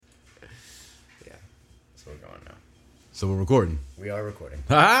going now. So we're recording. We are recording.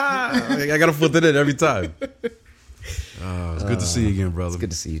 I gotta put that in every time. It's good to see you again, brother. It's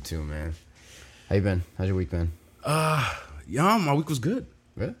good to see you too, man. How you been? How's your week been? Yeah, my week was good.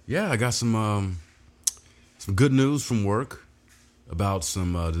 Really? Yeah, I got some good news from work about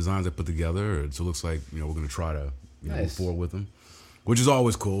some designs I put together. So it looks like we're gonna try to move forward with them, which is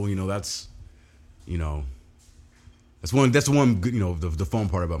always cool. That's one good, the fun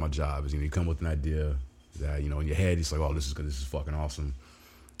part about my job is you come with an idea that in your head it's like, oh, this is fucking awesome.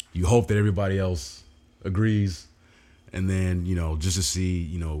 You hope that everybody else agrees, and then just to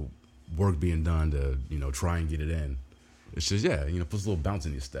see work being done to try and get it in. It's just puts a little bounce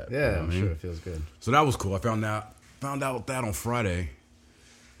in your step. Yeah, I'm sure it feels good. So that was cool. I found out that on Friday.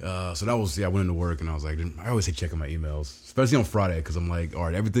 So that was I went into work and I was like, I always hate checking my emails, especially on Friday, because I'm like, all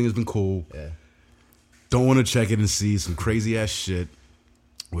right, everything has been cool. Yeah. Don't want to check it and see some crazy ass shit,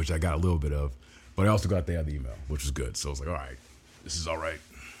 which I got a little bit of, but I also got the other email, which was good. So I was like, all right, this is all right.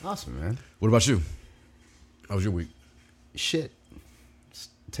 Awesome, man. What about you? How was your week? Shit.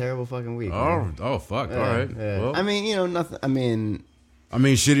 Terrible fucking week. Oh, fuck. Yeah, all right. Yeah. Well, I mean, nothing. I mean,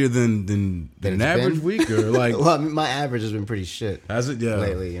 shittier than an average week, or like. Well, my average has been pretty shit. Has it? Yeah.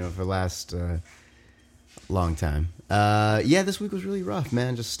 Lately, for the last long time. Yeah, this week was really rough,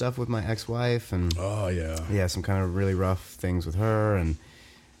 man. Just stuff with my ex-wife and. Oh yeah. Yeah, some kind of really rough things with her and.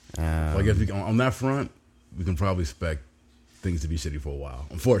 I guess on that front, we can probably expect things to be shitty for a while.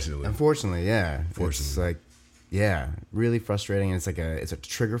 Unfortunately, yeah. It's like. Yeah, really frustrating. And it's a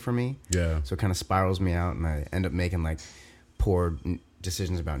trigger for me. Yeah. So it kind of spirals me out, and I end up making like poor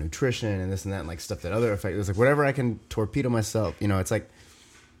decisions about nutrition and this and that, and like stuff that other affect. It's like whatever I can torpedo myself. It's like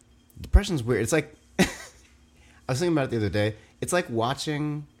depression's weird. It's like I was thinking about it the other day. It's like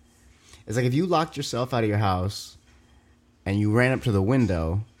watching. It's like if you locked yourself out of your house, and you ran up to the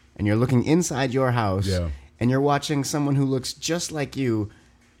window, and you're looking inside your house, and you're watching someone who looks just like you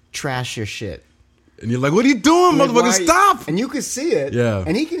trash your shit. And you're like, what are you doing, motherfucker? Stop! And you can see it. Yeah.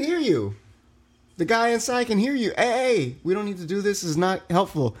 And he can hear you. The guy inside can hear you. Hey, we don't need to do this. It's not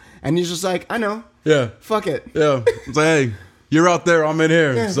helpful. And he's just like, I know. Yeah. Fuck it. Yeah. It's like, hey, you're out there. I'm in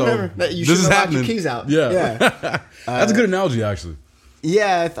here. Yeah, so whatever. You this is lock happening. Your keys out. Yeah. That's a good analogy, actually.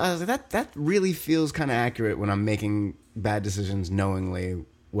 Yeah. I was like, that really feels kind of accurate when I'm making bad decisions knowingly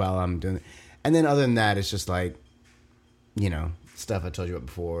while I'm doing it. And then other than that, it's just like, stuff I told you about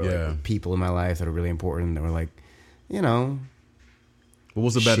before, like people in my life that are really important that were like, What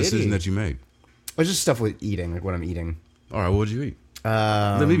was the bad decision that you made? It was just stuff with eating, like what I'm eating. All right, what did you eat?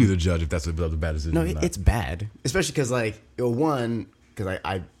 Let me be the judge if that's a bad decision. No, it's bad, especially because because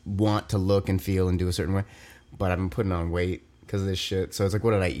I want to look and feel and do a certain way, but I've been putting on weight because of this shit. So it's like,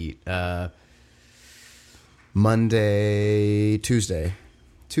 what did I eat? Tuesday.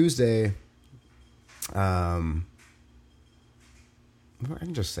 I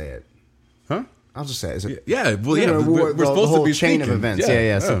can just say it. Huh? I'll just say it. We're supposed to be chain speaking. of events.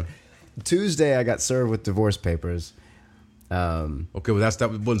 Yeah. So Tuesday, I got served with divorce papers. Okay, well that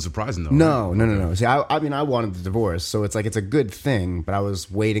wasn't surprising though. No. See, I wanted the divorce, so it's like it's a good thing, but I was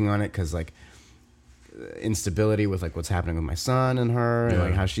waiting on it because like instability with like what's happening with my son and her and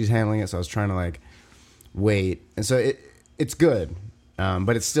like how she's handling it. So I was trying to like wait, and so it's good.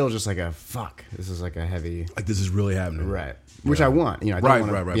 But it's still just like a fuck. This is like a heavy. Like this is really happening, right? Which I want, I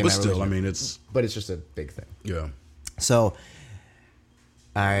don't right. But still, But it's just a big thing. Yeah. So,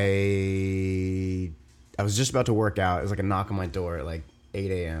 I was just about to work out. It was like a knock on my door at like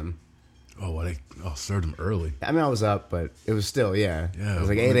 8 a.m. Oh, served him early. I mean, I was up, but it was still, Yeah. It was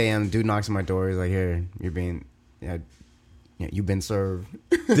like 8 a.m. Dude knocks on my door. He's like, "Here, you've been served."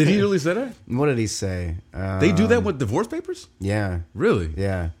 Did he really say that? What did he say? They do that with divorce papers? Yeah. Really?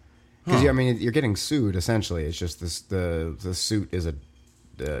 Yeah. Because you're getting sued essentially. It's just the suit is a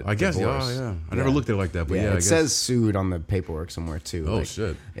I guess. Divorce. Yeah. I never looked at it like that, but I guess. says sued on the paperwork somewhere too. Oh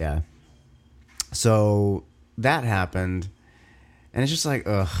shit. Yeah. So that happened, and it's just like,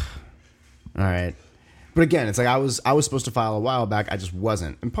 ugh. All right. But again, it's like I was supposed to file a while back. I just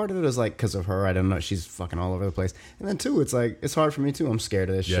wasn't, and part of it is like because of her. I don't know. She's fucking all over the place, and then two, it's like it's hard for me too. I'm scared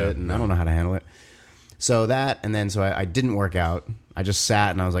of this shit, and I don't know how to handle it. So that, and then so I didn't work out. I just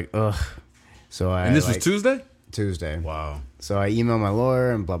sat and I was like, ugh. So and this was Tuesday? Tuesday. Wow. So I emailed my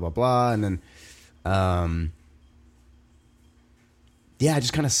lawyer and blah, blah, blah. And then, I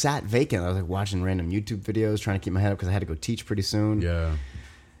just kind of sat vacant. I was like watching random YouTube videos, trying to keep my head up because I had to go teach pretty soon. Yeah.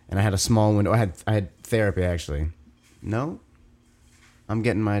 And I had a small window. I had therapy actually. No? I'm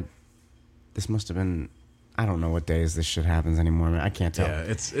getting this must have been, I don't know what days this shit happens anymore, man. I can't tell. Yeah,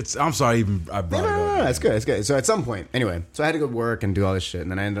 it's. I'm sorry, I brought it up. No, it's good. So at some point, anyway, so I had to go to work and do all this shit,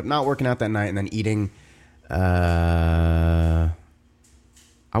 and then I ended up not working out that night, and then eating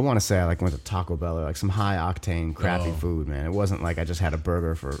I want to say I like went to Taco Bell or like some high octane crappy food, man. It wasn't like I just had a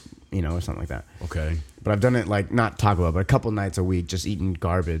burger for, or something like that. Okay. But I've done it like not Taco Bell, but a couple nights a week just eating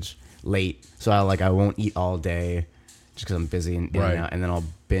garbage late. So I won't eat all day just because I'm busy and in and out, and then I'll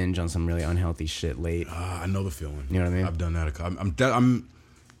binge on some really unhealthy shit late. I know the feeling. You know what I mean? I've done that.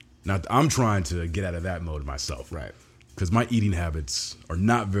 I'm trying to get out of that mode myself. Right. Because my eating habits are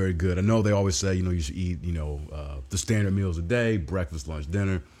not very good. I know they always say, you should eat, the standard meals a day, breakfast, lunch,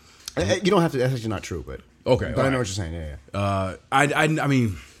 dinner. You don't have to. That's actually not true, but okay. But I know what you're saying. Yeah. I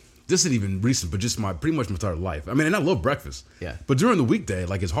mean, this isn't even recent, but just pretty much my entire life. I mean, and I love breakfast. Yeah. But during the weekday,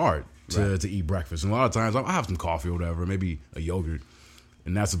 like it's hard to eat breakfast, and a lot of times I'll have some coffee or whatever, maybe a yogurt,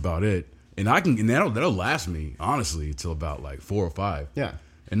 and that's about it. And that'll last me honestly until about like 4 or 5. Yeah.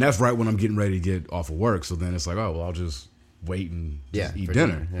 And that's right when I'm getting ready to get off of work. So then it's like, oh well, I'll just wait and just eat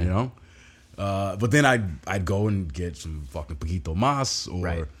dinner. Yeah. But then I'd go and get some fucking poquito mas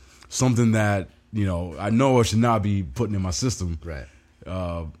or something that I know I should not be putting in my system. Right.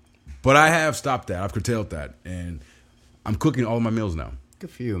 But I have stopped that. I've curtailed that, and I'm cooking all of my meals now.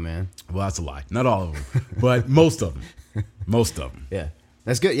 Good for you, man. Well, that's a lie. Not all of them, but most of them. Most of them. Yeah,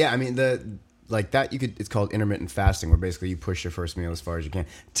 that's good. Yeah, I mean it's called intermittent fasting, where basically you push your first meal as far as you can.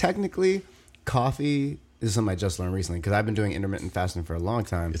 Technically, coffee is something I just learned recently because I've been doing intermittent fasting for a long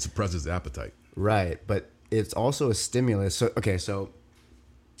time. It suppresses appetite. Right, but it's also a stimulus. So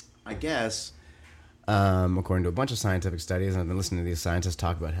I guess according to a bunch of scientific studies, and I've been listening to these scientists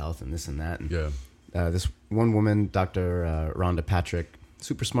talk about health and this and that. And, this one woman, Dr. Rhonda Patrick,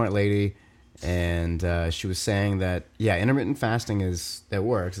 super smart lady, and she was saying that intermittent fasting it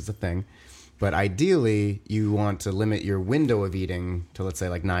works, it's a thing, but ideally you want to limit your window of eating to, let's say,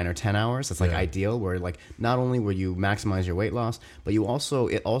 like 9 or 10 hours. That's like ideal, where like not only will you maximize your weight loss, but it also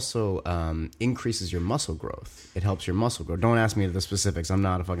increases your muscle growth. It helps your muscle grow. Don't ask me the specifics. I'm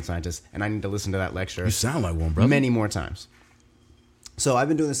not a fucking scientist, and I need to listen to that lecture. You sound like one, brother. Many more times. So I've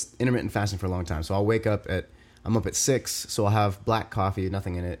been doing this intermittent fasting for a long time. So I'll wake up I'm up at 6, so I'll have black coffee,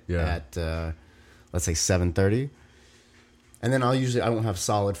 nothing in it, at let's say 7:30. And then I won't have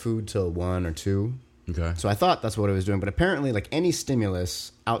solid food till 1 or 2. Okay. So I thought that's what I was doing, but apparently like any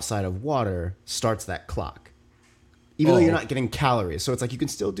stimulus outside of water starts that clock. Even though you're not getting calories. So it's like you can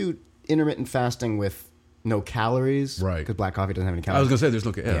still do intermittent fasting with no calories. Right. Because black coffee doesn't have any calories. I was going to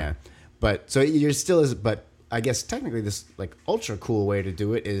say there's no Yeah. But so you're still but I guess technically this like ultra cool way to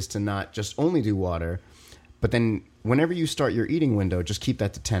do it is to not just only do water, but then whenever you start your eating window, just keep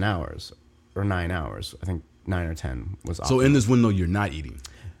that to 10 hours or 9 hours. I think 9 or 10 was optimal. So in this window, you're not eating.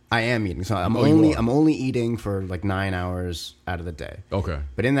 I am eating. So I'm only eating for like 9 hours out of the day. Okay.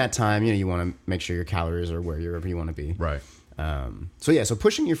 But in that time, you want to make sure your calories are wherever you want to be. Right. So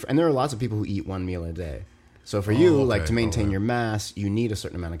pushing and there are lots of people who eat 1 meal a day. So for you, like to maintain your mass, you need a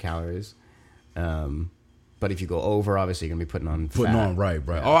certain amount of calories. But if you go over, obviously you're gonna be putting on fat. Right.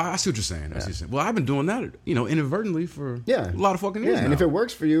 Yeah. Oh, I see what you're saying. Well, I've been doing that, inadvertently for a lot of fucking years now. And if it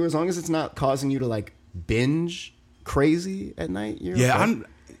works for you, as long as it's not causing you to like binge crazy at night, you're okay.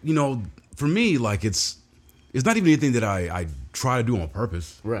 For me, like it's not even anything that I try to do on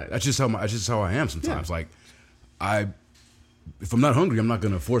purpose. Right. That's just how I am sometimes. Yeah. Like if I'm not hungry, I'm not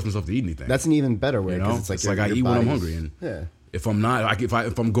gonna force myself to eat anything. That's an even better way. It's like I eat when I'm hungry, and if I'm not,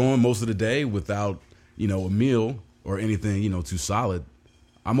 if I'm going most of the day without a meal or anything too solid,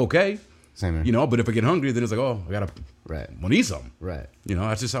 I'm okay. Same here. But if I get hungry, then it's like, oh, I gotta want to eat something. Right.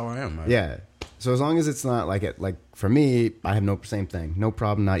 That's just how I am. So as long as it's not like for me, I have same thing. No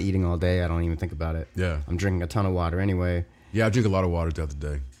problem not eating all day. I don't even think about it. Yeah. I'm drinking a ton of water anyway. Yeah, I drink a lot of water throughout the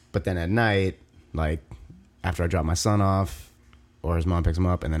day. But then at night, like after I drop my son off or his mom picks him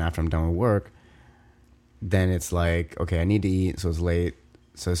up, and then after I'm done with work, then it's like, okay, I need to eat, so it's late.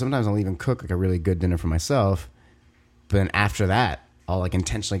 So sometimes I'll even cook like a really good dinner for myself. But then after that, I'll like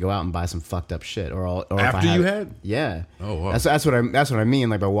intentionally go out and buy some fucked up shit. Or after you had? Yeah. Oh wow. That's what I mean.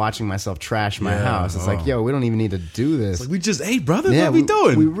 Like by watching myself trash my house, it's like, yo, we don't even need to do this. It's like we just ate, brother. What are we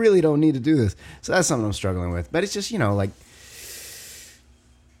doing? We really don't need to do this. So that's something I'm struggling with. But it's just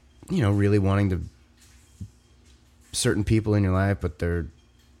really wanting to certain people in your life, but they're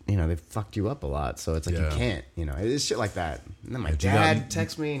they fucked you up a lot, so it's like you can't, it's shit like that. And then my dad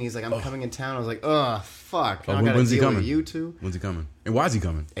texts me and he's like, I'm coming in town. I was like, oh fuck, I gotta deal with you two. When's he coming? And why is he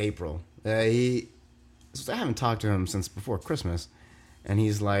coming? April. I haven't talked to him since before Christmas, and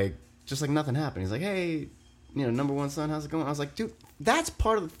he's like, just like nothing happened. He's like, hey, number one son, how's it going? I was like, dude, that's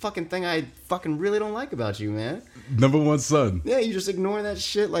part of the fucking thing I fucking really don't like about you, man. Number one son. Yeah, you just ignore that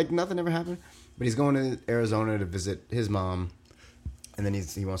shit like nothing ever happened. But he's going to Arizona to visit his mom. And then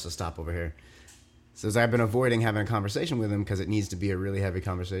he wants to stop over here. So I've been avoiding having a conversation with him because it needs to be a really heavy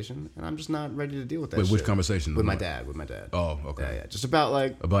conversation, and I'm just not ready to deal with that. Wait, shit. which conversation? With my dad. Oh, okay. Yeah. Just about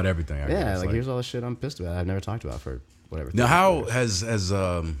like about everything. I guess. like here's all the shit I'm pissed about. I've never talked about for whatever. Now, how has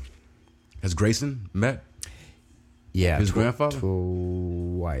Grayson met? Yeah, his grandfather?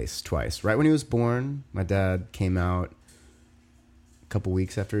 Twice. Right when he was born, my dad came out a couple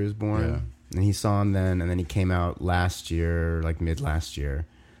weeks after he was born. Yeah. And he saw him then, and then he came out last year, like mid last year.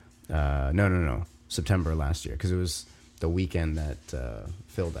 No. September last year, because it was the weekend that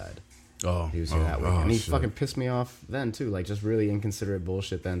Phil died. Oh. He was here that weekend. And he shit. fucking pissed me off then, too. Like, just really inconsiderate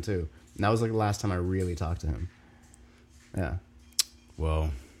bullshit then, too. And that was like the last time I really talked to him. Yeah.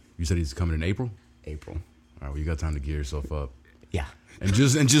 Well, you said he's coming in April? April. All right, well, you got time to gear yourself up. Yeah. And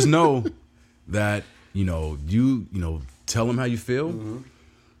just know that, you tell him how you feel. Mm-hmm.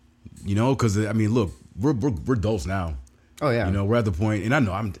 Because, I mean, look, we're adults now. Oh, yeah. We're at the point, and I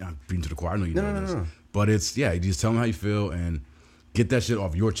know I'm beating to the choir. I know you know this. No. But it's, you just tell him how you feel and get that shit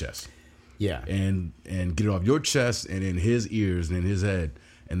off your chest. Yeah. And get it off your chest and in his ears and in his head.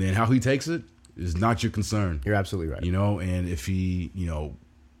 And then how he takes it is not your concern. You're absolutely right. And if he,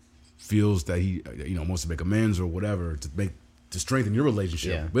 feels that he, wants to make amends or whatever to strengthen your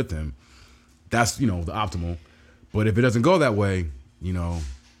relationship with him, that's, the optimal. But if it doesn't go that way,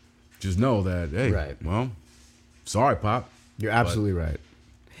 just know that, hey, well, sorry, Pop. You're absolutely right.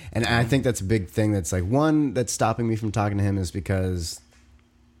 And I think that's a big thing that's like, one that's stopping me from talking to him is because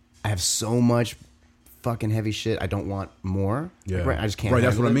I have so much fucking heavy shit. I don't want more. Yeah. Right? I just can't. Right,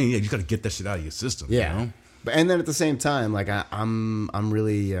 that's what I it. mean. Yeah, you got to get that shit out of your system. Yeah. But and then at the same time, like I'm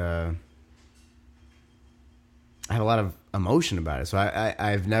really I have a lot of emotion about it. So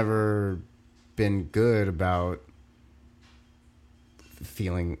I've never been good about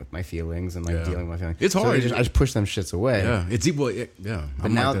feeling my feelings and like dealing with my feelings. It's hard. So I just push them shits away. Yeah.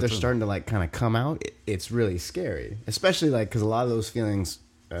 But now that they're starting to like kind of come out, it's really scary. Especially like because a lot of those feelings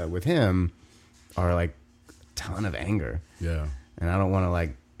with him are like a ton of anger. Yeah. And I don't want to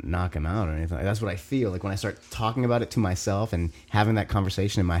like knock him out or anything. That's what I feel like when I start talking about it to myself and having that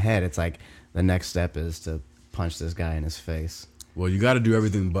conversation in my head. It's like the next step is to punch this guy in his face. Well, you got to do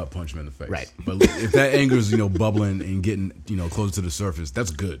everything but punch him in the face. Right. But if that anger is, bubbling and getting, closer to the surface, that's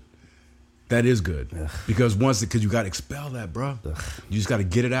good. That is good. Ugh. Because you got to expel that, bro. Ugh. You just got to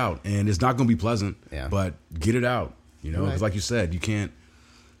get it out. And it's not going to be pleasant, but get it out. Because like you said, you can't,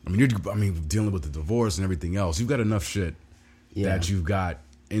 you're dealing with the divorce and everything else. You've got enough shit that you've got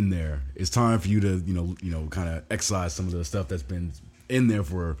in there. It's time for you to, kind of excise some of the stuff that's been in there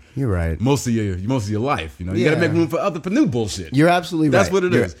for you're right most of your life. You got to make room for new bullshit. You're absolutely right. That's what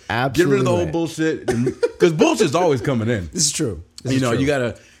it is. Get rid of the old bullshit because bullshit's always coming in. This is true. You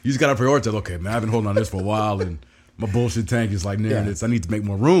just gotta prioritize. Okay, man, I've been holding on to this for a while, and my bullshit tank is like near this. I need to make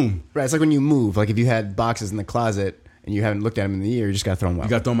more room. Right. It's like when you move. Like if you had boxes in the closet and you haven't looked at them in the year, you just gotta throw them out. You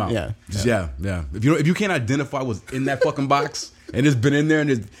gotta throw them out. Yeah. Yeah. If you can't identify what's in that fucking box and it's been in there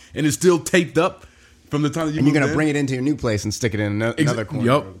and it's still taped up. From the time that you're going to bring it into your new place and stick it in another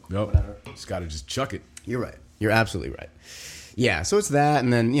corner. Yep. Just got to just chuck it. You're right. You're absolutely right. Yeah, so it's that,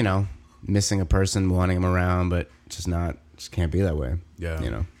 and then, missing a person, wanting them around, but just can't be that way.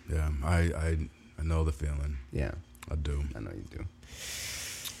 Yeah. Yeah. I know the feeling. Yeah. I do. I know you do.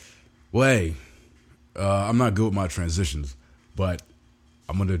 Well, hey, I'm not good with my transitions, but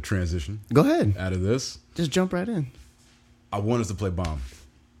I'm going to transition. Go ahead. Out of this. Just jump right in. I want us to play Bomb.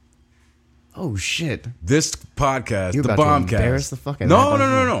 Oh shit! This podcast, You're the about Bombcast. To embarrass the fuck out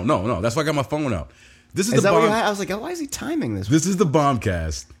of me. No. That's why I got my phone out. This is that the what I was like, oh, why is he timing this? This is the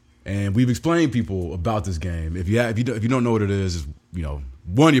Bombcast, and we've explained people about this game. If you don't know what it is,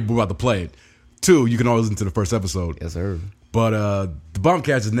 one, you're about to play it. Two, you can always listen to the first episode. Yes, sir. But the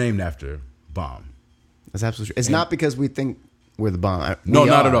Bombcast is named after Bomb. That's absolutely true. It's not because we think we're the bomb. No,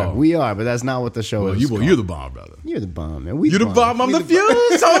 not at all. We are, but that's not what the show is. You're the bomb, brother. You're the bomb, man. You're the bomb. I'm the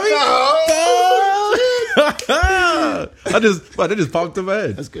fuse, homie. That just popped in my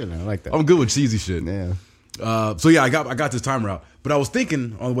head. That's good, man. I like that. I'm good with cheesy shit. Yeah. I got this timer out, but I was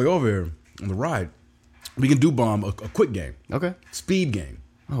thinking on the way over here on the ride, we can do Bomb a quick game. Okay. Speed game.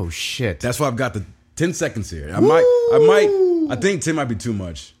 Oh shit. That's why I've got the 10 seconds here. I think 10 might be too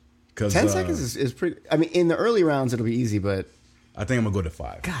much. 10 seconds is pretty. I mean, in the early rounds it'll be easy, but I think I'm gonna go to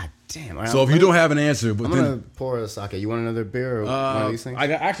 5. God damn! Right, so if you don't have an answer, but I'm gonna pour a sake. You want another beer or one of these things? I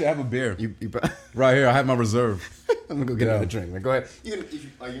have a beer. You right here. I have my reserve. I'm gonna go get another drink. Like, go ahead. You're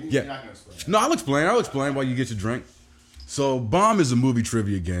not gonna explain. No, I'll explain while you get your drink. So, Bomb is a movie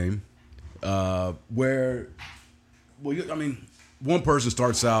trivia game where, one person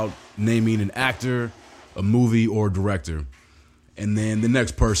starts out naming an actor, a movie, or director. and then the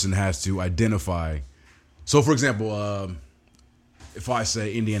next person has to identify. So, for example, if I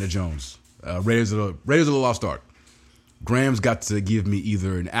say Indiana Jones, Raiders of the Lost Ark, Graham's got to give me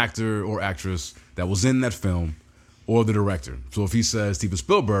either an actor or actress that was in that film or the director. So if he says Steven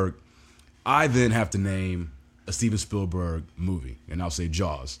Spielberg, I then have to name a Steven Spielberg movie, and I'll say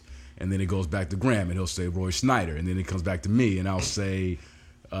Jaws. And then it goes back to Graham, and he'll say Roy Schneider. And then it comes back to me, and I'll say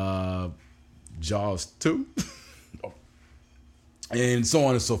Jaws 2. And so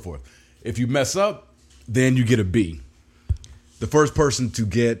on and so forth. If you mess up, then you get a B. The first person to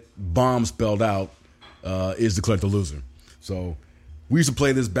get bomb spelled out is declared the loser. So we used to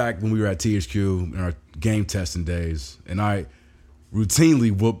play this back when we were at THQ in our game testing days, and I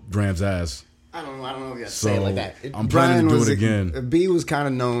routinely whooped Graham's ass. I don't know if you have to say it like that. I'm planning to do it again. B was kind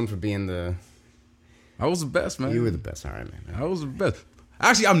of known for being the... I was the best, man. You were the best. All right, man. I was the best.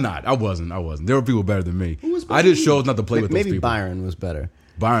 Actually, I'm not. I wasn't. There were people better than me. Who was better I just chose not to play with those people. Maybe Byron was better.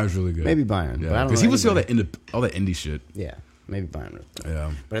 Byron's really good. Maybe Byron. Yeah, because he would see all that indie shit. Yeah, maybe Byron was better.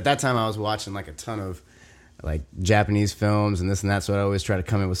 Yeah. But at that time, I was watching like a ton of like Japanese films and this and that, so I always try to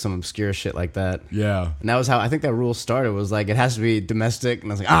come in with some obscure shit like that. Yeah. And that was how I think that rule started, was like it has to be domestic,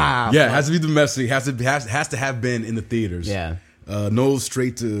 and I was like, yeah, fuck. it has to be domestic. Has to have been in the theaters. Yeah. No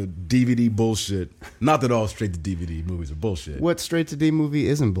straight to DVD bullshit. Not that all straight to DVD movies are bullshit. What straight to D movie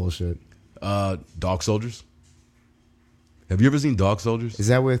isn't bullshit? Dog Soldiers. Have you ever seen Dog Soldiers? Is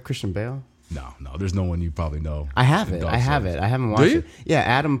that with Christian Bale? No. There's no one you probably know. I have it. I haven't watched it. Yeah,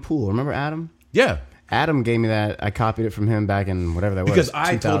 Adam Poole. Remember Adam? Yeah. Adam gave me that. I copied it from him back in whatever that was. Because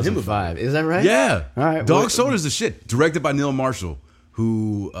I told him about it. Is that right? Yeah. All right. Dog Soldiers is the shit. Directed by Neil Marshall,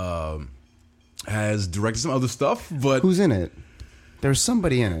 who has directed some other stuff. But who's in it? There's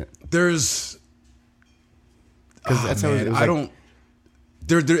somebody in it. There's. Because that's how it was. I don't.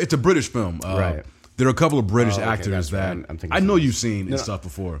 It's a British film. Right. There are a couple of British okay, actors that I'm thinking I know you've seen stuff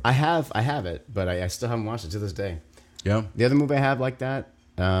before. I have it, but I still haven't watched it to this day. Yeah. The other movie I have like that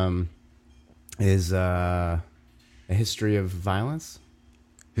is A History of Violence.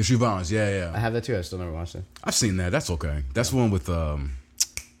 History of Violence, yeah. I have that too. I still never watched it. I've seen that. That's okay. That's the one with Viggo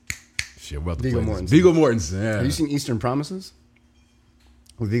Mortensen. Viggo Mortensen. Yeah. Have you seen Eastern Promises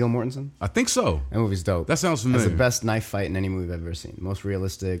with Viggo Mortensen? I think so. That movie's dope. That sounds familiar. That's the best knife fight in any movie I've ever seen. Most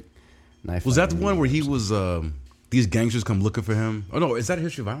realistic knife. Was fight that the one where he was? These gangsters come looking for him. Oh no, is that a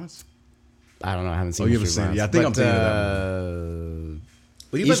History of Violence? I don't know. I haven't seen. Oh, you haven't seen it? Yeah, I think I'm thinking of that one.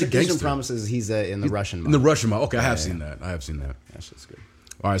 Well, Eastern Promises. He's in the Russian mob. In the Russian mob. Okay, I have seen that. That shit's good.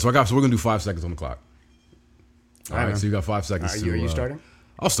 All right, so we're gonna do 5 seconds on the clock. All right, so you got 5 seconds. Are you starting?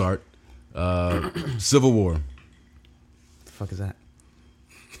 I'll start. Civil War. What the fuck is that?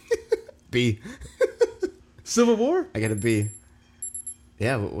 B. Civil War? I got a B.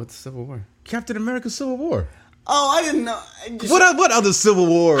 Yeah, what's Civil War? Captain America Civil War. Oh, I didn't know. What other Civil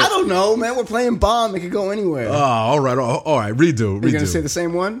War? I don't know, man. We're playing bomb. It could go anywhere. Oh, all right. Redo. Are you gonna say the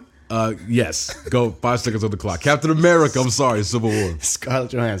same one? Yes. Go 5 seconds on the clock. Captain America. I'm sorry. Civil War.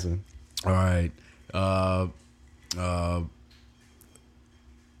 Scarlett Johansson. All right. God.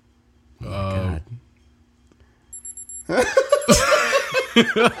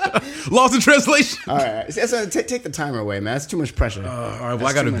 Lost in translation. All right. Take the timer away, man. That's too much pressure. All right. Well,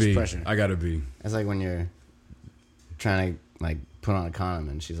 I gotta be. I gotta be. That's like when you're trying to like put on a condom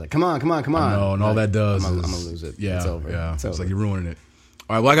and she's like, "Come on." No, and all that does I'm gonna lose it. Yeah, it's over. Yeah, it's like you're ruining it.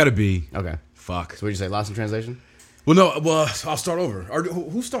 All right. Well, I gotta be. Okay. Fuck. So what'd you say? Lost in translation? Well, no. Well, I'll start over. Or,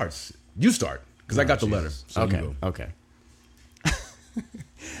 who starts? You start because I got the letter. So okay. You go. Okay.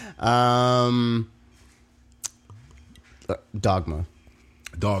 Dogma.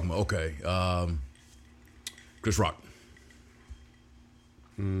 Okay. Chris Rock.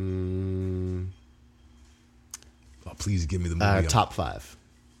 Oh, please give me the movie. Top 5.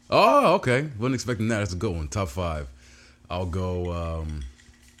 Oh, okay. Wasn't expecting that. That's a good one. Top 5. I'll go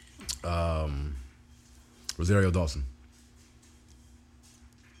Rosario Dawson.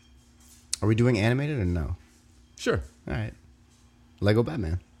 Are we doing animated or no? Sure. All right. Lego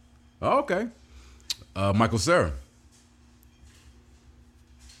Batman. Oh, okay. Michael Cera.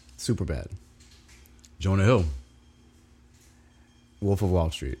 Superbad. Jonah Hill. Wolf of Wall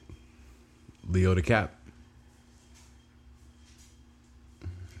Street. Leo DiCap.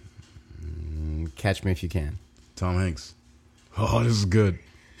 Catch Me If You Can. Tom Hanks. Oh, this is good.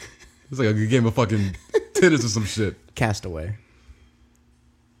 It's like a game of fucking tennis or some shit. Castaway.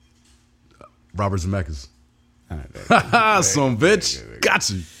 Robert Zemeckis. All right, baby. Some bitch. Got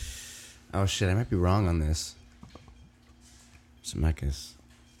you. Oh shit, I might be wrong on this. Zemeckis.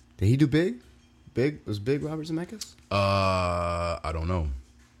 Did he do Big? Was Big Robert Zemeckis? I don't know.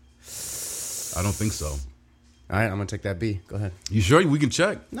 I don't think so. All right, I'm gonna take that B. Go ahead. You sure? We can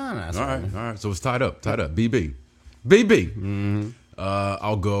check. No, that's All all right, right. all right. So it's tied up. BB. BB.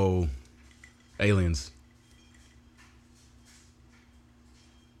 I'll go Aliens.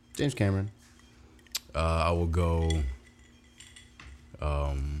 James Cameron. I will go.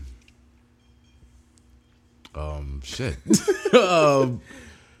 Shit.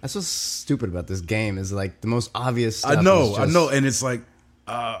 That's what's stupid about this game is like the most obvious stuff. I know, is just, and it's like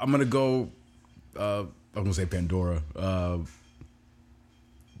I'm gonna go. I'm gonna say Pandora. Go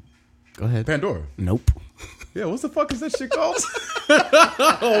ahead. Pandora. Nope. Yeah, what the fuck is that shit called?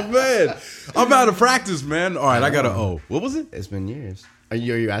 Oh man, I'm out of practice, man. All right, I got a O. What was it? It's been years. Are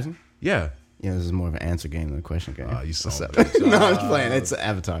you asking? Yeah. Yeah, this is more of an answer game than a question game. You son What's of up? a bitch. No, I'm just playing. It's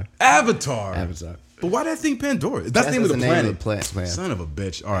Avatar. Avatar. Avatar. But why did I think Pandora? That's the name of the planet. Planet. Son of a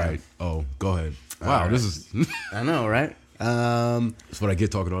bitch. All right. Oh, go ahead. Wow, right. this is. I know, right? That's what I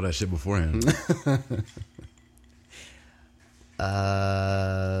get talking all that shit beforehand.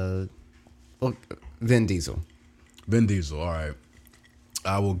 Well, Vin Diesel. Vin Diesel. All right.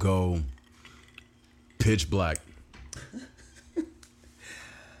 I will go Pitch Black.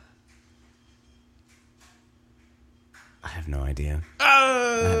 I have no idea. I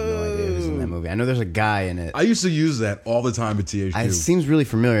have no idea who's in that movie. I know there's a guy in it. I used to use that all the time at THQ. It seems really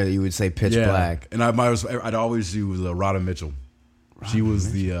familiar that you would say Pitch Black. And I'd always use Rhoda Mitchell. She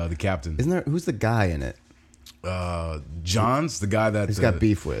was the captain. Isn't there? Who's the guy in it? John's the guy that He's got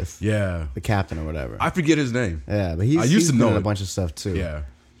beef with. Yeah, The captain or whatever. I forget his name. Yeah, but I used to know been in a it. bunch of stuff too. Yeah,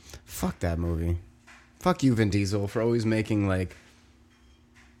 Fuck that movie. Fuck you, Vin Diesel, for always making like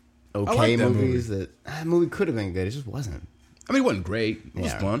okay like that movies that movie could have been good. It just wasn't. I mean, it wasn't great. It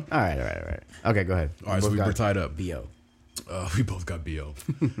was fun. All right. Okay, go ahead. All right, so we're tied up. BO. We both got BO.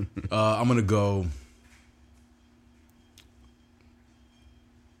 I'm gonna go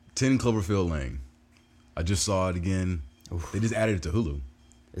 10 Cloverfield Lane. I just saw it again. Oof. They just added it to Hulu.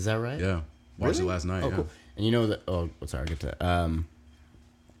 Is that right? Yeah, watched it last night. Oh, yeah. cool. And you know that? Oh, sorry. I'll get to that.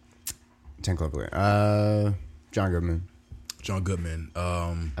 10 Cloverfield. John Goodman. John Goodman.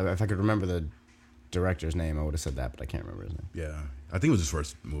 If I could remember the director's name, I would have said that, but I can't remember his name. Yeah, I think it was his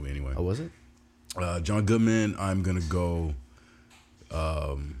first movie anyway. Oh, was it? John Goodman. I'm gonna go.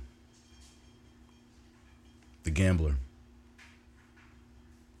 The Gambler.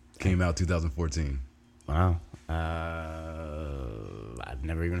 Came out 2014. Wow. I've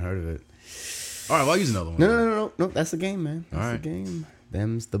never even heard of it. All right, well, I'll use another one. No. That's the game, man. That's the game.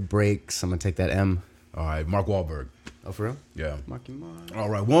 Them's the breaks. I'm gonna take that M. All right, Mark Wahlberg. Oh, for real? Yeah. Marky Mark. All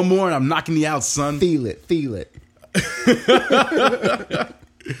right, one more and I'm knocking you out, son. Feel it.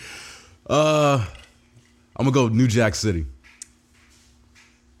 I'm gonna go New Jack City.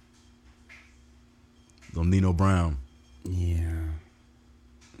 Little Nino Brown. Yeah.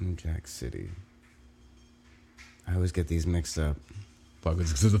 New Jack City. I always get these mixed up.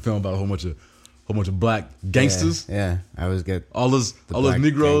 Because it's a film about a whole bunch of black gangsters. Yeah. I always get All those black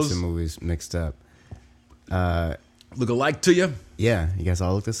Negroes gangster movies mixed up. look alike to you. Yeah, you guys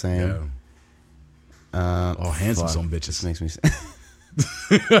all look the same. Yeah. All handsome fuck. some bitches. This makes me.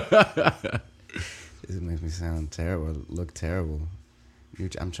 This makes me sound terrible. Look terrible.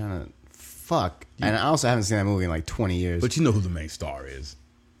 I'm trying to fuck. And I also haven't seen that movie in like 20 years. But you know who the main star is.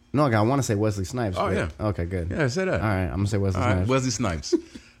 No, I want to say Wesley Snipes. Oh, yeah. Okay, good. Yeah, say that. All right, I'm gonna say Wesley All right, Snipes. Wesley Snipes.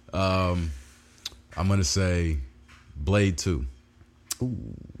 I'm gonna say Blade 2. Ooh.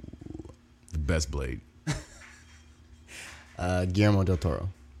 The best Blade. Guillermo del Toro.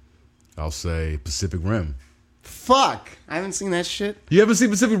 I'll say Pacific Rim. Fuck! I haven't seen that shit. You haven't seen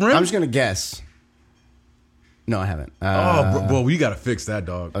Pacific Rim? I'm just gonna guess. No, I haven't. Bro, you gotta fix that,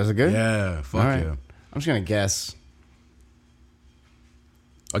 dog. Oh, is it good? Yeah, fuck All right. yeah. I'm just gonna guess.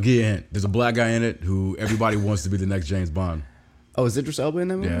 I'll give you a hint. There's a black guy in it who everybody wants to be the next James Bond. Oh, is Idris Elba in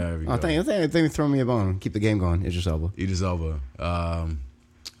that movie? Yeah, there we go. Thank you for throwing me a bone. Keep the game going, Idris Elba. Idris Elba. I'm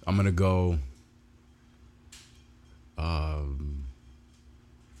gonna go. I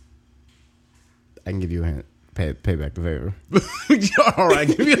can give you a hint. Pay back the favor. All right,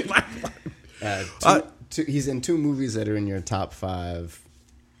 give me a lifeline. He's in 2 movies that are in your top 5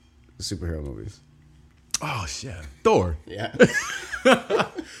 superhero movies. Oh shit, Thor. Yeah. I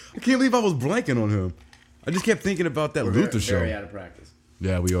can't believe I was blanking on him. I just kept thinking about that Luther show. Very out of practice.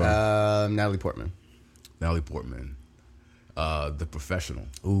 Yeah, we are. Natalie Portman. Natalie Portman. The Professional.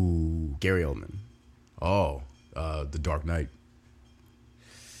 Ooh, Gary Oldman. Oh, The Dark Knight.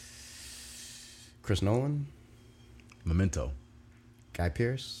 Chris Nolan. Memento. Guy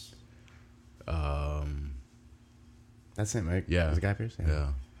Pearce. That's him, right? Yeah. Is it Guy Pearce? Yeah.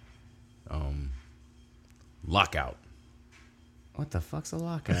 Lockout. What the fuck's a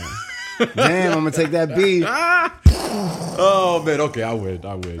lockout? Damn, I'm gonna take that B. Oh man, okay, I win.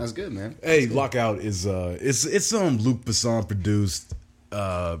 That's good, man. Hey, Lockout is it's some Luc Besson produced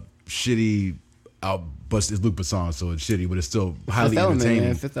shitty but it's Luc Besson, so it's shitty, but it's still highly entertaining.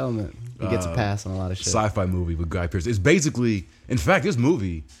 Man. Fifth Element. He gets a pass on a lot of shit. Sci-fi movie with Guy Pearce. It's basically, in fact, this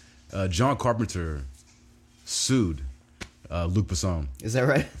movie, John Carpenter sued Luc Besson. Is that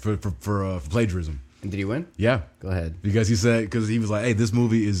right? For plagiarism. And did he win? Yeah. Go ahead. Because he was like, hey, this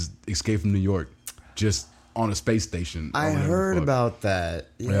movie is Escape from New York, just on a space station. I heard about that.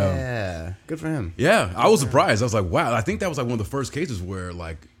 Yeah. Good for him. Yeah, I was surprised. I was like, wow. I think that was like one of the first cases where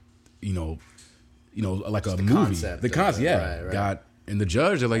like, like a movie. The concept, right. Got, and the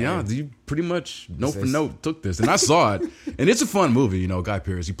judge, they're like, yeah, you pretty much note for note took this. And I saw it, and it's a fun movie, Guy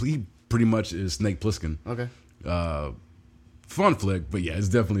Pearce. He pretty much is Snake Plissken. Okay. Fun flick, but yeah, it's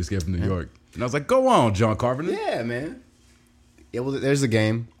definitely Escape from New York. And I was like, go on, John Carpenter. Yeah, man. Yeah, well, there's the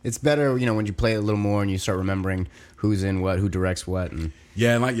game. It's better, when you play it a little more and you start remembering who's in what, who directs what, and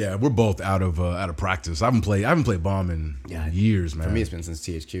we're both out of practice. I haven't played Bomb in years, man. For me, it's been since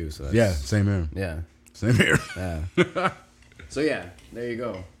THQ. So same here. Yeah, same here. Yeah. So yeah, there you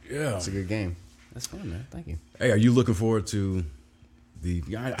go. Yeah, it's a good game. That's fun, man. Thank you. Hey, are you looking forward to the?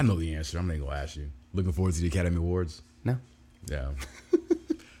 I know the answer. I'm not gonna ask you. Looking forward to the Academy Awards? No. Yeah.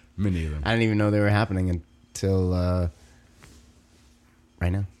 Me neither. I didn't even know they were happening until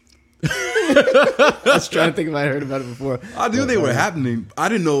right now. I was trying to think if I heard about it before. I knew they were happening. I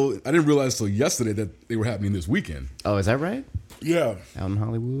didn't realize until yesterday that they were happening this weekend. Oh, is that right? Yeah. Out in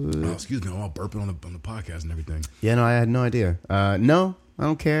Hollywood. Oh, excuse me, I'm all burping on the podcast and everything. Yeah, no, I had no idea. No, I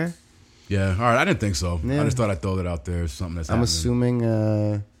don't care. Yeah, all right, I didn't think so. Yeah. I just thought I'd throw that out there. Something that's I'm happening. assuming,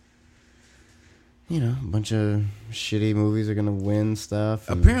 a bunch of shitty movies are going to win stuff.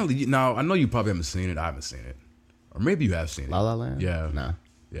 Apparently, now, I know you probably haven't seen it. I haven't seen it. Or maybe you have seen it. La La Land? Yeah. Nah.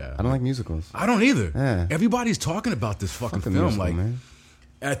 Yeah. I don't like musicals. I don't either. Yeah. Everybody's talking about this fucking film. Musical, like, man.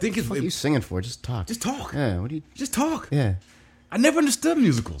 And I think it's... What are you singing for? Just talk. Just talk. Yeah, what do you... Just talk. Yeah. I never understood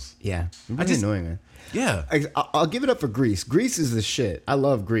musicals. Yeah. Really annoying, man. Yeah. I'll give it up for Grease. Grease is the shit. I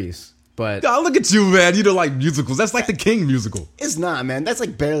love Grease. But oh, look at you, man. You don't like musicals. That's like the King musical. It's not, man. That's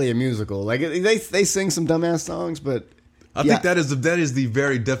like barely a musical. Like they sing some dumbass songs, but I think that is the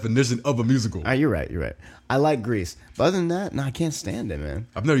very definition of a musical. You're right. I like Grease. But other than that, no, I can't stand it, man.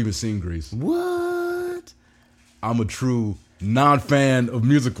 I've never even seen Grease. What? I'm a true non-fan of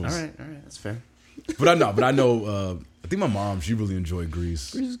musicals. All right, that's fair. But I know. I think my mom, she really enjoyed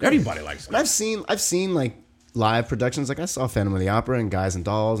Grease. Everybody likes it. I've seen like live productions. Like I saw Phantom of the Opera and Guys and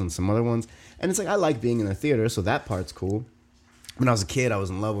Dolls and some other ones, and it's like I like being in the theater, so that part's cool. When I was a kid, I was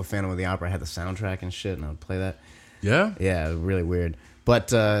in love with Phantom of the Opera. I had the soundtrack and shit, and I would play that. Yeah, yeah, it was really weird. But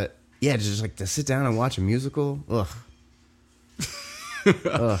just like to sit down and watch a musical. Ugh.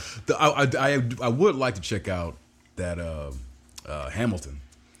 I would like to check out that Hamilton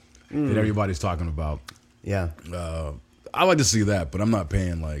that everybody's talking about. Yeah, I like to see that, but I'm not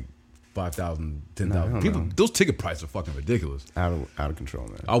paying like $5,000, $10,000. People, those ticket prices are fucking ridiculous. Out of control,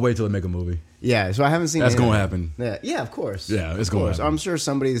 man. I'll wait till they make a movie. Yeah, so I haven't seen. That's gonna happen. Yeah, of course. Yeah, it's gonna happen. I'm sure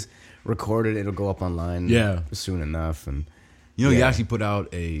somebody's recorded. It'll go up online. Yeah, soon enough. And he actually put out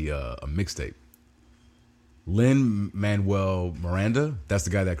a mixtape. Lin-Manuel Miranda, that's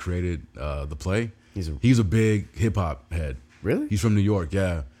the guy that created the play. He's a big hip hop head. Really? He's from New York.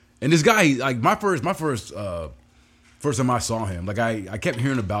 Yeah. And this guy, like my first time I saw him, like I kept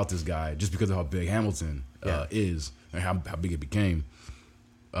hearing about this guy just because of how big Hamilton is and how big it became.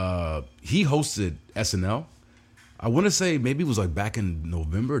 He hosted SNL. I want to say maybe it was like back in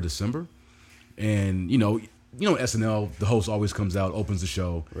November or December. And you know SNL, the host always comes out, opens the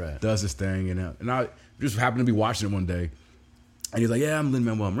show, does this thing, and I just happened to be watching it one day. And he's like, yeah, I'm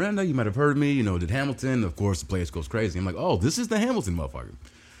Lin-Manuel Miranda. You might have heard me. Did Hamilton. Of course, the place goes crazy. I'm like, oh, this is the Hamilton motherfucker.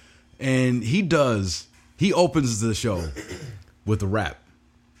 And he opens the show with a rap.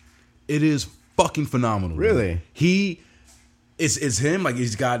 It is fucking phenomenal. Really? It's him. Like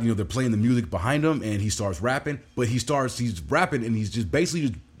he's got, they're playing the music behind him and he starts rapping. But he's rapping and he's just basically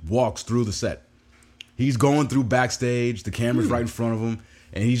just walks through the set. He's going through backstage. The camera's right in front of him.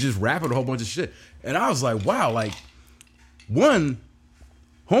 And he's just rapping a whole bunch of shit. And I was like, wow, like, one,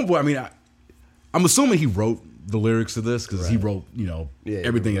 homeboy, I mean, I'm assuming he wrote the lyrics to this because he wrote,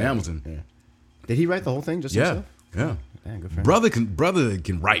 everything in Hamilton. Yeah. Did he write the whole thing just himself? Yeah. Damn, good for him. Brother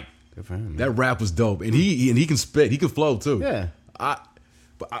can write. Good for him. Man. That rap was dope. And he can spit. He can flow too. Yeah. But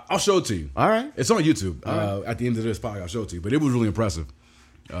I'll show it to you. All right. It's on YouTube. At the end of this podcast, I'll show it to you. But it was really impressive.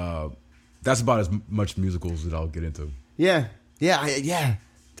 That's about as much musicals that I'll get into. Yeah. Yeah.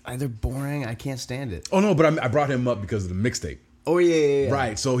 They're boring. I can't stand it. Oh no, but I brought him up because of the mixtape. Oh yeah.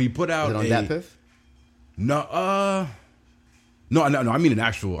 Right. So he put out Is it on Dat Piff? No, no. I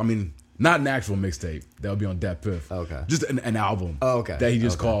mean not an actual mixtape that would be on Dat Piff. Okay. Just an album. Oh, okay. That he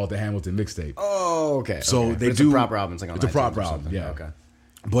just called the Hamilton mixtape. Oh, okay. So okay. they it's do a proper album. It's like on it's a iTunes proper or album. something. Yeah. Okay.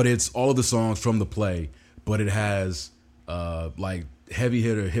 But it's all of the songs from the play, but it has like heavy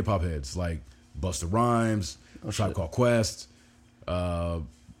hitter hip hop heads like Busta Rhymes, Tribe Called Quest,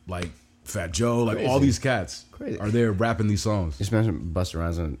 like Fat Joe, like all these cats are there rapping these songs. You just mentioned Busta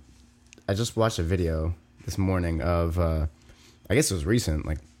Rhymes, and I just watched a video this morning of, I guess it was recent,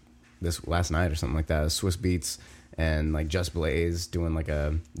 like this last night or something like that. Swiss Beats and like Just Blaze doing like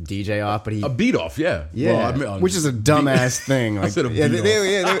a DJ off, but A beat off, yeah. Well, which is a dumbass thing. Like, said a beat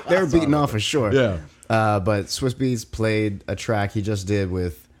off. They were beating off for sure. Yeah. But Swiss Beats played a track he just did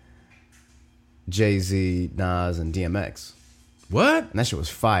with Jay-Z, Nas, and DMX. What? And that shit was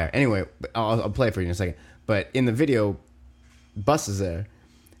fire. Anyway, I'll play it for you in a second. But in the video, Bus is there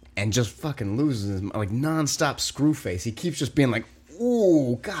and just fucking loses his, like, nonstop screw face. He keeps just being like,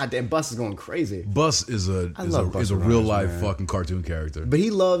 ooh, goddamn, Bus is going crazy. Bus is a Busta real Rhymes, life man. fucking cartoon character. But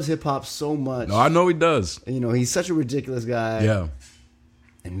he loves hip hop so much. No, I know he does. You know, he's such a ridiculous guy. Yeah.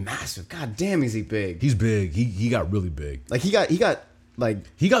 And massive. God damn, is he big. He's big. He got really big. Like, he got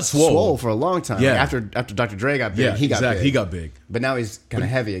swole. swole for a long time. Yeah. Like after Dr. Dre got big, Yeah, he got exactly. big. He got big. But now he's kind of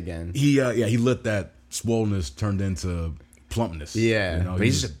heavy again. He let that swollenness turned into plumpness. Yeah, You know, but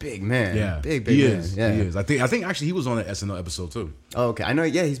he's just a big man. Yeah, big he man. is. Yeah. He is. I think actually he was on that SNL episode too. Oh, okay. I know.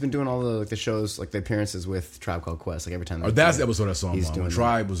 Yeah, he's been doing all the shows, like the appearances with Tribe Called Quest, like every time. Or that's the episode I saw him He's on. doing When that.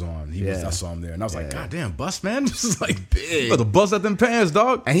 Tribe was on, I saw him there, and I was like, Yeah. God damn, Bus, man, this is like big. You got to bust out them pants,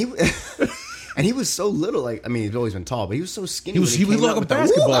 dog. And he and he was so little. Like, I mean, he's always been tall, but he was so skinny. He was when came like out a with the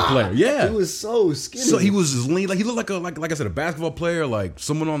basketball woo-ah! player. Yeah, he was so skinny. So he was as lean, like he looked like I said, a basketball player, like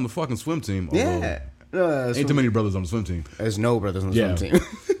someone on the fucking swim team. Yeah. Ain't too many brothers on the swim team. There's no brothers on the Yeah, swim team.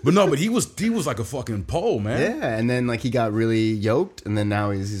 but he was like a fucking pole, man. Yeah, and then like he got really yoked, and then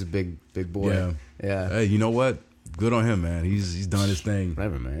now he's a big boy. Yeah. Yeah. Hey, you know what? Good on him, man. He's done his thing.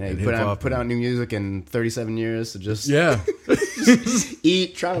 Whatever, man. Hey, And put out new music in 37 years to just Yeah.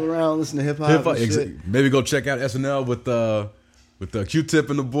 eat, travel around, listen to hip hop. Maybe go check out SNL with the Q-Tip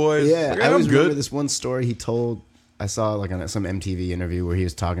and the boys. Yeah, I I'm always remember good. this one story he told. I saw like on some MTV interview where he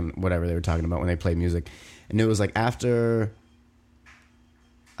was talking whatever they were talking about when they played music, and it was like after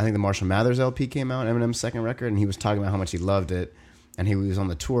I think the Marshall Mathers LP came out, Eminem's second record, and he was talking about how much he loved it, and he was on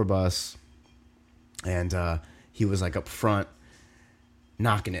the tour bus, and he was like up front,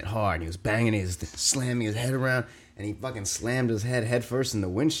 knocking it hard, and he was banging it, slamming his head around, and he fucking slammed his head first in the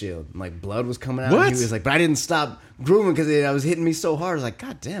windshield, and like blood was coming out. What? And he was like, but I didn't stop grooving because it was hitting me so hard. I was like,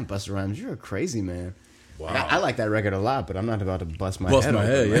 God damn, Busta Rhymes, you're a crazy man. Wow. Like, I like that record a lot, but I'm not about to bust my Bust head. my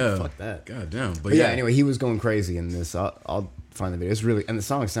open. head, Like, yeah. fuck that. God damn. But yeah, anyway, he was going crazy in this. I'll find the video. It's really, and the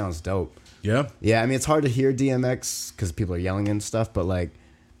song sounds dope. Yeah. Yeah, I mean, it's hard to hear DMX because people are yelling and stuff, but like,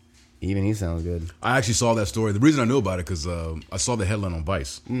 even he sounds good. I actually saw that story. The reason I knew about it because I saw the headline on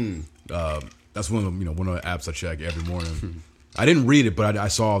Vice. That's one of the apps I check every morning. I didn't read it, but I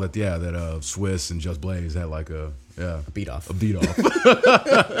saw that that Swiss and Just Blaze had like a beat off. A beat off.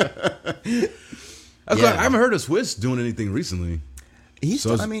 I haven't heard of Swiss doing anything recently. He's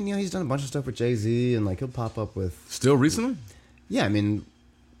done a bunch of stuff with Jay-Z, and like he'll pop up with. Still recently? Yeah, I mean,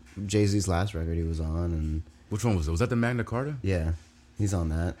 Jay-Z's last record he was on, and which one was it? Was that the Magna Carta? Yeah, he's on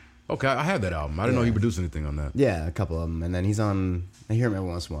that. Okay, I have that album. I didn't know he produced anything on that. Yeah, a couple of them, and then he's on. I hear him every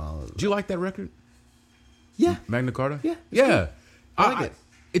once in a while. Do you like that record? Yeah, Magna Carta. Yeah, yeah. I like it.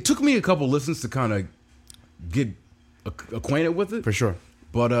 It took me a couple listens to kind of get acquainted with it, for sure.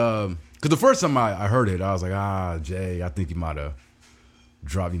 But because the first time I heard it, I was like, Jay, I think you might have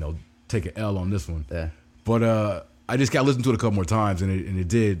dropped, take an L on this one. Yeah. But I just got listened to it a couple more times, and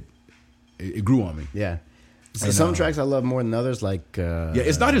it grew on me. Yeah. So some tracks I love more than others. Like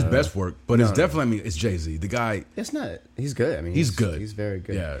it's not his best work, but it's definitely. I mean, it's Jay-Z. The guy. It's not. He's good. I mean, he's good. He's very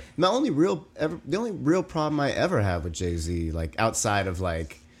good. Yeah. The only real problem I ever have with Jay-Z, like outside of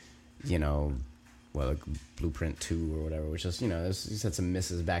like, like Blueprint 2 or whatever, which is he's had some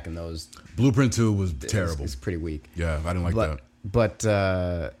misses back in those. Blueprint 2 was terrible. It's pretty weak. Yeah, I didn't like that. But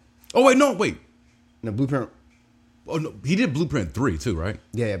no, Blueprint. Oh no, he did Blueprint 3 too, right?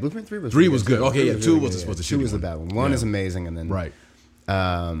 Yeah, Blueprint 3 was 3 was good. Too. Okay, yeah, 2 really was the 2 was the bad one. 1 is amazing, and then right.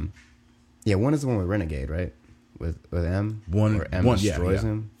 1 is the one with Renegade, right? With M. One where M destroys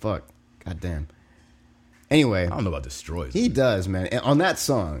him. Fuck. God damn. Anyway, I don't know about destroys. He does, man. And on that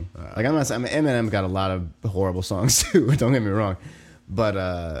song, like I'm not saying, Eminem got a lot of horrible songs too. Don't get me wrong, but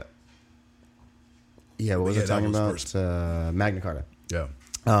what was I talking about? Magna Carta. Yeah.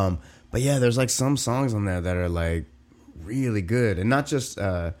 But yeah, there's like some songs on there that are like really good, and not just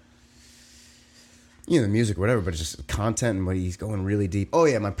the music or whatever, but just content and what he's going really deep. Oh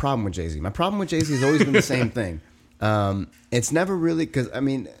yeah, my problem with Jay-Z has always been the same thing. It's never really, because I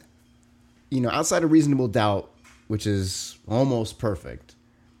mean, outside of Reasonable Doubt, which is almost perfect.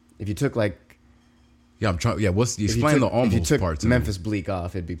 If you took like, I'm trying. Yeah, explain the almost if you took part to Memphis Bleak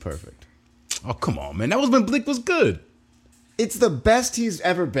off, it'd be perfect. Oh come on, man! That was when Bleak was good. It's the best he's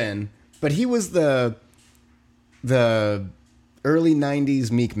ever been, but he was the early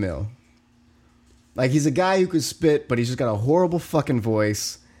 '90s Meek Mill. Like he's a guy who could spit, but he's just got a horrible fucking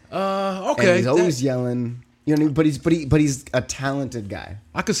voice. Okay. And he's always yelling. You know what I mean? But he's a talented guy.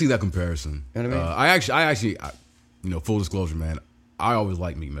 I could see that comparison. You know what I mean? I actually, full disclosure, man. I always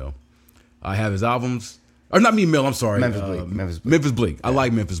liked Meek Mill. I have his albums, or not Meek Mill. I'm sorry, Memphis Bleak. Memphis Bleak. Yeah. I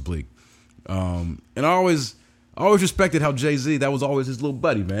like Memphis Bleak. And I always respected how Jay-Z, that was always his little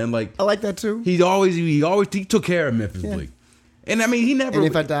buddy, man. Like I like that too. He took care of Memphis Bleak. And I mean, he never. And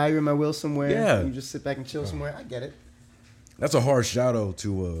if I die, you're in my will somewhere. Yeah. And you just sit back and chill somewhere. I get it. That's a hard shadow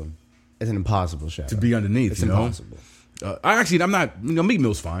to. It's an impossible shadow to be underneath. It's impossible. I'm not. Meek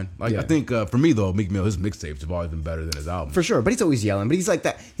Mill's fine. Like I think for me though, Meek Mill, his mixtapes have always been better than his albums. For sure, but he's always yelling. But he's like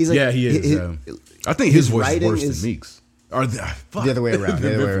that. He's like, he is. I think his voice is worse than Meek's. Or the other way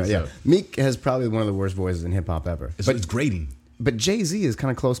around. Yeah. Meek has probably one of the worst voices in hip hop ever. But it's grating. But Jay-Z is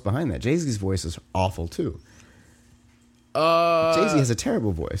kind of close behind that. Jay-Z's voice is awful too. Jay-Z has a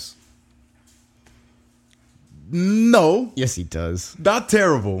terrible voice. No. Yes, he does. Not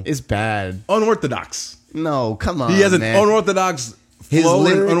terrible. It's bad. Unorthodox. No, come on. He has an man. unorthodox his flow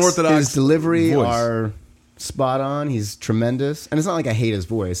lyrics, and unorthodox his delivery voice. are spot on. He's tremendous. And it's not like I hate his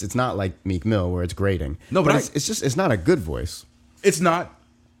voice. It's not like Meek Mill where it's grating. No, but it's not a good voice. It's not.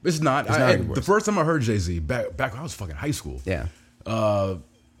 It's not. A good voice. The first time I heard Jay-Z, back when I was fucking high school. Yeah.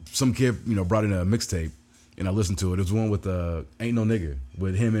 Some kid, brought in a mixtape. And I listened to it. It was one with Ain't No Nigga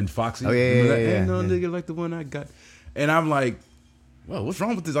with him and Foxy. Oh, yeah. Ain't no nigga like the one I got. And I'm like, well, what's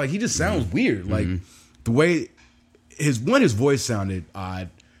wrong with this? Like, he just sounds weird. Like, the way his voice sounded odd.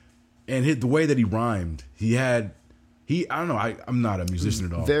 And the way that he rhymed, I don't know. I'm not a musician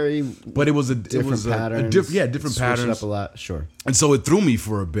at all. But it was different patterns. Different patterns. Switched up a lot, sure. And so it threw me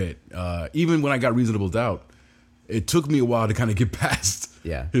for a bit. Even when I got Reasonable Doubt, it took me a while to kind of get past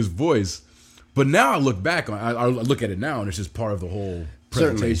his voice. But now I look back on, I look at it now, and it's just part of the whole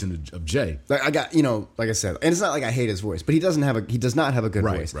presentation of Jay. Like I got, like I said, and it's not like I hate his voice, but he does not have a good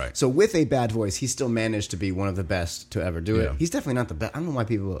voice. Right. So with a bad voice, he still managed to be one of the best to ever do it. He's definitely not the best. I don't know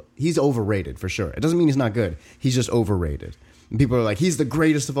why he's overrated for sure. It doesn't mean he's not good. He's just overrated. And people are like, he's the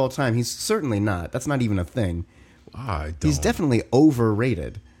greatest of all time. He's certainly not. That's not even a thing. He's definitely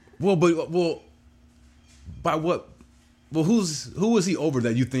overrated. By what? Well, who is he over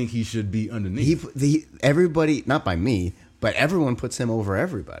that you think he should be underneath? Everybody, not by me, but everyone puts him over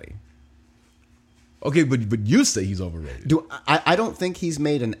everybody. Okay, but you say he's overrated. I don't think he's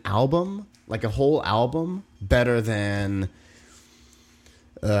made an album, like a whole album, better than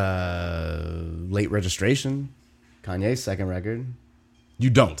Late Registration, Kanye's second record.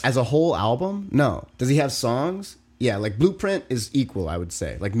 You don't? As a whole album? No. Does he have songs? Yeah, like Blueprint is equal, I would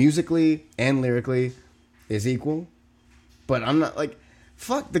say. Like musically and lyrically is equal. But I'm not like,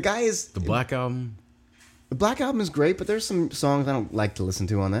 fuck, the guy is... The Black Album? The Black Album is great, but there's some songs I don't like to listen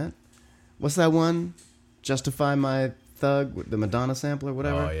to on that. What's that one? Justify My Thug with the Madonna sample or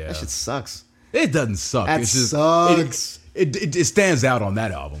whatever? Oh, yeah. That shit sucks. It doesn't suck. It sucks. It stands out on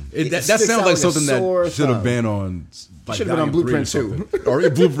that album. That sounds like like something that should have been on... Like should have been on Blueprint 2. Or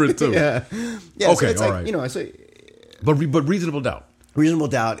Blueprint 2. Yeah. Okay, so it's all like, right. I say... But Reasonable Doubt. Reasonable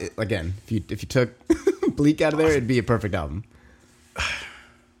Doubt, again, if you took Bleak out of there, it'd be a perfect album.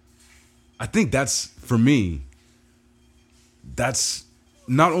 I think that's, for me, that's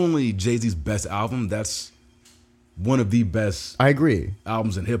not only Jay-Z's best album, that's one of the best I agree.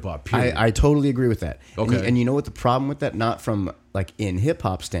 albums in hip-hop, period. I totally agree with that. Okay. And you know what the problem with that? Not from, like, in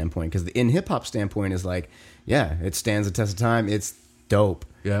hip-hop standpoint, because the in hip-hop standpoint is like, yeah, it stands the test of time, it's dope.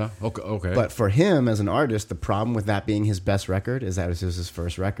 Yeah, okay. But for him, as an artist, the problem with that being his best record is that it was his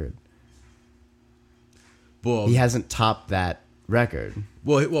first record. Well, he hasn't topped that record.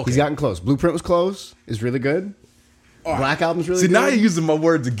 Well, okay. He's gotten close. Blueprint was close. Is really good. All right. Black Album's really good. See, now you're using my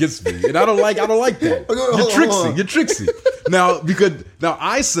words against me, and I don't like that. Okay, You're tricksy. Now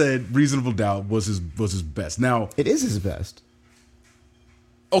I said Reasonable Doubt was his best. Now it is his best.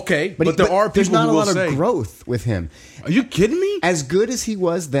 Okay, but there are people who will say there's not a lot of growth with him. Are you kidding me? As good as he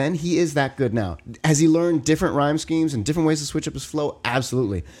was then, he is that good now. Has he learned different rhyme schemes and different ways to switch up his flow?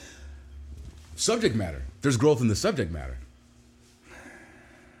 Absolutely. Subject matter. There's growth in the subject matter.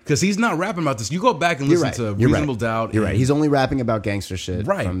 Because he's not rapping about this. You go back and You're listen right. to Reasonable Doubt. You're right. He's only rapping about gangster shit,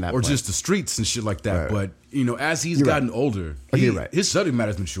 right, from that or point. just the streets and shit like that. Right. But as he's gotten older, you're right. his subject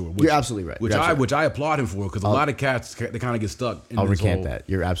matter's mature. Which, You're absolutely right. Which I applaud him for, because a lot of cats, they kind of get stuck. I'll recant that.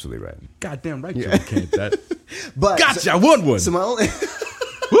 You're absolutely right. Goddamn right, you recant that. But gotcha, I won one. So my only,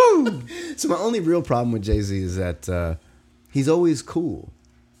 Woo! So my only real problem with Jay-Z is that he's always cool.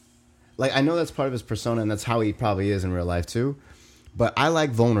 Like, I know that's part of his persona, and that's how he probably is in real life too. But I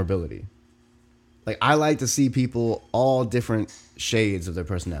like vulnerability. Like, I like to see people all different shades of their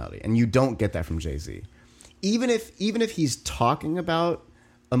personality, and you don't get that from Jay-Z. Even if he's talking about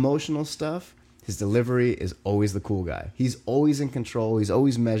emotional stuff, his delivery is always the cool guy. He's always in control. He's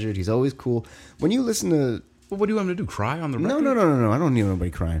always measured. He's always cool. When you listen to... Well, what do you want him to do? Cry on the record? No. I don't need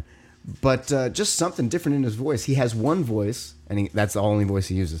nobody crying. But just something different in his voice. He has one voice, and that's the only voice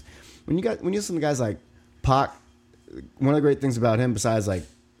he uses. When you listen to guys like Pac, one of the great things about him, besides like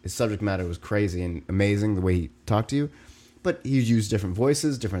his subject matter was crazy and amazing the way he talked to you, but he used different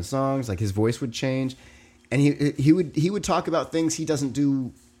voices, different songs. Like, his voice would change, and he would talk about things he doesn't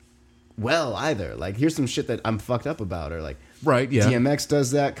do well either. Like, here's some shit that I'm fucked up about, or like, right, yeah. DMX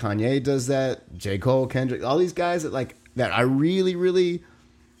does that, Kanye does that, J. Cole, Kendrick, all these guys that I really, really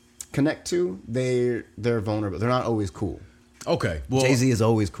connect to. They're vulnerable. They're not always cool. Okay, well, Jay-Z is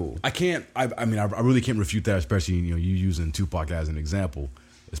always cool. I really can't refute that, especially you using Tupac as an example,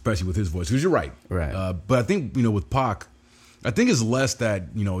 especially with his voice, because you're right. Right. But I think with Pac, I think it's less that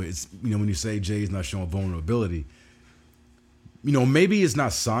it's when you say Jay's not showing vulnerability, maybe it's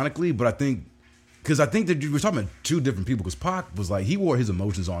not sonically, but I think that we're talking about two different people, because Pac was like, he wore his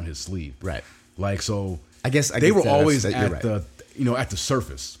emotions on his sleeve, Right. Like, so I guess they were always at at the at the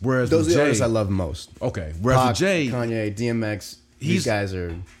surface, whereas those with are the Jay, artists I love most. Okay, whereas Pac, with Jay, Kanye, DMX, these guys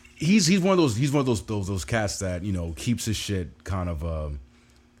are. He's one of those cats that keeps his shit kind of.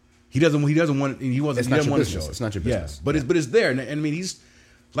 He doesn't want to show it. It's not your business. Yeah, but it's there, and I mean, he's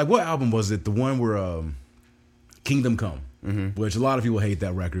like, what album was it? The one where Kingdom Come, which a lot of people hate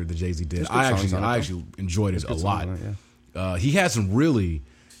that record that Jay-Z did. I actually enjoyed it a lot. He had some really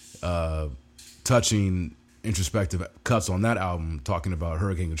touching, introspective cuts on that album, talking about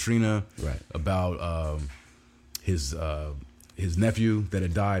Hurricane Katrina, right? About his nephew that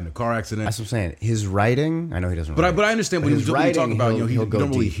had died in a car accident. That's what I'm saying. His writing, I know he doesn't. But I understand when you talk about he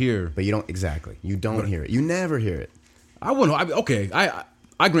don't really hear. But you don't exactly. You don't hear it. You never hear it. I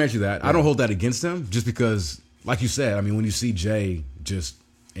grant you that. Yeah. I don't hold that against him, just because, like you said, I mean, when you see Jay just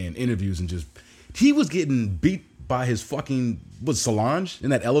in interviews and he was getting beat by his fucking Solange in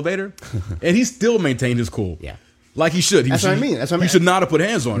that elevator, and he still maintained his cool. Yeah. Like he should. That's what I mean. He should not have put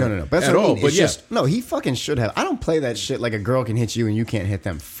hands on her. No. That's at all. But no, he fucking should have. I don't play that shit like a girl can hit you and you can't hit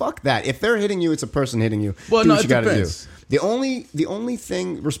them. Fuck that. If they're hitting you, it's a person hitting you. Well, do no, what you got to do. The only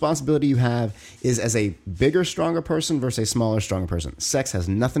responsibility you have is as a bigger, stronger person versus a smaller, stronger person. Sex has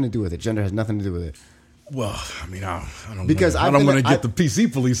nothing to do with it. Gender has nothing to do with it. Well, I mean, I don't want to get the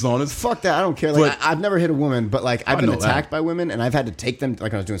PC police on us. Fuck that. I don't care. Like, I've never hit a woman, but like I've been attacked by women, and I've had to take them.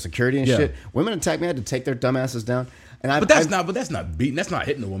 Like, I was doing security and shit. Women attacked me. I had to take their dumbasses down. And that's not beating. That's not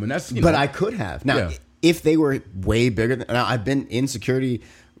hitting a woman. But I could have. Now, if they were way bigger than. Now, I've been in security,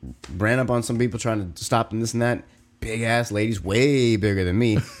 ran up on some people trying to stop them, this and that. Big ass ladies, way bigger than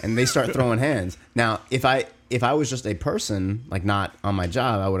me, and they start throwing hands. Now, if I was just a person, like not on my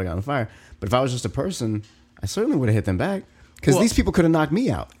job, I would have gotten fired. But if I was just a person, I certainly would have hit them back, because these people could have knocked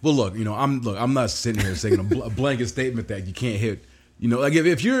me out. Well, look, I'm not sitting here saying a blanket statement that you can't hit. Like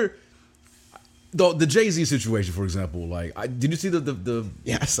if you're the Jay-Z situation, for example. Like, did you see the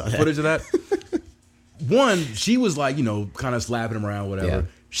I saw that footage of that? One, she was like, kind of slapping him around, whatever. Yeah.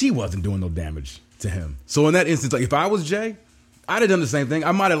 She wasn't doing no damage to him. So in that instance, like if I was Jay, I'd have done the same thing.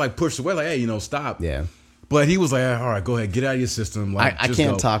 I might have like pushed away, like, hey, stop. Yeah. But he was like, all right, go ahead, get out of your system. Like, I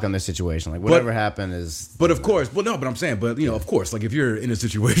can't talk on this situation. Like, whatever happened is. But of course, but I'm saying, of course, like if you're in a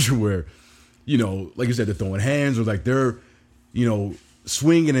situation where, like you said, they're throwing hands, or like they're,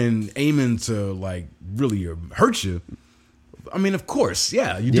 swinging and aiming to like really hurt you. I mean, of course,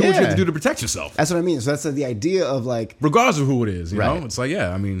 yeah, you do what you have to do to protect yourself. That's what I mean. So that's the idea of like, regardless of who it is, you right. know, it's like,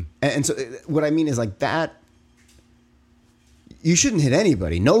 yeah, I mean, and so what I mean is like that. You shouldn't hit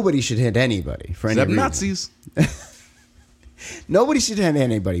anybody. Nobody should hit anybody for any reason. Nazis. Nobody should hit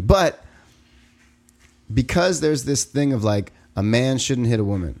anybody. But because there's this thing of like a man shouldn't hit a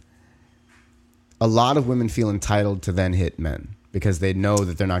woman, a lot of women feel entitled to then hit men because they know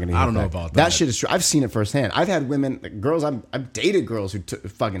that they're not going to hit I don't know back. about that. That shit is true. I've seen it firsthand. I've had women, girls, I've dated girls who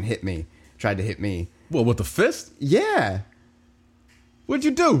fucking hit me, tried to hit me. Well, with the fist? Yeah. What'd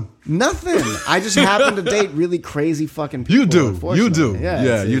you do? Nothing. I just happen to date really crazy fucking people. You do.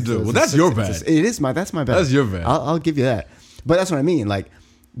 Yeah, you do. Well, that's your bad. That's my bad. That's your bad. I'll give you that. But that's what I mean. Like,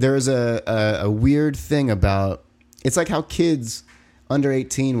 there's a weird thing about, it's like how kids under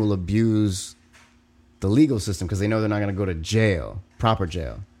 18 will abuse the legal system because they know they're not going to go to jail, proper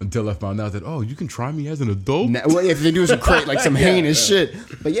jail. Until I found out that, you can try me as an adult? Well, if they do some some heinous shit.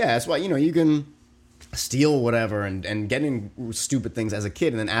 But yeah, that's why, you can steal whatever and get in stupid things as a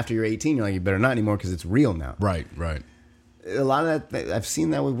kid, and then after you're 18 you're like, you better not anymore because it's real now. Right. A lot of that, I've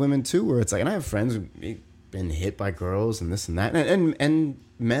seen that with women too, where it's like, and I have friends who've been hit by girls and this and that, and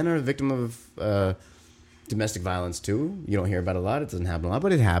men are a victim of domestic violence too. You don't hear about it a lot, it doesn't happen a lot,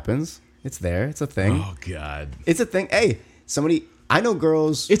 but it happens. It's there, it's a thing. Oh God, it's a thing. Hey, I know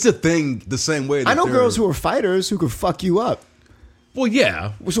girls, it's a thing the same way that I know girls who are fighters who could fuck you up. Well,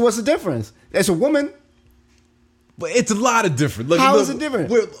 yeah, so what's the difference? As a woman, but it's a lot of different. Look, how is it different?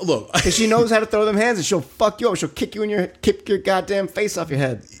 Look, because she knows how to throw them hands, and she'll fuck you up. She'll kick your goddamn face off your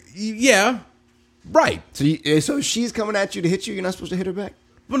head. Yeah, right. So she's coming at you to hit you. You're not supposed to hit her back.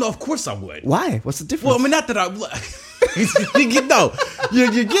 Well, no, of course I would. Why? What's the difference? Well, I mean, not that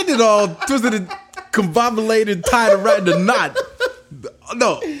you're getting it all twisted and combobulated, tied around the knot.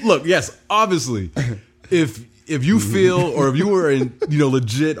 No, look, yes, obviously, if you feel or if you were in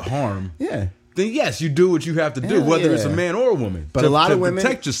legit harm, yeah, then yes, you do what you have to do, whether it's a man or a woman. But a lot of women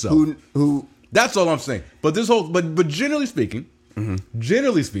protect yourself. Who that's all I'm saying. But but generally speaking,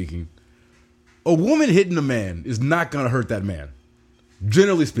 a woman hitting a man is not going to hurt that man.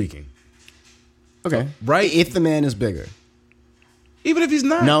 Generally speaking. Okay. Right? If the man is bigger. Even if he's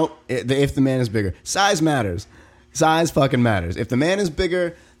not. No, if the man is bigger. Size matters. Size fucking matters. If the man is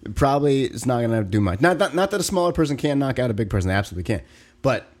bigger, probably it's not going to do much. Not that a smaller person can't knock out a big person. They absolutely can't.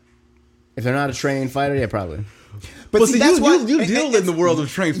 But if they're not a trained fighter, yeah, probably. But see, that's why you deal in the world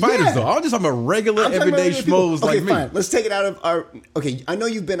of trained fighters, though. I'm just talking about regular, everyday schmoes like me. Okay, fine. Let's take it out of our... Okay, I know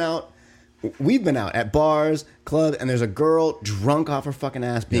you've been out... We've been out at bars, clubs, and there's a girl drunk off her fucking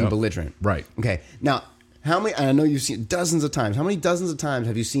ass being belligerent. Right. Okay. Now, how many... I know you've seen dozens of times. How many dozens of times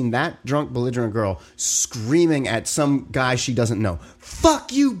have you seen that drunk, belligerent girl screaming at some guy she doesn't know?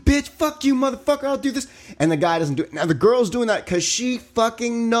 Fuck you, bitch. Fuck you, motherfucker. I'll do this. And the guy doesn't do it. Now, the girl's doing that because she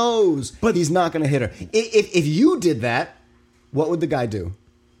fucking knows but he's not going to hit her. If you did that, what would the guy do?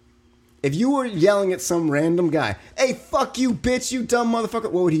 If you were yelling at some random guy, hey, fuck you, bitch, you dumb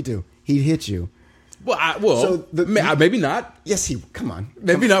motherfucker, what would he do? He'd hit you. Well, maybe not. Yes, come on.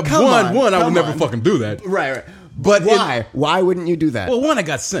 Maybe not. I would never fucking do that. Right. But why? Why wouldn't you do that? Well, one, I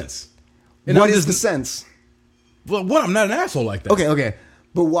got sense. And what is the sense? Well, one, I'm not an asshole like that. Okay.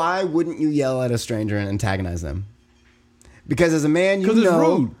 But why wouldn't you yell at a stranger and antagonize them? Because as a man, you know... Because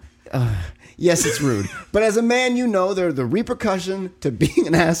it's rude. Yes, it's rude. But as a man, you know the repercussion to being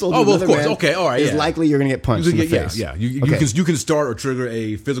an asshole to another man okay, all right, is likely you're going to get punched in the face. Yeah. You can start or trigger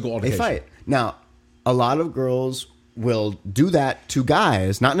a physical altercation. A fight. Now, a lot of girls will do that to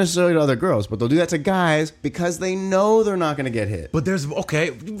guys, not necessarily to other girls, but they'll do that to guys because they know they're not going to get hit. But there's...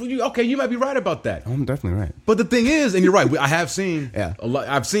 you might be right about that. I'm definitely right. But the thing is, and you're right, I have seen... Yeah.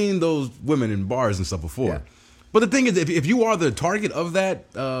 I've seen those women in bars and stuff before. Yeah. But the thing is, if you are the target of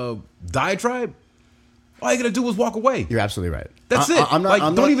that diatribe, all you gotta do is walk away. You're absolutely right. That's it.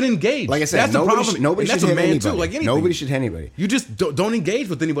 Don't even engage. Like I said, that's the problem. Nobody should hit anybody. Too, like anything. Nobody should hit anybody. You just don't engage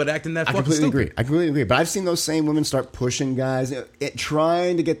with anybody acting that fucking stupid. I completely agree. But I've seen those same women start pushing guys,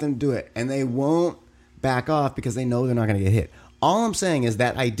 trying to get them to do it, and they won't back off because they know they're not going to get hit. All I'm saying is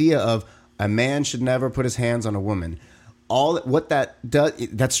that idea of a man should never put his hands on a woman. What that does,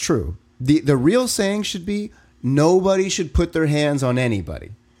 that's true. The real saying should be, nobody should put their hands on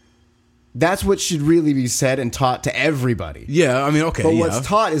anybody. That's what should really be said and taught to everybody. Yeah, I mean, okay. But what's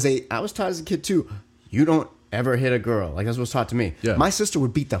taught is I was taught as a kid too, you don't ever hit a girl. Like, that's what's taught to me. Yeah. My sister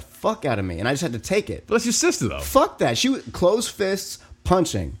would beat the fuck out of me, and I just had to take it. But that's your sister, though. Fuck that. She would close fists,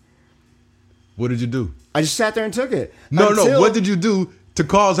 punching. What did you do? I just sat there and took it. No. What did you do to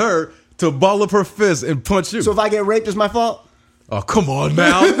cause her to ball up her fist and punch you? So if I get raped, it's my fault? Oh, come on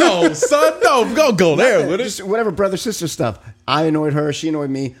now. No, son. No, go there with it. Just whatever brother-sister stuff. I annoyed her. She annoyed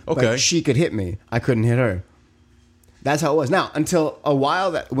me. Okay. But she could hit me. I couldn't hit her. That's how it was. Now, until a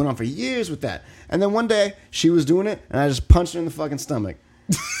while, that went on for years with that. And then one day, she was doing it, and I just punched her in the fucking stomach.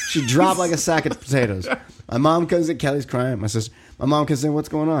 She dropped like a sack of potatoes. My mom comes in. Kelly's crying. My sister. My mom comes in. What's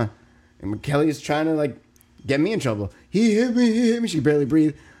going on? And Kelly's trying to, get me in trouble. He hit me. She could barely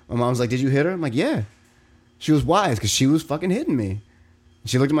breathe. My mom's like, did you hit her? I'm like, yeah. She was wise because she was fucking hitting me.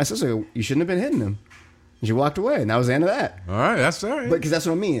 She looked at my sister and go, you shouldn't have been hitting him. And she walked away, and that was the end of that. All right, that's all right. Because that's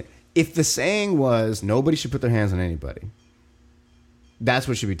what I mean. If the saying was, nobody should put their hands on anybody, That's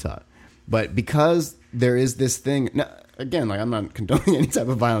what should be taught. But because there is this thing, now, again, like I'm not condoning any type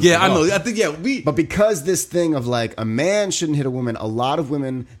of violence. Yeah, I know. I think But because this thing of like a man shouldn't hit a woman, a lot of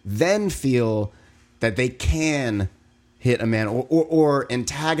women then feel that they can hit a man or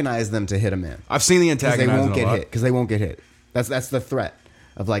antagonize them to hit a man. I've seen the antagonizing because they won't a get lot. hit. Because they won't get hit. That's the threat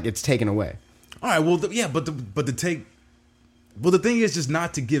of like it's taken away. All right. Well, the thing is just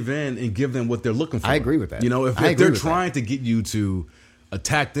not to give in and give them what they're looking for. I agree with that. You know, if they're trying to get you to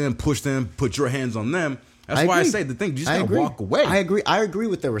attack them, push them, put your hands on them. That's why I say the thing. You just gotta walk away. I agree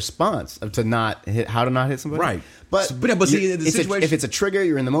with the response of how to not hit somebody. Right. But see, the situation, if it's a trigger,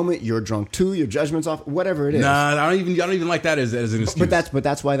 you're in the moment, you're drunk too, your judgment's off, whatever it is. Nah, I don't even like that as an excuse. But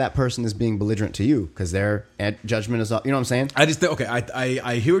that's why that person is being belligerent to you because their judgment is off. You know what I'm saying? I just think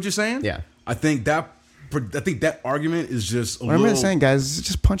I hear what you're saying. Yeah. I think that argument is just what I'm saying, guys, is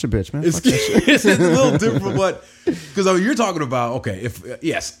just punch a bitch, man. It's a little different, but because you're talking about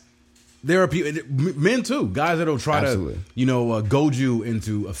yes. There are people, men too, guys that'll try to, goad you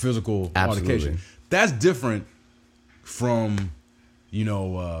into a physical altercation. That's different from,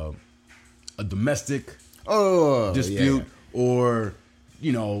 a domestic dispute or,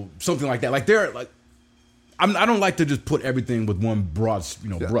 something like that. Like I don't like to just put everything with one broad,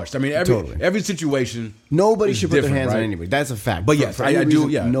 brush. I mean, every situation. Nobody should put their hands right? on anybody. That's a fact. But yes, I do.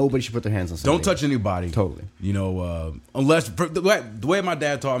 Yeah, nobody should put their hands on somebody. Don't touch anybody. Totally. Unless the way my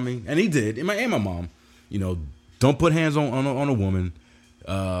dad taught me, and he did, and my mom. Don't put hands on a woman.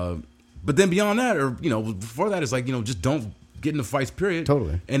 But then beyond that, or before that, it's like just don't get into fights. Period.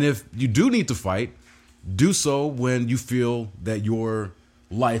 Totally. And if you do need to fight, do so when you feel that your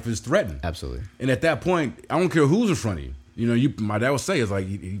life is threatened. Absolutely. And at that point, I don't care who's in front of you. My dad would say, it's like,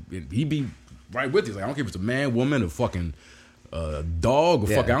 he'd be right with you. It's like, I don't care if it's a man, woman, a fucking dog, or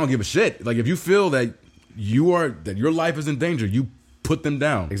fucking, I don't give a shit. Like, if you feel that that your life is in danger, you put them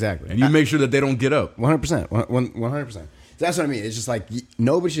down. Exactly. And you make sure that they don't get up. 100%. 100%. That's what I mean. It's just like,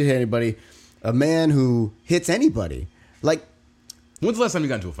 nobody should hit anybody. A man who hits anybody. Like, when's the last time you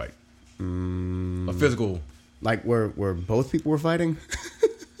got into a fight? A physical. Like, where both people were fighting?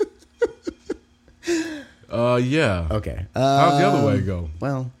 Yeah. Okay. How's the other way go?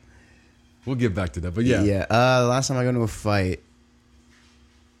 Well, we'll get back to that. But yeah. Yeah. Last time I got into a fight,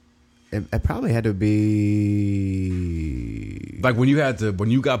 it probably had to be like when you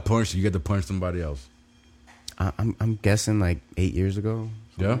got punched, you get to punch somebody else. I'm guessing like 8 years ago.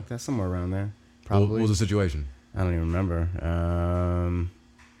 Yeah. Like that, somewhere around there. Probably. What was the situation? I don't even remember.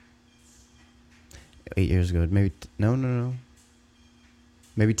 8 years ago, maybe no.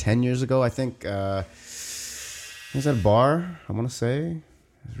 Maybe 10 years ago, I think. It was at a bar, I want to say.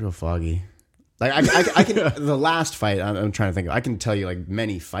 It's real foggy. Like I can the last fight I'm trying to think of. I can tell you like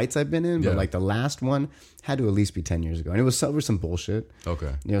many fights I've been in, but like the last one had to at least be 10 years ago, and it was over some bullshit.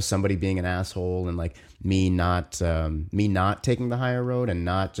 Okay, somebody being an asshole and like me not taking the higher road and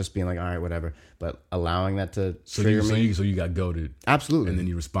not just being like all right whatever, but allowing that to trigger me. So you got goaded, absolutely, and then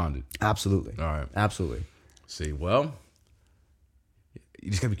you responded, absolutely. All right, absolutely. See, well. You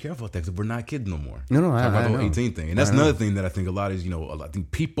just gotta be careful with that because we're not kids no more. No, talk about the know. whole 18 thing, and that's another thing that I think a lot is I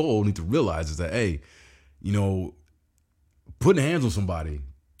think people need to realize is that putting hands on somebody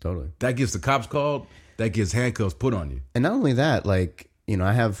totally that gets the cops called, that gets handcuffs put on you, and not only that, like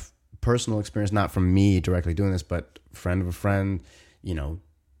I have personal experience not from me directly doing this, but friend of a friend,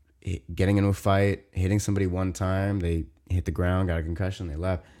 getting into a fight, hitting somebody one time, they hit the ground, got a concussion, they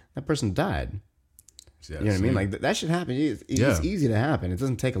left, that person died. Yeah, you know what I mean? Like that should happen. It's easy to happen. It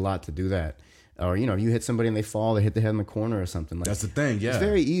doesn't take a lot to do that. Or if you hit somebody and they fall, they hit the head in the corner or something. Like that's the thing. Yeah, it's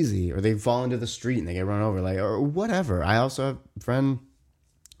very easy. Or they fall into the street and they get run over, like or whatever. I also have a friend,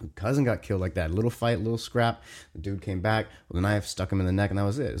 cousin got killed like that. Little fight, little scrap. The dude came back with a knife, stuck him in the neck, and that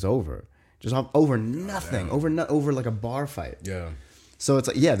was it. It's over. Just over nothing. Over like a bar fight. Yeah. So it's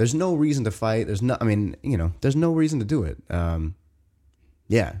like there's no reason to fight. There's no reason to do it.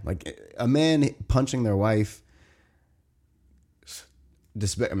 Yeah, like a man punching their wife. It's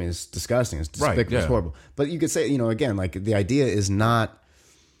disgusting. It's despicable. Right, yeah. It's horrible. But you could say, again, like the idea is not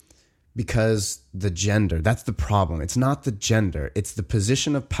because the gender. That's the problem. It's not the gender. It's the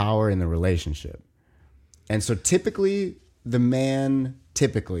position of power in the relationship. And so typically the man,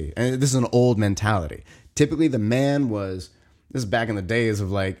 and this is an old mentality. Typically the man this is back in the days of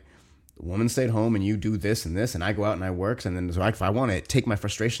like, the woman stayed home and you do this and this and I go out and I work, and then so if I want to take my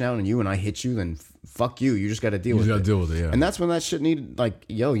frustration out on you and I hit you, then fuck you. You just got to deal with it. You got to deal with it, yeah. And that's when that shit needed, like,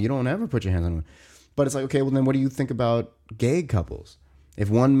 you don't ever put your hands on one. But it's like, okay, well then what do you think about gay couples? If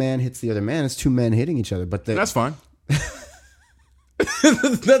one man hits the other man, it's two men hitting each other. But that's fine.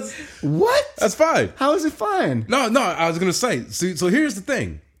 That's What? That's fine. How is it fine? No, I was gonna say. So here's the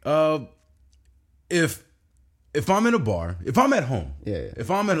thing. If I'm in a bar, if I'm at home, if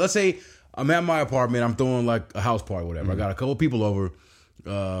I'm at, let's say I'm at my apartment, I'm throwing like a house party, whatever. I got a couple people over.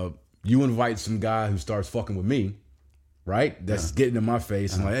 You invite some guy who starts fucking with me, right? That's getting in my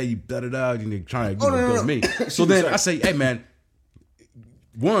face and like, hey, you you trying to go to me. So then I say, hey man,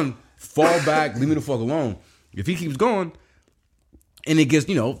 one, fall back, leave me the fuck alone. If he keeps going, and it gets,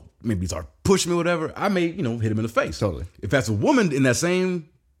 maybe start pushing me, or whatever, I may, hit him in the face. Totally. If that's a woman in that same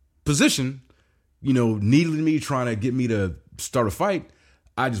position, needling me, trying to get me to start a fight,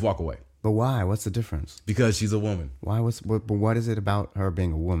 I just walk away. But why? What's the difference? Because she's a woman. Why? What is it about her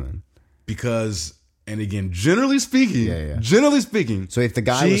being a woman? Because, and again, generally speaking, So if the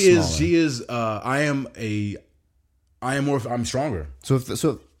guy was smaller, I'm stronger.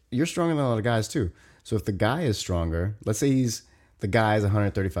 So you're stronger than a lot of guys too. So if the guy is stronger, let's say the guy is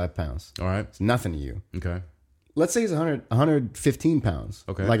 135 pounds. All right. It's nothing to you. Okay. Let's say he's 115 pounds.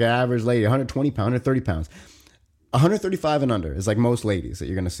 Okay. Like an average lady, 120 pounds, 130 pounds. 135 and under is like most ladies that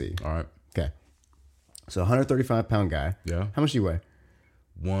you're going to see. All right. Okay. So 135 pound guy. Yeah. How much do you weigh?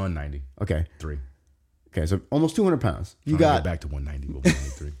 190. Okay. 3. Okay. So almost 200 pounds. You got back to 190, but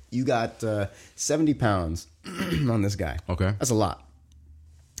 193. You got 70 pounds on this guy. Okay. That's a lot.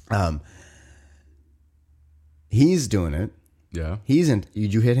 He's doing it. Yeah. Did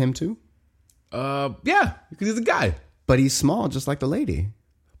you hit him too? Yeah, because he's a guy. But he's small, just like the lady.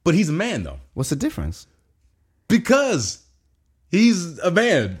 But he's a man, though. What's the difference? Because he's a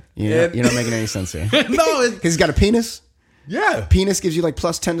man. You're not making any sense here. No. Because he's got a penis? Yeah. Penis gives you like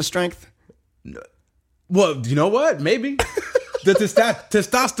plus 10 to strength? Well, you know what? Maybe. The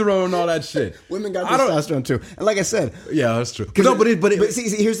testosterone and all that shit. Women got testosterone too. And like I said. Yeah, that's true. No, but see,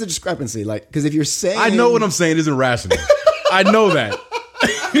 here's the discrepancy. Like, because if you're saying. I know what I'm saying isn't rational. I know that.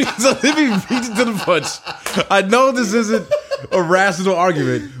 So let me beat it to the punch. I know this isn't a rational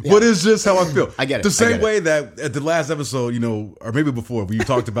argument, but it's just how I feel. I get it. The same way that at the last episode, or maybe before, where you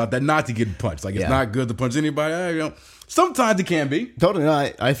talked about that Nazi getting punched. Like, it's not good to punch anybody. Sometimes it can be. Totally.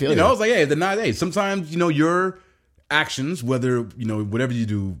 No, I feel it's like, hey, sometimes, your actions, whether, whatever you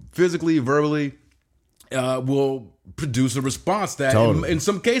do physically, verbally, will produce a response that in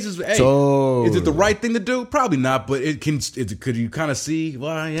some cases, hey, is it the right thing to do? Probably not, but could you kind of see,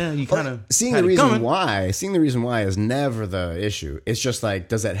 well, yeah, you kind of seeing the reason why is never the issue. It's just like,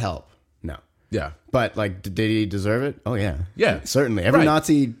 does that help? No. Yeah. But like, did he deserve it? Oh yeah. Yeah. Certainly. Every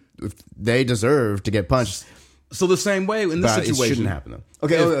Nazi, they deserve to get punched. So the same way in this situation. It shouldn't happen though.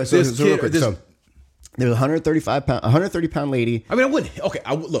 Okay, so real quick. So there's a 130 pound lady. I mean, I wouldn't. Okay,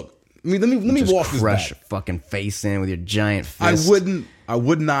 look. Let me walk this back. Crush your fucking face in with your giant fist. I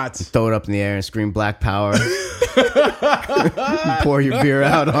would not throw it up in the air and scream Black Power. Pour your beer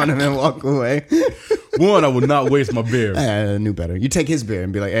out on him and walk away. One, I would not waste my beer. I knew better. You take his beer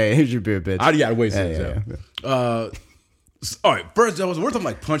and be like, "Hey, here's your beer, bitch." I gotta waste it. Yeah. All right. First, we're talking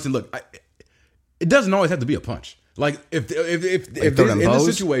like punching. Look, it doesn't always have to be a punch. Like if in this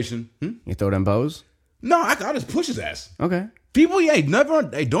situation, you throw them bows. No, I just push his ass. Okay. People,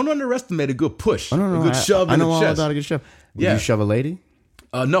 don't underestimate a good push. Oh, no, a good shove in the chest. I know all about a good shove. Would you shove a lady?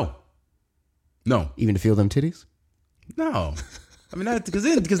 No. Even to feel them titties? No. I mean, because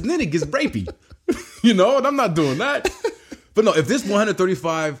then it gets rapey. And I'm not doing that. But no, if this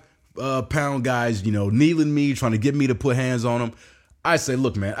 135 pound guy's, kneeling me, trying to get me to put hands on him, I say,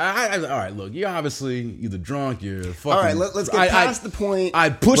 look, man, all right, look, you're obviously either drunk, you're fucking. All right, let's get past the point. I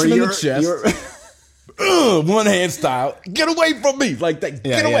push him in the chest. One hand style, get away from me, like that.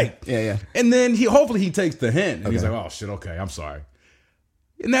 Get away. Yeah. And then hopefully he takes the hint, and he's like, "Oh shit, okay, I'm sorry."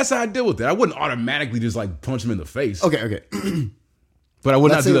 And that's how I deal with it. I wouldn't automatically just like punch him in the face. Okay. But I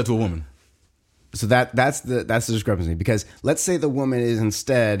would not do that to a woman. So that's the discrepancy, because let's say the woman is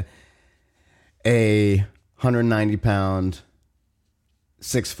instead a 190 pound,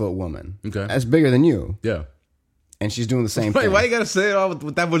 6 foot woman. Okay, that's bigger than you. Yeah, and she's doing the same thing. Why you gotta say it all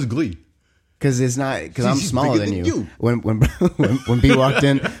with that much glee? Because I'm smaller than you. When B walked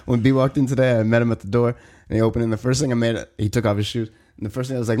in today, I met him at the door and he opened it. And the first thing he took off his shoes. And the first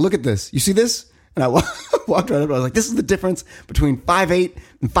thing I was like, "Look at this. You see this?" And I walked right up. I was like, "This is the difference between 5'8"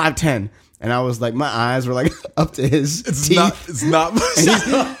 and 5'10". And I was like, my eyes were like up to his teeth. It's not.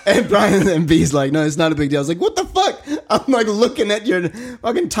 And Brian and B's like, "No, it's not a big deal." I was like, "What the fuck?" I'm like looking at your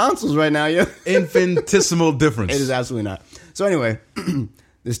fucking tonsils right now, yo. Infinitesimal difference. It is absolutely not. So anyway.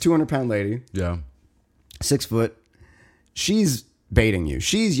 This 200 pound lady, 6 foot, she's baiting you.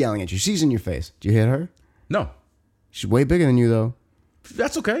 She's yelling at you. She's in your face. Do you hit her? No. She's way bigger than you, though.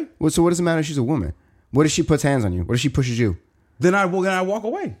 That's okay. So what does it matter if she's a woman? What if she puts hands on you? What if she pushes you? then I walk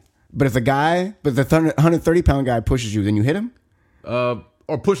away. But if the 130-pound guy pushes you, then you hit him? Or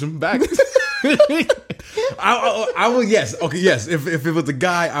push him back. I would, yes. Okay, yes. If it was a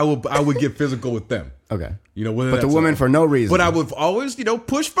guy, I would get physical with them. Okay. You know, whether but the woman for no reason. But I would always,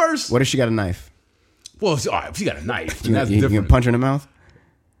 push first. What if she got a knife? Well, if she got a knife, you that's different. You can punch her in the mouth?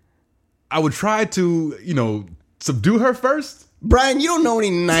 I would try to, subdue her first. Brian, you don't know any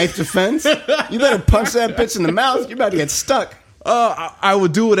knife defense. You better punch that bitch in the mouth. You're about to get stuck. I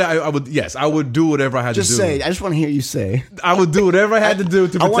would do what I would. Yes, I would do whatever I had to do. Just say. I just want to hear you say. I would do whatever I had to do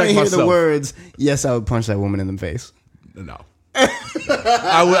to protect myself. I want to hear the words. Yes, I would punch that woman in the face. No.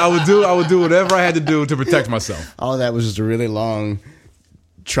 I would do whatever I had to do to protect myself. All that was just a really long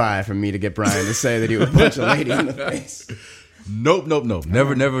try for me to get Brian to say that he would punch a lady in the face. Nope.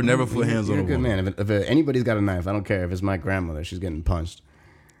 Never put hands on a woman. You're a good man. If anybody's got a knife, I don't care if it's my grandmother. She's getting punched.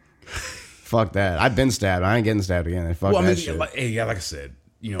 Fuck that. I've been stabbed. I ain't getting stabbed again. Fuck that shit. Like I said,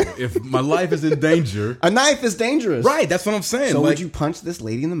 if my life is in danger, a knife is dangerous. Right. That's what I'm saying. So would you punch this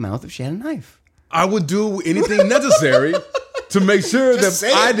lady in the mouth if she had a knife? I would do anything necessary to make sure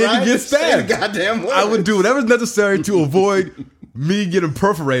that I didn't get stabbed. Goddamn words. I would do whatever's necessary to avoid me getting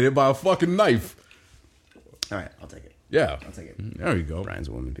perforated by a fucking knife. All right, I'll take it. Yeah. I'll take it. There you go. Brian's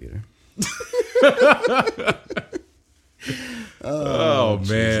a woman beater. Oh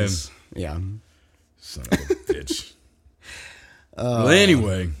man. Yeah. Son of a bitch. Well,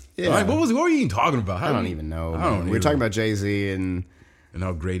 anyway. Yeah. All right, what were you even talking about? I don't even know. We were talking about Jay-Z and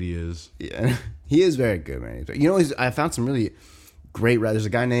how great he is. Yeah. He is very good, man. I found some really great rappers. There's a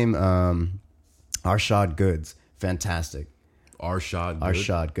guy named Arshad Goods. Fantastic.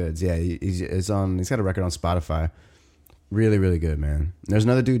 Arshad Goods. Yeah, he's got a record on Spotify. Really, really good, man. There's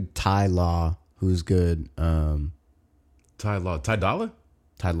another dude, Ty Law, who's good. Ty Dolla?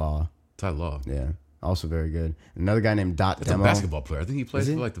 Ty Law. Yeah. Also very good. Another guy named Dot That's Demo. a basketball player. I think he plays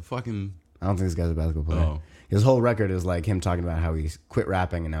for like the fucking... I don't think this guy's a basketball player. Oh. His whole record is like him talking about how he quit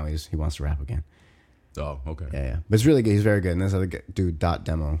rapping and now he wants to rap again. Oh, okay. Yeah. But it's really good. He's very good. And this other dude, Dot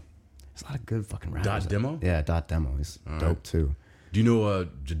Demo. There's a lot of good fucking rappers. Dot Demo? Yeah, Dot Demo. He's dope too. Do you know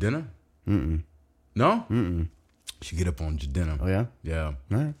Jadena? Mm-mm. No? Mm-mm. You should get up on Jadena. Oh yeah? Yeah.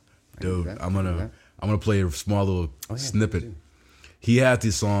 All right. Dude, I'm gonna play a small little snippet. He had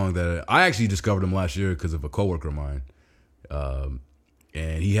this song that I actually discovered him last year because of a coworker of mine.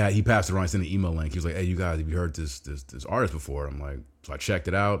 And he passed it around, sent an email link. He was like, "Hey, you guys, have you heard this artist before?" I'm like, so I checked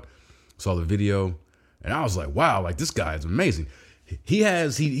it out, saw the video, and I was like, "Wow, like this guy is amazing."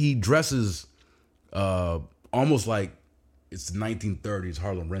 He dresses almost like it's the 1930s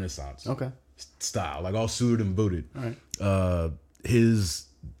Harlem Renaissance style, like all suited and booted. All right. His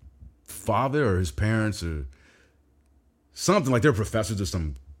father or his parents or something, like they're professors of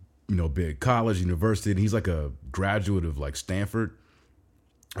some big college, university, and he's like a graduate of like Stanford.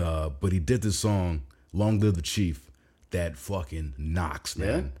 But he did this song, "Long Live the Chief," that fucking knocks,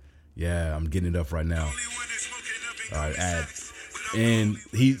 man. Yeah, I'm getting it up right now. All right, ad. And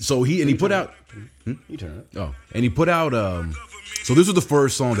he put out. You turn it. Oh, and he put out. So this was the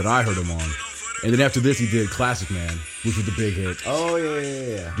first song that I heard him on, and then after this he did "Classic Man," which was the big hit. Oh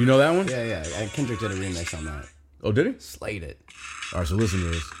yeah. Do you know that one? Yeah. Kendrick did a remix on that. Oh, did he? Slayed it. All right, so listen to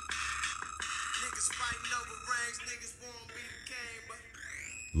this.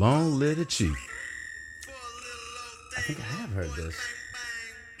 Long live the chief. I think I have heard this.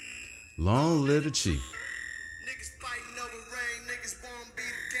 Long live the chief.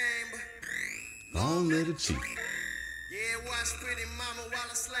 Long live the chief.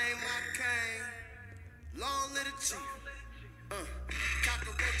 Long live the chief.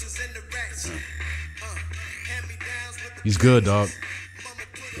 Cockroaches in the rats. He's good, dog.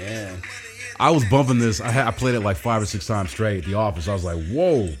 Yeah. I was bumping this. I played it like 5 or 6 times straight at the office. I was like,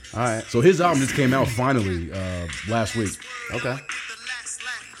 whoa. All right. So his album just came out finally last week. Okay.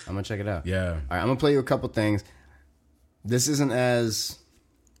 I'm going to check it out. Yeah. All right, I'm going to play you a couple things. This isn't as...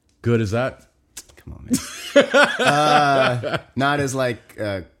 Good as that? Come on, man. Not as like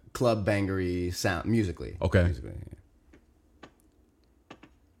club bangery sound musically. Okay. Musically, yeah.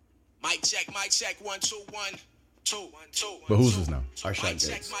 Mic check, 1 2 1 2 1 2. But who's this now? Arshad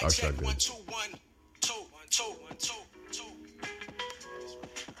Goods. Arshad Goods. 1 2 1 2 1 2 1 2 2.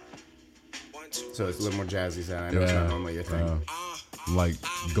 So it's a little more jazzy sound. I know it's not normally your thing. I'm like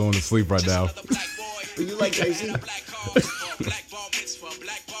going to sleep right now. But you like Jay-Z?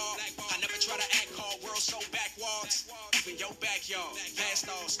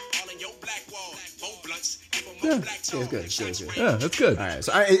 Yeah, it's good. Yeah, that's good. All right,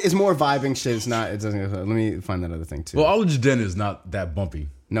 so it's more vibing shit. It's not. It doesn't. Let me find that other thing too. Well, all of Jadena is not that bumpy.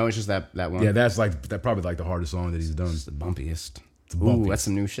 No, it's just that one. Yeah, that's probably like the hardest song that he's done. It's the bumpiest. The bumpiest. Ooh, that's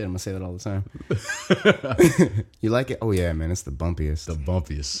some new shit. I'm gonna say that all the time. You like it? Oh yeah, man. It's the bumpiest. The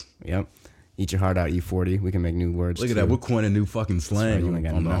bumpiest. Yep. Eat your heart out, E40. We can make new words. Look at too. that. We're coining new fucking slang You ain't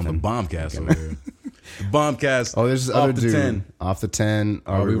got on the nothing. Bombcast over here. The Bombcast. Oh, there's this off other the dude. 10. Off the 10.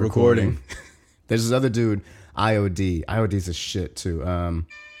 Are we recording? There's this other dude, IOD. IOD's a shit too.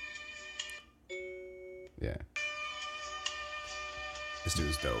 Yeah. This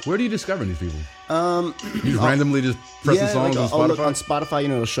dude's dope. Where do you discover these people? You randomly just press the songs on Spotify? Look, on Spotify,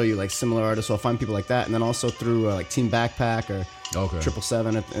 it'll show you like similar artists. So I'll find people like that, and then also through like Team Backpack or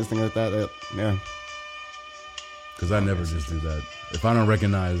 777, anything like that. Yeah. Because I never just do that. If I don't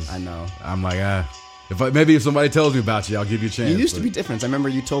recognize, I know. I'm like, maybe if somebody tells me about you, I'll give you a chance. You used to be different. I remember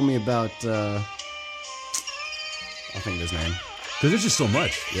you told me about. I'll think of his name. Because there's just so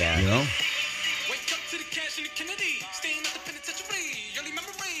much. Yeah. You know? Wake up to the cash and the Kennedy. Staying at the penitentiary. Early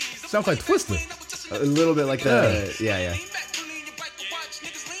memories. Sounds like Twister. A little bit like that. Yeah.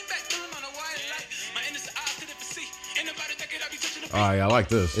 All right, I like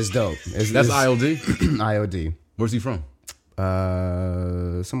this. It's dope. That's IOD? IOD. Where's he from?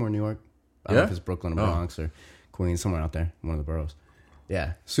 Somewhere in New York. I don't know Yeah? if it's Brooklyn or Bronx or Queens, somewhere out there, one of the boroughs.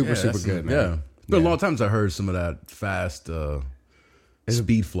 Yeah, super good, man. Yeah. It's been a long time since I heard some of that fast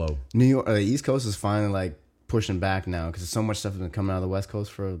speed flow. New York, the East Coast is finally like pushing back now because so much stuff has been coming out of the West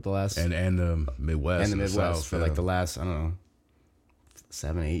Coast for the last And the Midwest. and the Midwest South, for like the last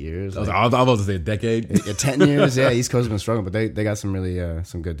 7-8 years. I was about to say a decade. 10 years. Yeah, East Coast has been struggling, but they got some really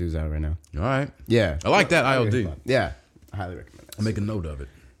some good dudes out right now. All right. Yeah, I like that IOD. Yeah, I highly recommend that. I'll make a note of it.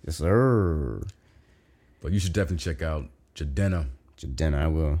 Yes, sir. But you should definitely check out Jadena. Jadena, I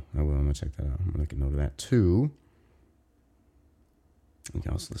will. I'm gonna check that out. I'm gonna make a note of that too. You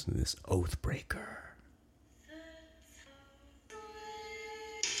can also listen to this Oathbreaker.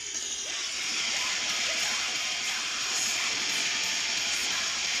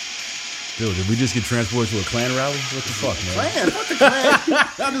 Dude, did we just get transported to a Klan rally? What the fuck, man? Man, what the Klan?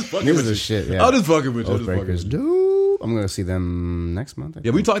 I'm just fucking These with are you. shit. Yeah, I'm just fucking with you. Oathbreakers, dude. I'm gonna see them next month.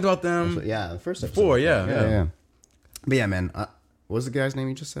 Yeah, we talked about them. Yeah, the first episode. Before, yeah. But yeah, man. What was the guy's name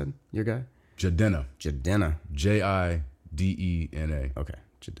you just said? Your guy? Jadena. Jadena. Jidena. Okay,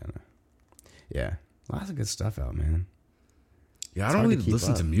 Jadena. Yeah, lots of good stuff out, man. Yeah, It's I don't hard to really keep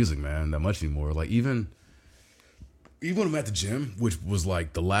listen up. to music, man, that much anymore. Like even when I'm at the gym, which was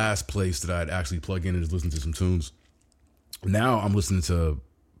like the last place that I'd actually plug in and just listen to some tunes. Now I'm listening to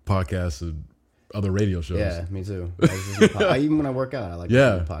podcasts and other radio shows. Yeah, me too. Even when I work out, I like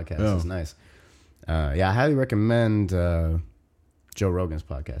listening to podcasts. Yeah. It's nice. I highly recommend Joe Rogan's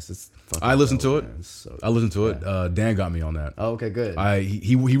podcast. It's fucking I listened dope, to it. man. It's so I listened to it. Dan got me on that. Oh, okay, good.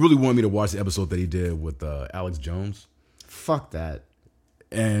 He really wanted me to watch the episode that he did with Alex Jones. Fuck that.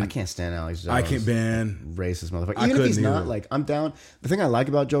 And I can't stand Alex Jones. I can't ban. Racist motherfucker. I Even if he's couldn't not, either. like, I'm down. The thing I like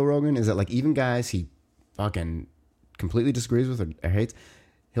about Joe Rogan is that, like, even guys he fucking completely disagrees with or hates,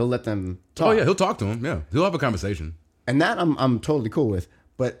 he'll let them talk. Oh yeah, he'll talk to him. Yeah, he'll have a conversation. And that I'm totally cool with.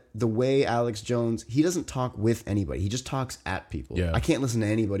 But the way Alex Jones, he doesn't talk with anybody. He just talks at people. Yeah. I can't listen to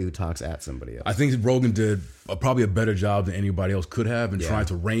anybody who talks at somebody else. I think Rogan did probably a better job than anybody else could have in trying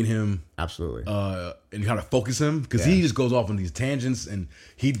to rein him Absolutely. and kind of focus him because he just goes off on these tangents and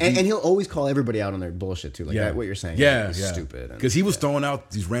and he'll always call everybody out on their bullshit too. Like that, what you're saying. is stupid. Because he was throwing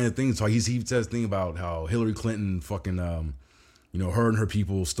out these random things. So he says thing about how Hillary Clinton fucking, her and her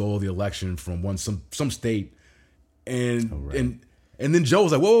people stole the election from some state, and then Joe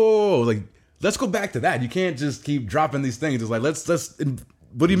was like, whoa, like let's go back to that. You can't just keep dropping these things. It's like let's.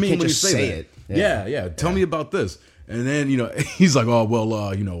 What do you mean can't when you just say say that? it. Yeah. Tell me about this. And then he's like, oh well,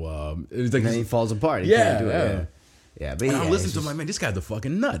 it's like And then he falls apart. He Yeah, can't do it. yeah. Yeah, but And I'm listening it's to him just- like, man, this guy's a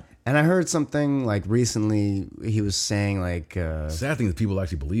fucking nut. And I heard something like recently. He was saying like, Sad thing is people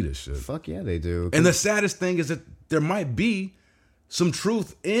actually believe this shit. "Fuck yeah, they do." And the saddest thing is that there might be some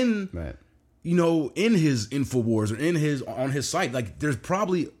truth in, Right. in his Infowars or on his site. Like there's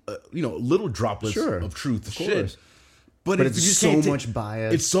probably, little droplets of truth. Of Shit. course. But But if it's you just so can't much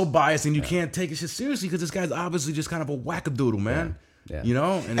bias. It's so biased, and you can't take it shit seriously because this guy's obviously just kind of a wackadoodle, man. Yeah.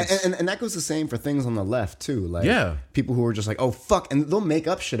 And it's, And that goes the same for things on the left too. Like people who are just like, "Oh fuck," and they'll make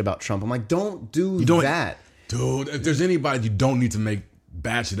up shit about Trump. I'm like, don't do that. Dude, if there's anybody you don't need to make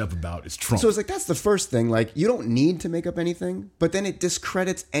bad shit up about, it's Trump. So it's like that's the first thing. Like you don't need to make up anything, but then it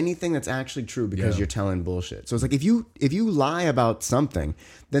discredits anything that's actually true because you're telling bullshit. So it's like if you lie about something,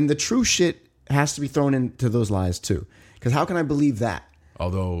 then the true shit has to be thrown into those lies too. Because how can I believe that?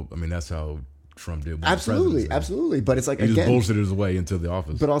 Although, I mean, that's how Trump did. With the Absolutely, presidency. absolutely. But it's like He again, just bullshitted his way into the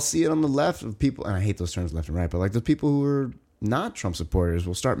office. but I'll see it on the left of people, and I hate those terms left and right. But like the people who are not Trump supporters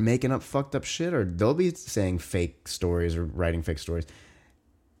will start making up fucked up shit, or they'll be saying fake stories or writing fake stories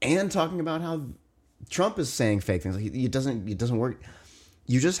and talking about how Trump is saying fake things. Like, it doesn't work.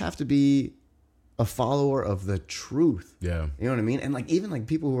 You just have to be a follower of the truth. Yeah. You know what I mean? And like, even like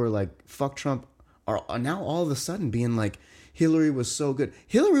people who are like, fuck Trump are now all of a sudden being like, Hillary was so good.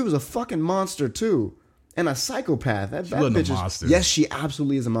 Hillary was a fucking monster too. And a psychopath. That wasn't bitch a monster. Yes, she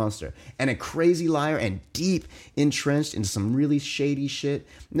absolutely is a monster. And a crazy liar and deep entrenched into some really shady shit.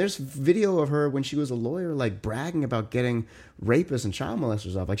 And there's video of her when she was a lawyer, like bragging about getting rapists and child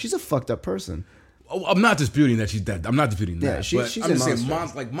molesters off. Like, she's a fucked up person. Oh, I'm not disputing that she's that. I'm not disputing that. Yeah, she's I'm a just saying,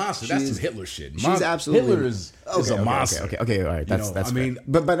 monster. monster. That's some Hitler shit. She's absolutely Hitler is a monster. Okay, all right. That's I mean, fair.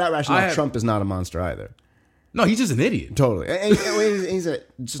 But by that rationale, Trump is not a monster either. No, he's just an idiot. Totally. And he's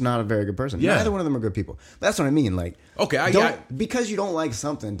just not a very good person. Yeah. Neither one of them are good people. That's what I mean. Like, okay, because you don't like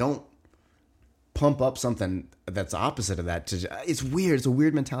something, don't pump up something that's opposite of that. It's weird. It's a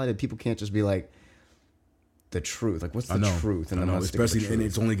weird mentality that people can't just be like, the truth. Like, what's the truth? And I know, especially, and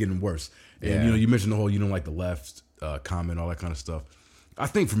it's only getting worse. And, you mentioned the whole, you don't like the left comment, all that kind of stuff. I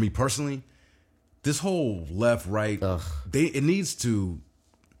think for me personally, this whole left, right, it needs to...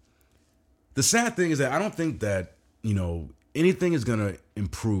 The sad thing is that I don't think that, anything is going to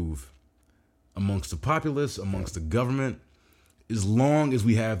improve amongst the populace, amongst the government, as long as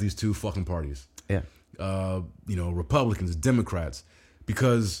we have these two fucking parties. Yeah. Republicans, Democrats,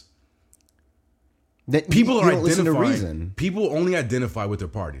 because people are identifying. People only identify with their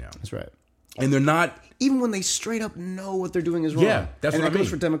party now. That's right. And they're not... Even when they straight up know what they're doing is wrong. Yeah, that's what I mean. And that goes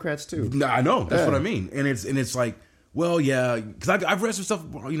for Democrats too. No, I know. That's what I mean. And it's like... Well, yeah, because I've read some stuff,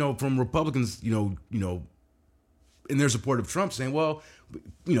 from Republicans, in their support of Trump, saying, well,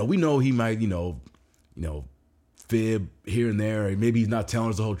 we know he might, fib here and there, and maybe he's not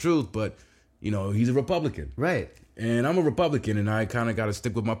telling us the whole truth, but he's a Republican, right? And I'm a Republican, and I kind of got to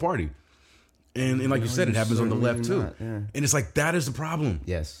stick with my party, and like you said, it happens on the left too, yeah. And it's like that is the problem.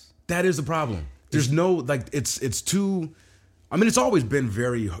 Yes, that is the problem. There's no like it's too. I mean, it's always been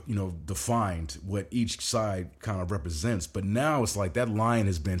very, defined what each side kind of represents. But now it's like that line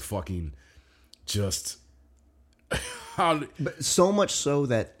has been fucking just... But so much so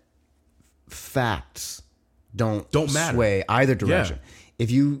that facts don't matter. Sway either direction. Yeah.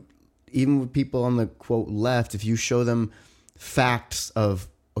 If you, even with people on the, quote, left, if you show them facts of,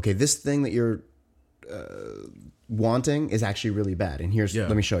 okay, this thing that you're wanting is actually really bad. And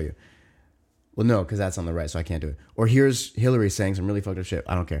let me show you. Well, no, because that's on the right, so I can't do it. Or here's Hillary saying some really fucked up shit.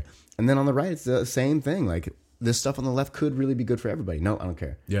 I don't care. And then on the right, it's the same thing. Like, this stuff on the left could really be good for everybody. No, I don't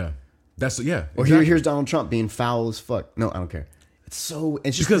care. Yeah. Or exactly. Here's Donald Trump being foul as fuck. No, I don't care. It's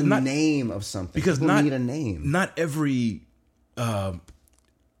just because the name of something. Because people need a name. Not everything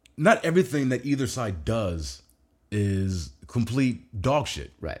that either side does is complete dog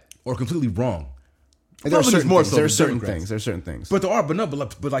shit. Right. Or completely wrong. There are certain things. But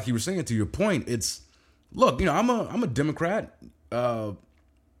like you were saying, to your point, it's look, I'm a Democrat or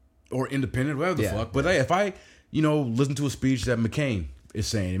independent, whatever the fuck. But hey, if I listen to a speech that McCain is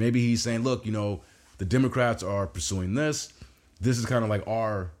saying, maybe he's saying, look, the Democrats are pursuing this. This is kind of like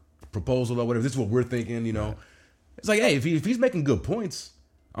our proposal or whatever. This is what we're thinking. It's like, hey, if he's making good points,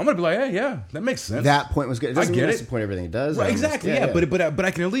 I'm gonna be like, hey, yeah, that makes sense. That point was good. It doesn't mean that's the point everything does. Right, exactly. Yeah. But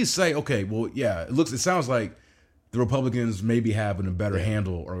I can at least say, okay, well, yeah, it sounds like the Republicans maybe having a better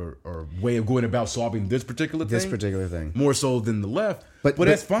handle or way of going about solving this particular thing. More so than the left. But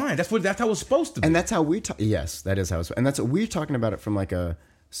that's fine. That's how it's supposed to be. And that's how we talk. Yes, that is how it's. And that's what we're talking about it from like a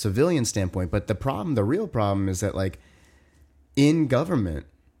civilian standpoint. But the real problem is that like in government,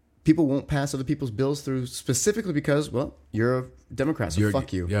 people won't pass other people's bills through specifically because, well, you're a Democrat, so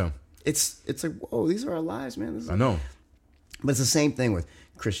fuck you. Yeah. It's like, whoa, these are our lives, man. I know. But it's the same thing with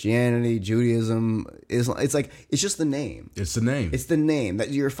Christianity, Judaism, Islam. It's like, it's just the name. It's the name. It's the name that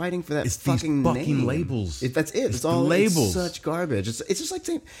you're fighting for. That it's fucking these fucking name. Labels. That's it. It's all labels. It's such garbage. It's just like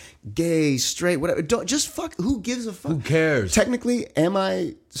saying gay, straight, whatever. Don't just fuck. Who gives a fuck? Who cares? Technically, am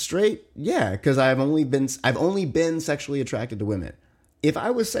I straight? Yeah, because I've only been sexually attracted to women. If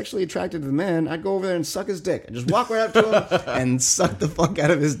I was sexually attracted to the man, I'd go over there and suck his dick. I'd just walk right up to him and suck the fuck out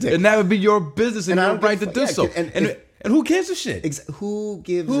of his dick. And that would be your business and your right to do so. And who gives a shit? Who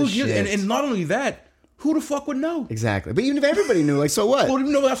gives a shit? And not only that, who the fuck would know? Exactly. But even if everybody knew, like, so what? Well,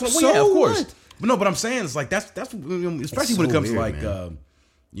 no, that's what, so yeah, of course. What? But no, but I'm saying it's like that's especially when it comes to like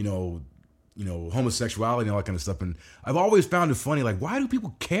homosexuality and all that kind of stuff. And I've always found it funny, like, why do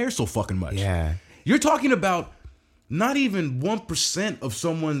people care so fucking much? Yeah. You're talking about not even 1% of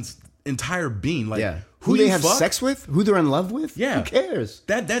someone's entire being. Like, who they have sex with, who they're in love with. Yeah. Who cares?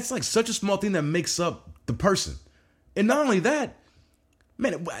 That's like such a small thing that makes up the person. And not only that,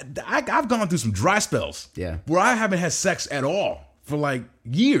 man, I've gone through some dry spells. Yeah. Where I haven't had sex at all for like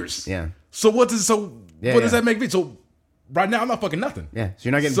years. Yeah. So what does that make me? So right now I'm not fucking nothing. Yeah. So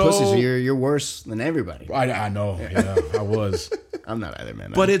you're not getting pussy, so you're worse than everybody. I know. Yeah, I was. I'm not either,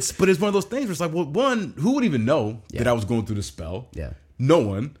 man. But it's one of those things where it's like, well, one, who would even know that I was going through the spell? Yeah. No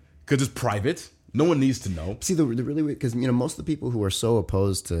one, because it's private. No one needs to know. See, the really weird, because most of the people who are so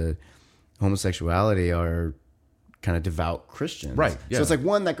opposed to homosexuality are kind of devout Christians, right? Yeah. So it's like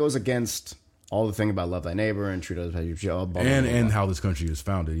one that goes against all the thing about love thy neighbor and treat others as you and how this country is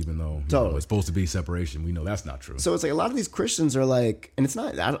founded, even though totally. It's supposed to be separation. We know that's not true. So it's like a lot of these Christians are like, and it's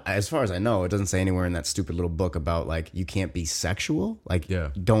not, as far as I know, it doesn't say anywhere in that stupid little book about like you can't be sexual, like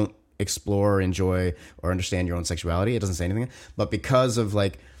don't explore, enjoy, or understand your own sexuality. It doesn't say anything, but because of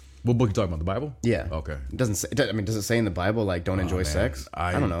like. What book you talking about? The Bible? Yeah. Okay. It doesn't say, does it say in the Bible like don't enjoy sex?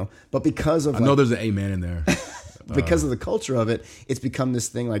 I don't know. But because of I know there's an amen in there. Because of the culture of it, it's become this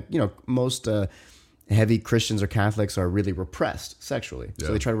thing like, most heavy Christians or Catholics are really repressed sexually.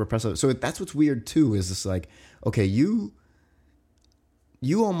 So they try to repress it. So that's what's weird too, is this like, okay, you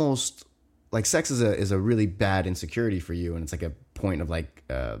almost like sex is a really bad insecurity for you. And it's like a point of like,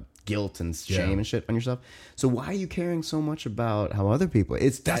 guilt and shame and shit on yourself. So why are you caring so much about how other people?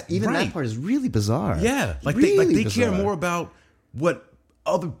 It's that even that part is really bizarre. Yeah, like really they care more about what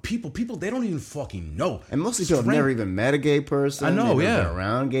other people they don't even fucking know. And most people have never even met a gay person. I know, They've never been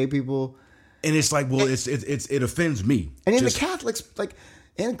around gay people. And it's like, well, it offends me. And in the Catholics, like,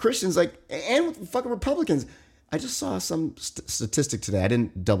 and Christians, like, and fucking Republicans. I just saw some statistic today. I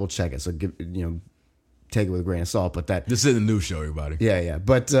didn't double check it, so take it with a grain of salt, but that this is a news show, everybody. Yeah,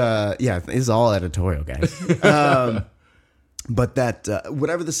 but it's all editorial, guys. But that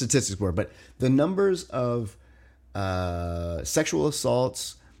whatever the statistics were, but the numbers of sexual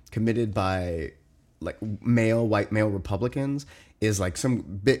assaults committed by like white male Republicans is like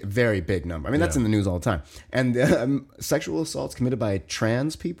some very big number. I mean, that's in the news all the time. And sexual assaults committed by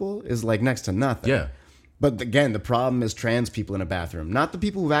trans people is like next to nothing. Yeah. But again, the problem is trans people in a bathroom, not the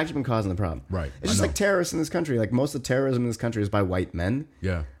people who've actually been causing the problem. Right. It's just like terrorists in this country. Like most of the terrorism in this country is by white men.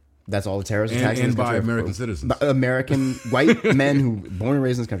 Yeah. That's all the terrorist attacks in this country. And by American citizens. American white men who born and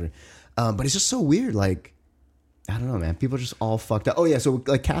raised in this country. But it's just so weird. Like, I don't know, man. People are just all fucked up. Oh, yeah. So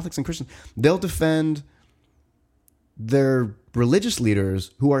like Catholics and Christians, they'll defend their religious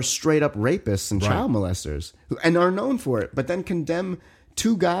leaders who are straight up rapists and child molesters and are known for it, but then condemn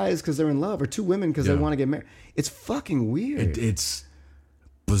two guys because they're in love or two women because they want to get married. It's fucking weird. It's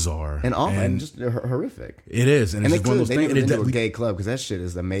bizarre and awful and just horrific. It is, and it's just one of those things. Never been to a gay club because that shit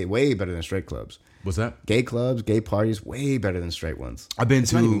is way better than straight clubs. What's that? Gay clubs, gay parties, way better than straight ones. Not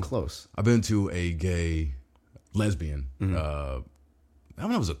even close. I've been to a gay lesbian. I don't know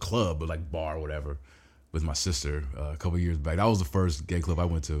if it was a club, but like bar or whatever, with my sister a couple years back. That was the first gay club I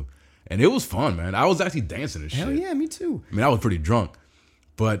went to, and it was fun, man. I was actually dancing and shit. Hell yeah, me too. I mean, I was pretty drunk.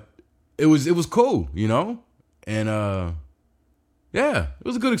 But it was cool, And it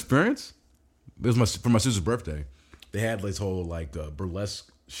was a good experience. It was for my sister's birthday. They had this whole like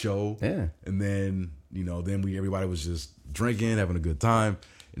burlesque show. Yeah. And then, everybody was just drinking, having a good time.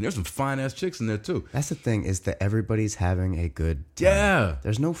 And there's some fine ass chicks in there too. That's the thing, is that everybody's having a good time. Yeah.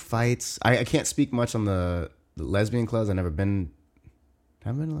 There's no fights. I can't speak much on the lesbian clubs. I've never been. No.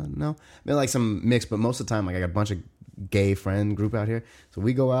 I've been like some mix, but most of the time, like I got a bunch of gay friend group out here. So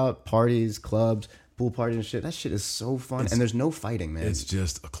we go out, parties, clubs, pool parties and shit. That shit is so fun. And there's no fighting, man. It's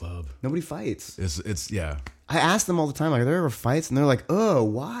just a club. Nobody fights. It's I ask them all the time, like, are there ever fights? And they're like, oh,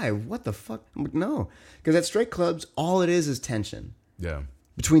 why? What the fuck? I'm like, no. Because at straight clubs, all it is tension. Yeah.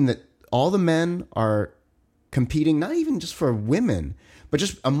 Between all the men are competing, not even just for women, but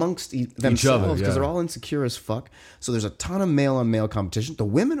just amongst themselves, because they're all insecure as fuck. So there's a ton of male-on-male competition. The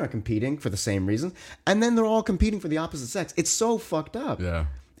women are competing for the same reasons, and then they're all competing for the opposite sex. It's so fucked up. Yeah.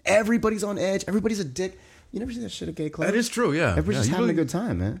 Everybody's on edge. Everybody's a dick. You never see that shit at gay clubs? That is true, yeah. Everybody's just having a good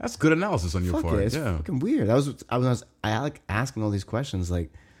time, man. That's good analysis on your part. It's fucking weird. I like asking all these questions,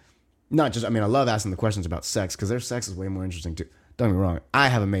 like, not just, I love asking the questions about sex, because their sex is way more interesting, too. Don't get me wrong. I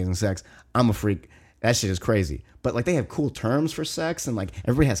have amazing sex. I'm a freak. That shit is crazy. But like they have cool terms for sex, and like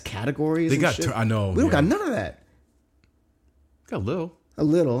everybody has categories. They and got. shit. I know. We don't got none of that. Got a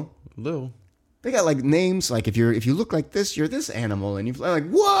little. They got like names. Like if you look like this, you're this animal, and you're like,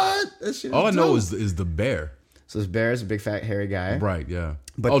 what? That shit. All I know is the bear. So this bear is a big fat hairy guy. Right. Yeah.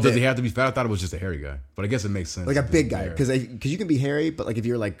 But does he have to be fat? I thought it was just a hairy guy. But I guess it makes sense. Like a big guy, because you can be hairy, but like if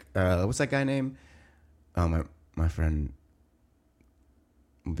you're like what's that guy name? Oh my friend.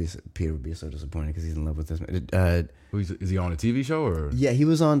 Peter would be so disappointed because he's in love with this man. Is he on a TV show or? Yeah, he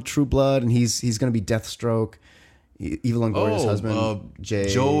was on True Blood, and he's going to be Deathstroke. Evil Longoria's husband,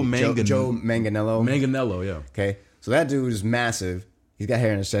 Joe Manganiello. Manganiello, yeah. Okay, so that dude is massive. He's got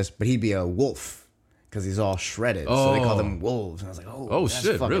hair in his chest, but he'd be a wolf because he's all shredded. So they call them wolves. And I was like, that's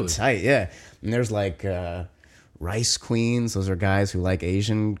shit, fucking really? tight, yeah. And there's like rice queens. Those are guys who like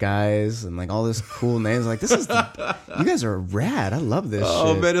Asian guys and like all this cool names. Like you guys are rad. I love this.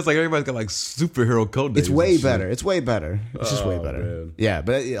 Oh shit. man, it's like everybody's got like superhero code names. It's way better. It's way better. It's just way better. Man. Yeah,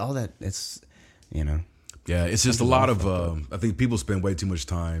 but all that it's Yeah, it's just a lot of. I think people spend way too much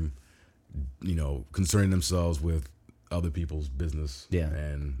time, concerning themselves with other people's business. Yeah. and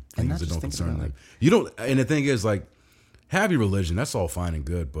And things not that just don't thinking concern about, them. like- You don't. And the thing is, like, have your religion. That's all fine and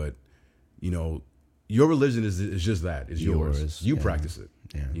good, but your religion is just that. It's yours. You practice it.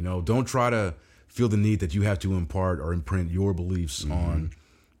 Yeah. Don't try to feel the need that you have to impart or imprint your beliefs on,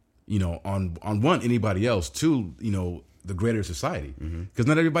 on one, anybody else, two, the greater society, because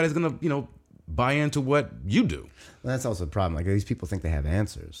not everybody's gonna buy into what you do. Well, that's also the problem. Like these people think they have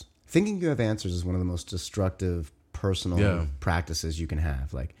answers. Thinking you have answers is one of the most destructive personal practices you can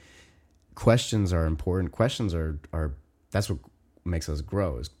have. Like questions are important. Questions are that's what makes us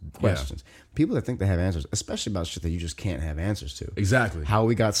grow is questions. People that think they have answers, especially about shit that you just can't have answers to. Exactly. How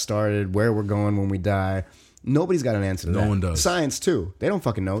we got started, where we're going when we die. Nobody's got an answer to that. No one does. Science too. They don't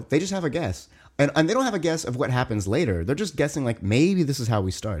fucking know. They just have a guess. And they don't have a guess of what happens later. They're just guessing like maybe this is how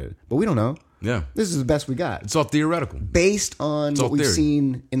we started. But we don't know. Yeah. This is the best we got. It's all theoretical. Based on what we've theory.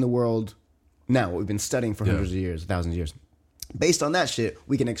 seen in the world now, what we've been studying for hundreds of years, thousands of years. Based on that shit,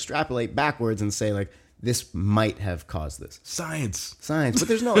 we can extrapolate backwards and say like, this might have caused this. Science. But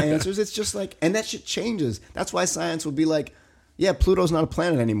there's no answers. It's just like, and that shit changes. That's why science will be like, yeah, Pluto's not a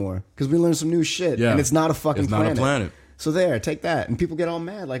planet anymore because we learned some new shit. Yeah. And it's not a fucking planet. It's not a planet. So there, take that. And people get all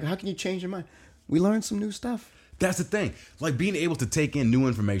mad. Like, how can you change your mind? We learned some new stuff. That's the thing. Like being able to take in new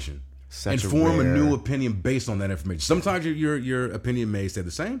information Such and a form a rare- new opinion based on that information. Sometimes your opinion may stay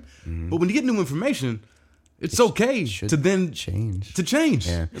the same, but when you get new information, it's okay to then change. To change.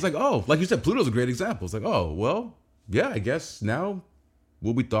 Yeah. It's like, oh, like you said, Pluto's a great example. It's like, oh, well, yeah, I guess now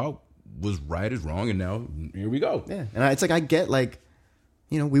what we thought was right is wrong, and now here we go. Yeah. And it's like, I get like,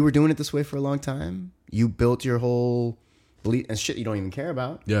 we were doing it this way for a long time. You built your whole belief and shit you don't even care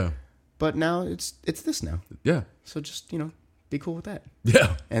about. Yeah. But now it's this now. Yeah. So just, be cool with that.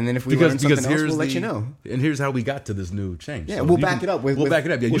 Yeah. And then if we learn something else, we'll let you know. And here's how we got to this new change. Yeah, So we'll you back it up. We'll back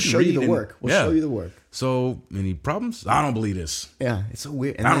it up. Yeah, we'll you can show you read the and- work. We'll yeah. show you the work. So, any problems? I don't believe this. Yeah, it's so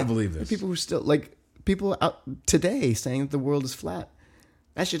weird. And I don't believe this. People who are still, like, people out today saying that the world is flat.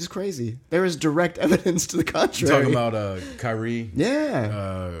 That shit is crazy. There is direct evidence to the contrary. Talking about Kyrie.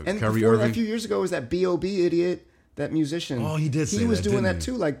 Yeah. And Kyrie before that, Irving. a few years ago was that B.O.B. idiot, that musician. Oh, he did say He was that, doing didn't that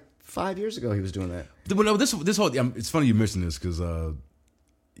he? too, like 5 years ago he was doing that. Well, no, this whole it's funny you mentioned this because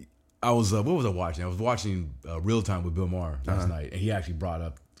I was what was I watching? I was watching Real Time with Bill Maher last night, and he actually brought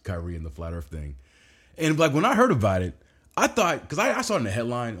up Kyrie and the flat Earth thing. And like when I heard about it, I thought because I saw it in the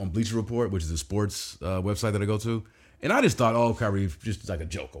headline on Bleacher Report, which is a sports website that I go to, and I just thought, oh, Kyrie just like a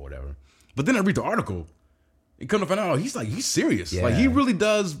joke or whatever. But then I read the article, and come to find out, he's serious. Yeah. Like he really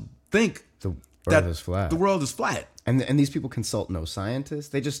does think The that world is flat. The world is flat. And these people consult no scientists.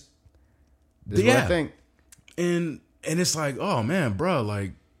 They just, this is Yeah. what I think. And it's like, oh man, bro,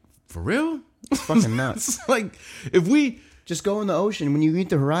 like for real? It's fucking nuts. It's like if we Just go in the ocean. When you meet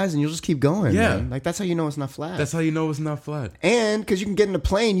the horizon, you'll just keep going. Yeah. Man. Like that's how you know it's not flat. that's how you know it's not flat. And because you can get in a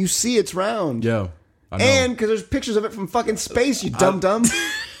plane, you see it's round. Yeah. I know. And because there's pictures of it from fucking space, you dumb.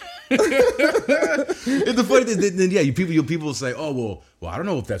 It's the funny thing. Then yeah, people will say, "Oh well, I don't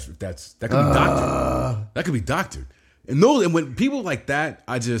know if that's that could be doctored. That could be doctored." And when people like that,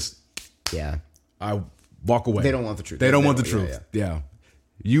 I walk away. They don't want the truth. They don't want the yeah, truth. Yeah.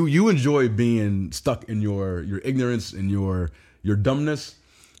 You enjoy being stuck in your ignorance and your dumbness,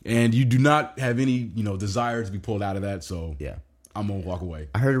 and you do not have any desire to be pulled out of that. So Yeah. I'm gonna walk away.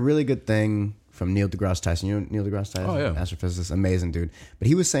 I heard a really good thing from Neil deGrasse Tyson. You know Neil deGrasse Tyson? Oh, yeah. Astrophysicist, amazing dude. But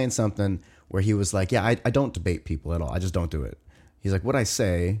he was saying something where he was like, yeah, I don't debate people at all. I just don't do it. He's like, what I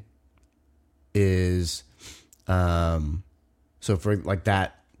say is, so for like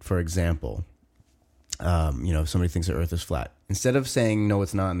that, for example, if somebody thinks the earth is flat, instead of saying, no,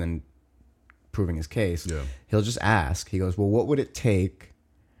 it's not, and then proving his case, he'll just ask, he goes, well, what would it take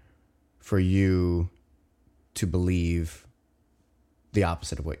for you to believe the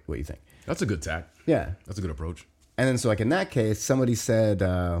opposite of what you think? That's a good tack. Yeah. That's a good approach. And then so like in that case, somebody said,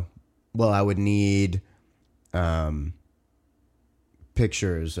 well, I would need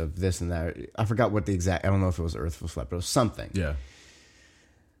pictures of this and that. I forgot what the exact, I don't know if it was Earth was flat, but it was something. Yeah.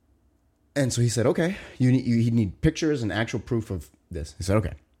 And so he said, okay, you need pictures and actual proof of this. He said,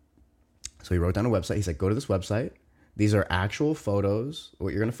 okay. So he wrote down a website. He said, go to this website These are actual photos.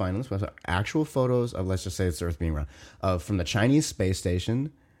 What you're going to find on this website, actual photos of, let's just say it's the Earth being round, from the Chinese space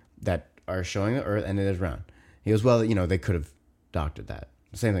station that are showing the Earth and it is round. He goes, well, they could have doctored that.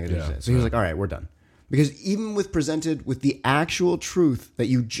 The same thing as you said. So he was like, all right, we're done. Because even with presented with the actual truth that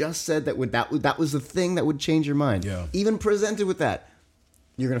you just said that was the thing that would change your mind. Yeah. Even presented with that,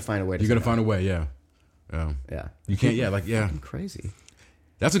 you're going to find a way to You're going to find a way, yeah. Yeah. You can't, yeah. Crazy.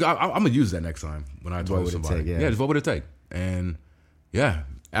 That's I'm going to use that next time when I talk to somebody. Just what would it take? And yeah,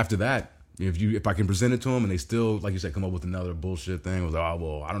 after that, if I can present it to them and they still, like you said, come up with another bullshit thing, was like, oh,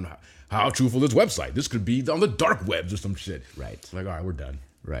 well, I don't know how truthful this website. This could be on the dark webs or some shit. Right. Like, all right, we're done.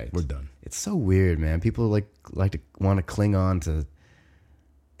 Right. We're done. It's so weird, man. People like to want to cling on to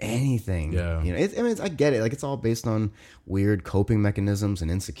anything. Yeah. I get it. Like, it's all based on weird coping mechanisms and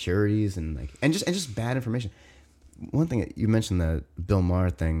insecurities and just bad information. One thing you mentioned, the Bill Maher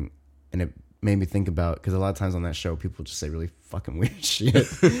thing, and it made me think about, because a lot of times on that show people just say really fucking weird shit.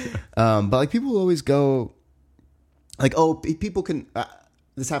 But like, people always go like, oh, people can.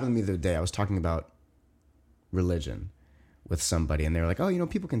 This happened to me the other day. I was talking about religion with somebody, and they were like, oh,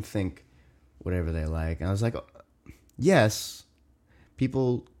 people can think whatever they like. And I was like, oh, yes,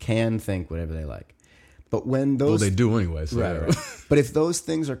 people can think whatever they like. But when those... Well, they do anyway. So right. But if those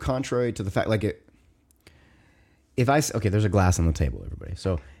things are contrary to the fact, like if I say, okay, there's a glass on the table, everybody.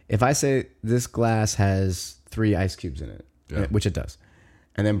 So if I say this glass has 3 ice cubes in it, which it does,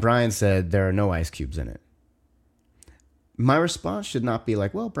 and then Bryan said there are no ice cubes in it, my response should not be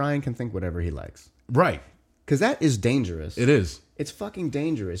like, well, Bryan can think whatever he likes. Right. Because that is dangerous. It is. It's fucking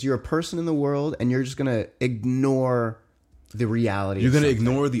dangerous. You're a person in the world, and you're just going to ignore the reality. You're going to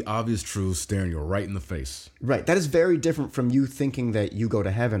ignore the obvious truth staring you right in the face. Right. That is very different from you thinking that you go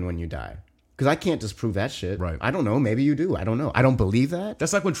to heaven when you die. Because I can't disprove that shit. Right. I don't know. Maybe you do. I don't know. I don't believe that.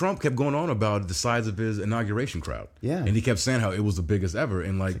 That's like when Trump kept going on about the size of his inauguration crowd. Yeah. And he kept saying how it was the biggest ever.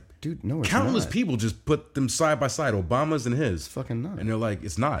 And like dude, no, it's countless not. people just put them side by side, Obama's and his. It's fucking not. And they're like,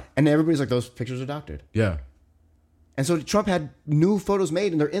 it's not. And everybody's like, those pictures are doctored. Yeah. And so Trump had new photos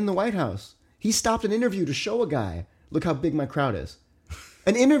made, and they're in the White House. He stopped an interview to show a guy, look how big my crowd is.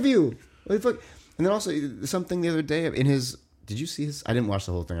 An interview. What the fuck? And then also something the other day in his, did you see his, I didn't watch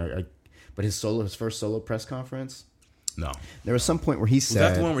the whole thing, but his first solo press conference. No. There was some point where he said, was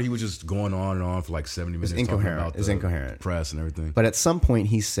that the one where he was just going on and on for like 70 minutes talking about the incoherent press and everything? But at some point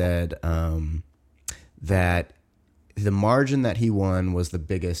he said that the margin that he won was the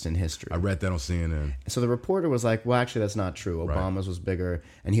biggest in history. I read that on CNN. So the reporter was like, well, actually, that's not true. Obama's was bigger.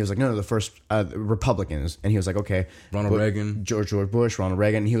 And he was like, no, the first Republicans. And he was like, okay. Ronald Reagan. George Bush, Ronald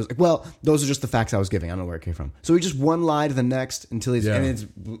Reagan. And he was like, well, those are just the facts I was giving. I don't know where it came from. So he just one lie to the next until he's, and it's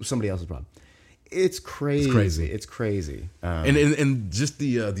somebody else's problem. It's crazy. It's crazy. And just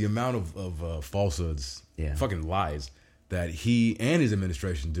the amount of falsehoods, fucking lies that he and his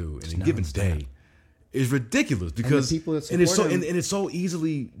administration do in a given day is ridiculous, because it's so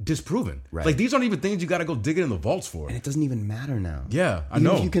easily disproven. Right. Like, these aren't even things you got to go digging in the vaults for. And it doesn't even matter now. Yeah, I even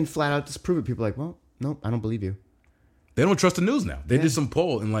know. If you can flat out disprove it, people are like, well, nope, I don't believe you. They don't trust the news now. They did some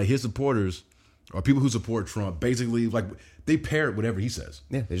poll, and like his supporters or people who support Trump basically like they parrot whatever he says.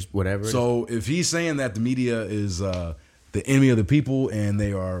 Yeah, they just whatever. So if he's saying that the media is the enemy of the people and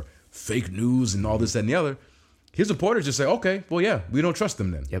they are fake news and all this, that, and the other, his supporters just say, okay, well, yeah, we don't trust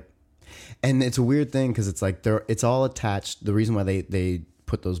them then. Yep. And it's a weird thing because it's like it's all attached. The reason why they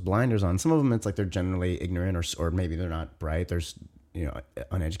put those blinders on, some of them it's like they're generally ignorant or maybe they're not bright. There's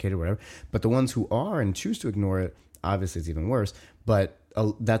uneducated, whatever. But the ones who are and choose to ignore it, obviously it's even worse. But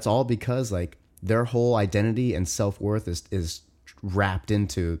that's all because like their whole identity and self-worth is wrapped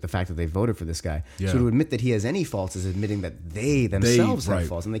into the fact that they voted for this guy. Yeah. So to admit that he has any faults is admitting that they themselves have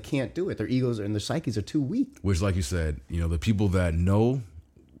faults, and they can't do it. Their egos and their psyches are too weak. Which, like you said, the people that know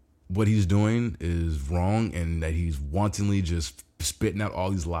what he's doing is wrong and that he's wantonly just spitting out all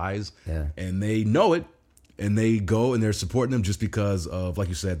these lies, and they know it, and they go and they're supporting him just because of, like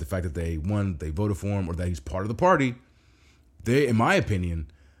you said, the fact that they voted for him or that he's part of the party. They, in my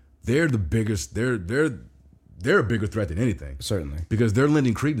opinion, they're the biggest. They're a bigger threat than anything. Certainly, because they're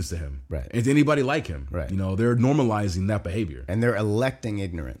lending credence to him, right? And to anybody like him, right? They're normalizing that behavior, and they're electing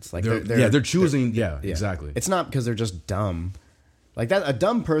ignorance. Like they're choosing. Exactly. It's not because they're just dumb. Like that, a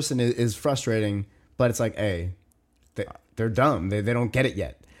dumb person is frustrating, but it's like, hey, they're dumb. They don't get it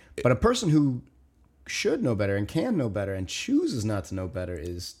yet. But a person who should know better and can know better and chooses not to know better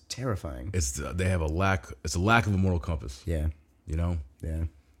is terrifying. It's a lack of a moral compass. Yeah. Yeah.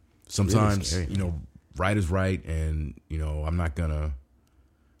 Sometimes, really scary, right is right, and I'm not gonna,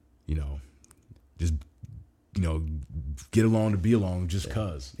 just get along to be along just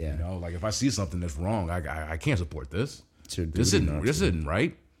cause. Yeah. You know, like if I see something that's wrong, I can't support this. It's your This duty isn't not this to. isn't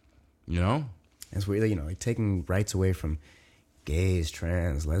right. You know? It's weird, like taking rights away from gays,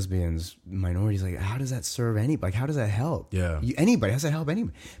 trans, lesbians, minorities. Like, how does that serve anybody? Like, how does that help? Yeah. Anybody. How does that help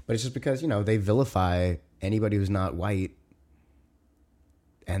anybody? But it's just because, they vilify anybody who's not white.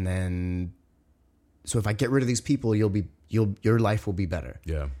 And then, so if I get rid of these people, your life will be better.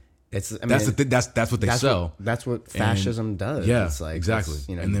 Yeah. That's what they sell. That's what fascism does. Yeah, it's like, exactly.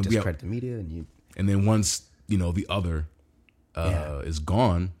 And then discredit the media and then once, the other is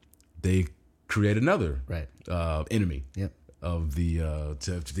gone, they create another right. Enemy. Yep. Of the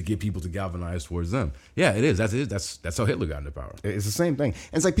to get people to galvanize towards them. Yeah, it is. That's how Hitler got into power. It's the same thing.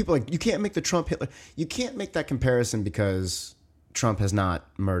 And it's like people you can't make the Trump Hitler. You can't make that comparison because Trump has not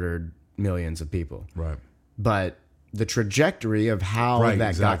murdered millions of people. Right. But the trajectory of how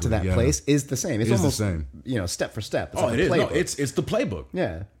that got to that place is the same. It's almost the same. Step for step. It's Oh, like it a is. No, playbook. it's the playbook.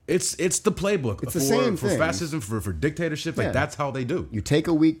 Yeah. It's the playbook. It's the same for thing. fascism, for dictatorship. Like that's how they do. You take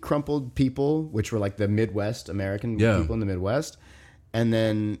a weak, crumpled people, which were like the Midwest American people in the Midwest, and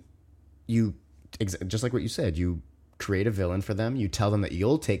then you, just like what you said, you create a villain for them. You tell them that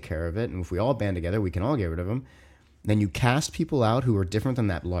you'll take care of it, and if we all band together, we can all get rid of them. Then you cast people out who are different than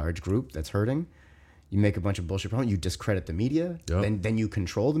that large group that's hurting. You make a bunch of bullshit problems. You discredit the media. Yep. And then you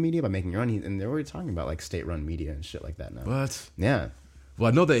control the media by making your own. And they're already talking about like state-run media and shit like that now. What? Yeah.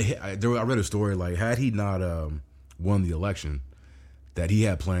 Well, I know that I read a story like had he not won the election, that he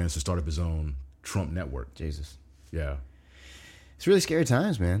had plans to start up his own Trump network. Jesus. Yeah. It's really scary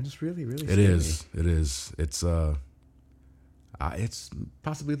times, man. Just really, really scary. It is. It is. It's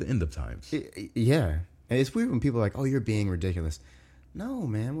possibly the end of times. Yeah. And it's weird when people are like, "Oh, you're being ridiculous." No,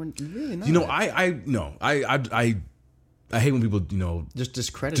 man, we're really not. I hate when people just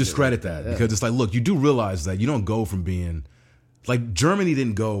discredit that because it's like, look, you do realize that you don't go from being like Germany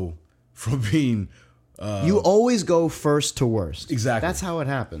didn't go from being. You always go first to worst. Exactly. That's how it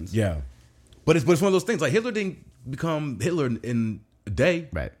happens. Yeah, but it's one of those things. Like Hitler didn't become Hitler in a day,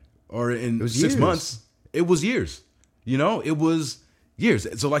 right? Or in 6 years. months. It was years. It was years.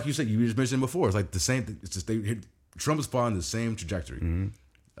 So, like you said, you just mentioned before, it's like the same thing. It's just Trump is following the same trajectory, and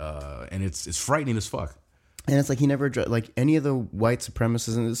it's frightening as fuck. And it's like he never like any of the white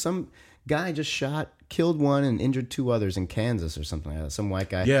supremacists. And some guy just killed one, and injured 2 others in Kansas or something like that. Some white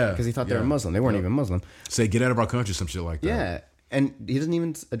guy, because he thought they were Muslim. They weren't even Muslim. Say, get out of our country, some shit like that. Yeah, and he doesn't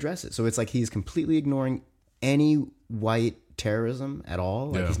even address it. So it's like he's completely ignoring any white terrorism at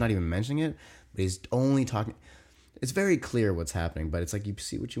all. Like he's not even mentioning it, but he's only talking. It's very clear what's happening, but it's like you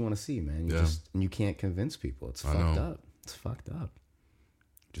see what you want to see, man. You can't convince people. It's fucked up. It's fucked up.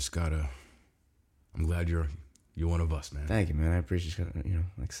 Just gotta. I'm glad you're one of us, man. Thank you, man. I appreciate you.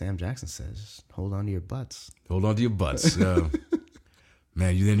 Like Sam Jackson says, just hold on to your butts. Hold on to your butts, man.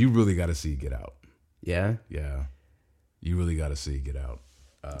 You really got to see Get Out. Yeah, yeah. You really got to see Get Out.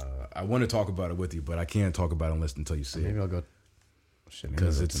 I want to talk about it with you, but I can't talk about it until you see it. Maybe I'll go.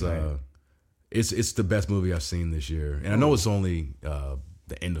 Because it's the best movie I've seen this year, and I know it's only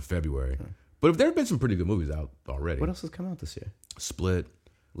the end of February, but there have been some pretty good movies out already. What else has come out this year? Split,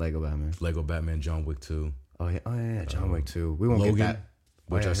 Lego Batman, John Wick 2. Oh yeah, John Wick 2. We won't Logan, get that,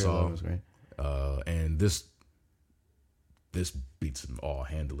 which I saw. Was great. And this beats them all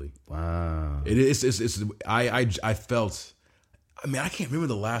handily. Wow. I felt. I mean, I can't remember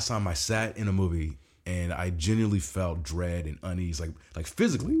the last time I sat in a movie and I genuinely felt dread and unease, like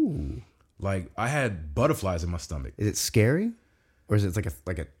physically. Ooh. Like I had butterflies in my stomach. Is it scary, or is it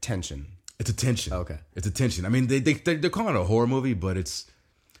like a tension? It's a tension. Okay, it's a tension. I mean, they're calling it a horror movie, but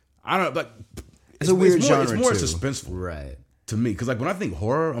I don't know. Like it's a weird genre. It's more too. suspenseful, right? To me, because like when I think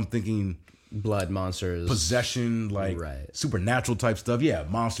horror, I'm thinking blood, monsters, possession, like supernatural type stuff. Yeah,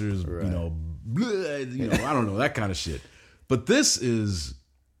 monsters. Right. I don't know, that kind of shit. But this is,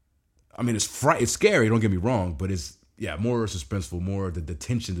 I mean, it's scary. Don't get me wrong, but it's more suspenseful. More the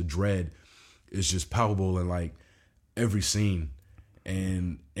tension, the dread is just palpable in like every scene.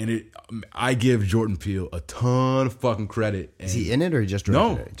 And I give Jordan Peele a ton of fucking credit. Is he in it or he just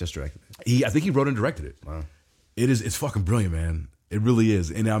directed it? Just directed it. I think he wrote and directed it. Wow. It's fucking brilliant, man. It really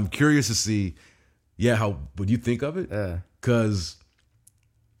is. And I'm curious to see, what you think of it. Because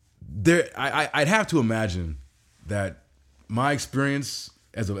I'd have to imagine that my experience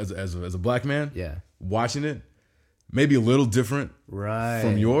as a black man, watching it, may be a little different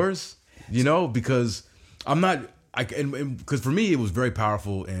from yours. Because I'm not. Because for me, it was very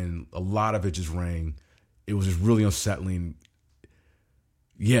powerful, and a lot of it just rang. It was just really unsettling.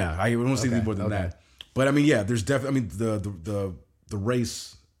 Yeah, I don't want to say anything more than that. But I mean, there's definitely. I mean, the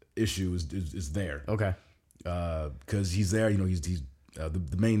race issue is there. Okay. because he's there. You know, he's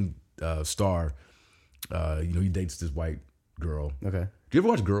the main star. You know, he dates this white girl. Okay. Do you ever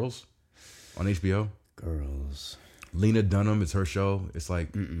watch Girls on HBO? Girls. Lena Dunham, it's her show. It's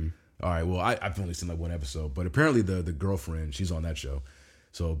like, all right, well, I've only seen like one episode, but apparently the girlfriend, she's on that show.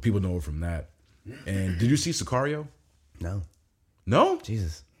 So people know her from that. And did you see Sicario? No. No?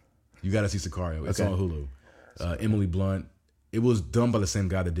 Jesus. You got to see Sicario. It's Okay. on Hulu. Emily Blunt. It was done by the same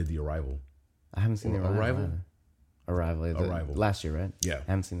guy that did The Arrival. I haven't seen Arrival? Arrival. Last year, right? Yeah.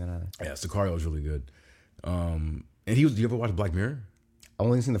 I haven't seen that either. Yeah, Sicario was really good. And do you ever watch Black Mirror? I've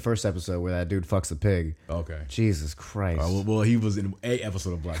only seen the first episode where that dude fucks a pig. Okay. Jesus Christ. Well, he was in a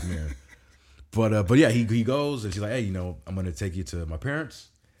episode of Black Mirror. But yeah, he goes and she's like, hey, you know, I'm going to take you to my parents.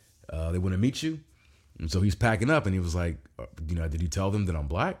 They want to meet you. And so he's packing up and he was like, you know, did you tell them that I'm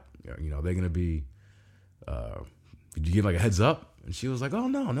black? You know, they're going to be, did you give like a heads up? And she was like, oh,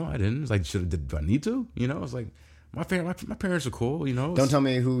 no, I didn't. It's like, do I need to? You know, I was like, my parents are cool, you know. Don't tell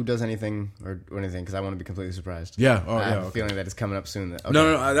me who does anything or anything because I want to be completely surprised. Yeah. I have a feeling that it's coming up soon. Okay.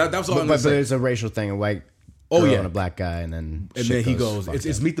 No, that was all I'm But going to say. it's a racial thing, a white girl yeah. and a black guy, and then He goes,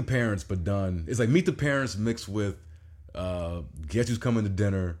 it's Meet the Parents, but done. It's like Meet the Parents mixed with Guess Who's Coming to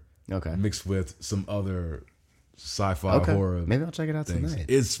Dinner, mixed with some other sci-fi horror. Maybe I'll check it out tonight.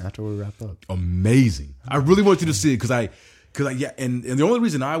 It's after we wrap up. Amazing. I really want you to see it because yeah, and the only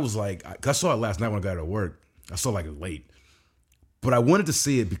reason I was like, cause I saw it last night when I got to work. I saw it like late, but I wanted to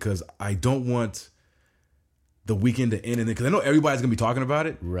see it because I don't want the weekend to end, and because I know everybody's gonna be talking about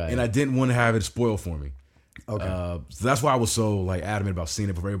it, right? And I didn't want to have it spoiled for me. Okay, so that's why I was so like adamant about seeing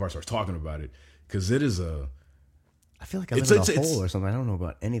it before everybody starts talking about it because it is a. I feel like I live in a hole or something. I don't know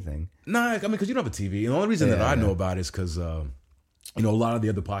about anything. Nah, I mean, because you don't have a TV. And the only reason that I know about it is because, you know, a lot of the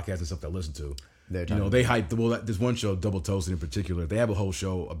other podcasts and stuff that I listen to, you know, they hype. Well, there's one show, Double Toasted in particular. They have a whole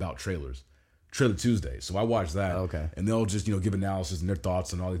show about trailers, Trailer Tuesday. So I watch that. Okay. And they'll just, you know, give analysis and their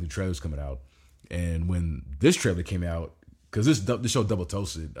thoughts on all these new trailers coming out. And when this trailer came out, because this show Double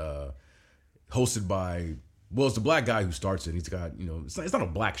Toasted, hosted by, well, it's the black guy who starts it. He's got, you know, it's not a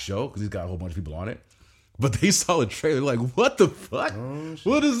black show because he's got a whole bunch of people on it. But they saw the trailer like, what the fuck?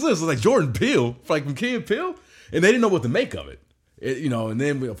 What is this? It's like Jordan Peele, like from Key and Peele. And they didn't know what to make of it. You know, and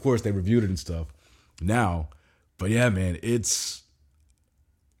then, of course, they reviewed it and stuff now. But yeah, man, it's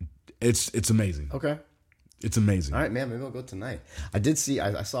amazing. Okay. It's amazing. All right, man, maybe I'll go tonight.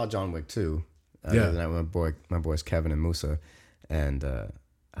 I saw John Wick 2 the other night with my boys Kevin and Musa. And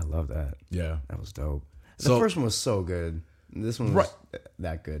I love that. Yeah. That was dope. The first one was so good. This one was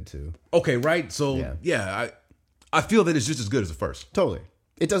that good too. Okay, right? So yeah, I feel that it's just as good as the first. Totally.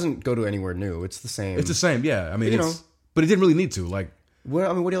 It doesn't go to anywhere new. It's the same. It's the same, yeah. I mean, but it didn't really need to. Like,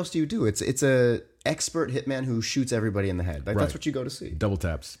 well, I mean, what else do you do? It's a expert hitman who shoots everybody in the head. Like that's what you go to see. Double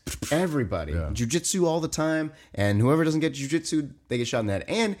taps. Everybody. Yeah. Jiu-jitsu all the time, and whoever doesn't get jiu-jitsu, they get shot in the head.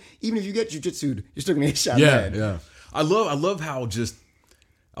 And even if you get jiu-jitsu, you're still gonna get shot in the head. Yeah. I love how just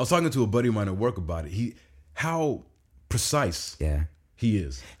I was talking to a buddy of mine at work about it. How precise he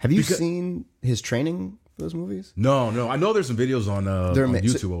is. Have you seen his training for those movies? No. I know there's some videos on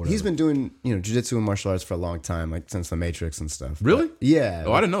YouTube or whatever. He's been doing, you know, jiu-jitsu and martial arts for a long time, like since The Matrix and stuff. Really? But, yeah.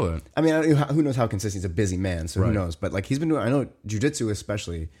 Oh, I didn't know that. I mean, who knows how consistent. He's a busy man, so who knows? But like he's been doing, I know jiu-jitsu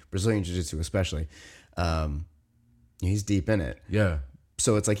especially, Brazilian jiu-jitsu especially. He's deep in it. Yeah.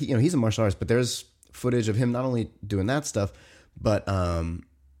 So it's like, he's a martial artist, but there's footage of him not only doing that stuff, but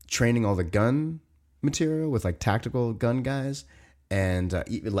training all the gun material with like tactical gun guys and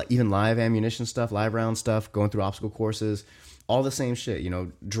even live ammunition stuff, live round stuff, going through obstacle courses, all the same shit,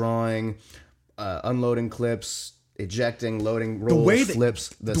 drawing, unloading clips, ejecting, loading, rolls, flips,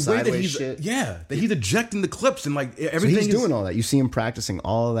 the sideways shit. Yeah, that he's ejecting the clips and like everything. So he's doing all that. You see him practicing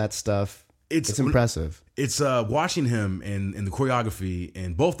all of that stuff. It's impressive. It's watching him in the choreography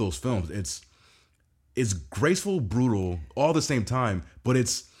in both those films. It's graceful, brutal, all at the same time, but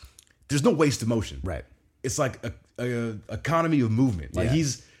there's no waste of motion. Right. It's like a economy of movement. Like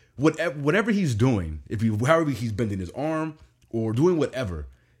he's whatever he's doing, however he's bending his arm or doing whatever,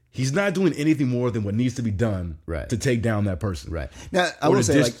 he's not doing anything more than what needs to be done to take down that person. Right. Now I will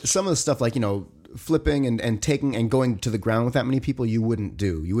say like some of the stuff like, flipping and taking and going to the ground with that many people you wouldn't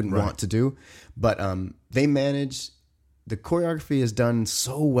do. You wouldn't want to do. But they manage the choreography is done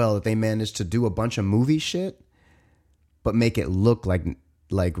so well that they managed to do a bunch of movie shit but make it look like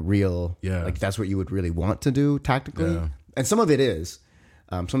real, like that's what you would really want to do tactically. Yeah. And some of it is.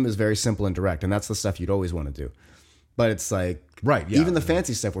 Some of it is very simple and direct, and that's the stuff you'd always want to do. But it's like, even the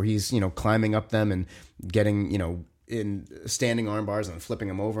fancy stuff where he's, climbing up them and getting, in standing arm bars and flipping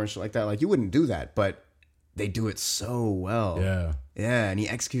them over and shit like that. Like, you wouldn't do that, but they do it so well. Yeah. Yeah, and he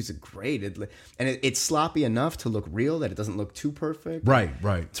executes it great. It's sloppy enough to look real that it doesn't look too perfect. Right.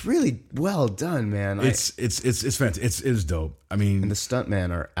 It's really well done, man. It's fantastic. It's dope. I mean, and the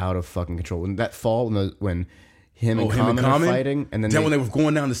stuntmen are out of fucking control. When that fall, when him and Common are fighting, and then when they were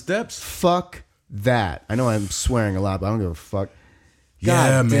going down the steps. Fuck that. I know I'm swearing a lot, but I don't give a fuck.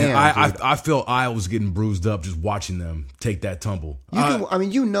 God man, damn, I felt I was getting bruised up just watching them take that tumble. The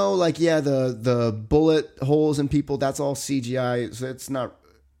bullet holes in people, that's all CGI, so it's not.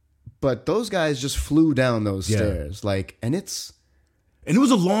 But those guys just flew down those stairs, and it was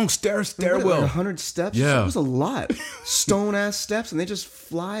a long stairwell, like 100 steps. Yeah, it was a lot, stone ass steps, and they just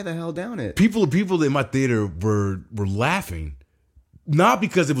fly the hell down it. People in my theater were laughing. Not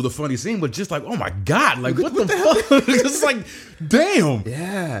because it was a funny scene, but just like, oh my God, like what the fuck? It's like, damn.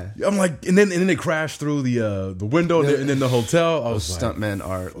 Yeah. I'm like, and then they crashed through the window and then the hotel. I was stuntmen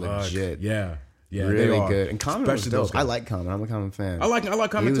are legit. Yeah, really good. And Common was Especially dope. I like Common. I'm a Common fan. I like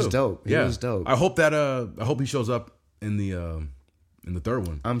Common too. He was dope. He was dope. I hope he shows up in the third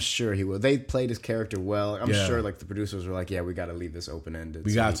one. I'm sure he will. They played his character well. I'm sure the producers were like, yeah, we got to leave this open ended.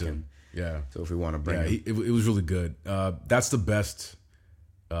 We got to. Yeah. So if we want to bring him. It was really good. That's the best.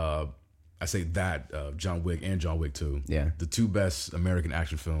 I say that John Wick and John Wick 2. Yeah. The two best American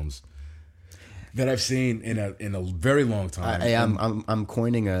action films that I've seen in a very long time. I'm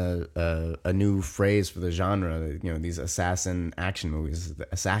coining a new phrase for the genre. These assassin action movies, the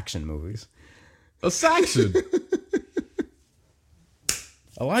assaction movies. Assaction.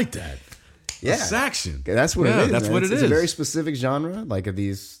 I like that. Yeah, assaction. That's what it is. That's what it is. It's a very specific genre, like of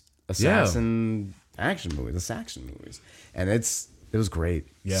these assassin action movies, assaction movies, and it was great.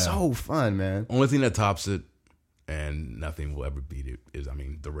 Yeah, so fun, man. Only thing that tops it, and nothing will ever beat it, is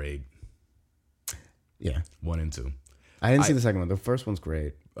The Raid. Yeah, 1 and 2. I didn't see the second one. The first one's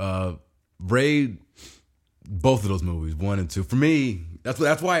great. Raid, both of those movies, 1 and 2. For me,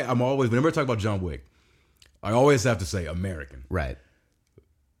 that's why I'm always, whenever I talk about John Wick, I always have to say American. Right.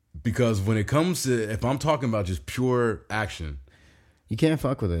 Because when it comes to, if I'm talking about just pure action, you can't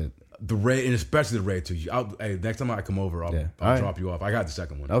fuck with it. The Raid, and especially The Raid 2. Hey, next time I come over, I'll drop you off. I got the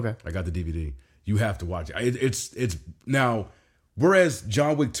second one. Okay. I got the DVD. You have to watch it. It's now, whereas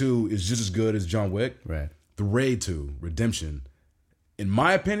John Wick 2 is just as good as John Wick, right? The Raid 2, Redemption, in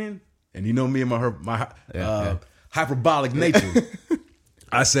my opinion, and you know me and my hyperbolic nature,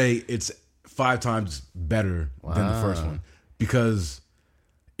 I say it's 5 times better than the first one because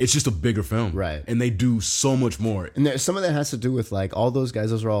it's just a bigger film, right? And they do so much more. And some of that has to do with all those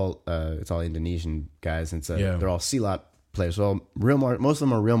guys. Those are all it's all Indonesian guys, and they're all silat players. So most of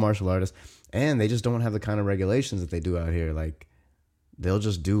them are real martial artists, and they just don't have the kind of regulations that they do out here. Like they'll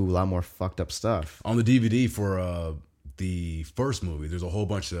just do a lot more fucked up stuff. On the DVD for the first movie, there's a whole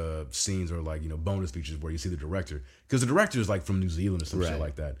bunch of scenes or bonus features where you see the director, because the director is from New Zealand or some shit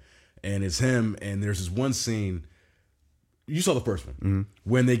like that, and it's him. And there's this one scene. You saw the first one. Mm-hmm.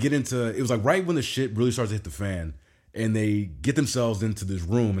 When they get into, it was right when the shit really starts to hit the fan, and they get themselves into this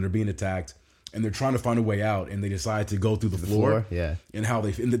room and they're being attacked, and they're trying to find a way out, and they decide to go through the floor. Yeah. And how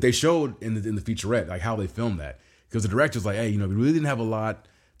they showed in the featurette how they filmed that, because the director's like, hey, we really didn't have a lot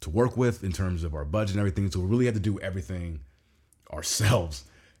to work with in terms of our budget and everything, so we really had to do everything ourselves.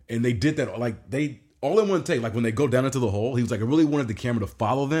 And they did that all in one take. Like when they go down into the hole, he was like, I really wanted the camera to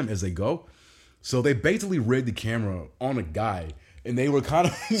follow them as they go. So they basically rigged the camera on a guy, and they were kind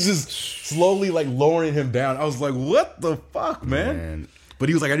of just slowly lowering him down. I was like, what the fuck, man? But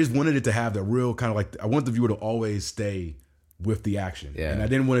he was like, I just wanted it to have that real kind of I want the viewer to always stay with the action. Yeah. And I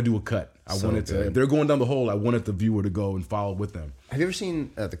didn't want to do a cut. I wanted to, if they're going down the hole, I wanted the viewer to go and follow with them. Have you ever seen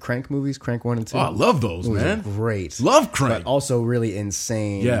the Crank movies, Crank 1 and 2? Oh, I love those, man. Great. Love Crank. But also really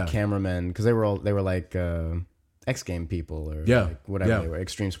insane cameramen, because they were like X Game people or whatever they were,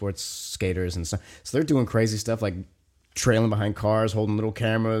 extreme sports skaters and stuff. So they're doing crazy stuff like trailing behind cars, holding little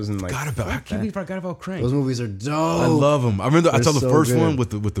cameras, and how can you believe I forgot about Crank? Those movies are dope. I love them. I remember I saw the first one with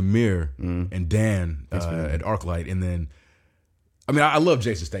the mirror Mm-hmm. and Dan at ArcLight, and then I love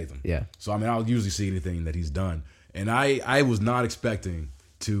Jason Statham. Yeah. So I'll usually see anything that he's done, and I was not expecting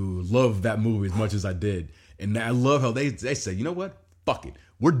to love that movie as much as I did, and I love how they say, you know what, fuck it.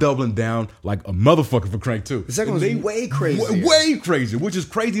 We're doubling down like a motherfucker for Crank 2. The second one was way crazier. Way crazier, which is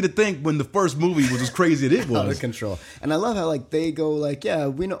crazy to think when the first movie was as crazy as it was. Out of control. And I love how they go yeah,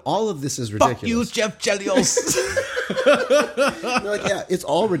 we know all of this is ridiculous. Fuck you, Jeff Chelios. They're like, yeah, it's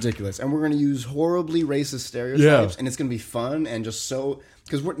all ridiculous. And we're going to use horribly racist stereotypes. And it's going to be fun and just so...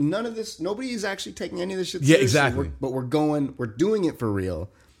 Because nobody's actually taking any of this shit seriously. Yeah, exactly. But we're doing it for real.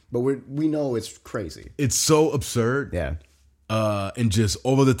 But we know it's crazy. It's so absurd. Yeah. And just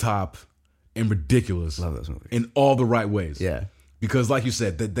over the top, and ridiculous. Love those movies. In all the right ways. Yeah. Because like you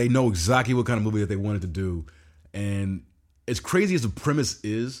said, they know exactly what kind of movie that they wanted to do. And as crazy as the premise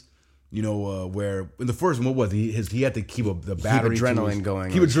is, where in the first one, what was he had to keep the battery. Keep adrenaline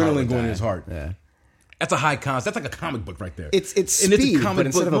going. Keep adrenaline going in his heart. Yeah. That's a high concept. That's like a comic book right there. It's and speed, it's a comic but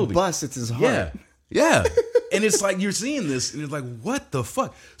instead book of movie. a bus, it's his heart. Yeah. And it's like you're seeing this, and it's like, what the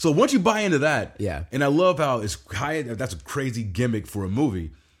fuck? So once you buy into that, Yeah. And I love how it's high. That's a crazy gimmick for a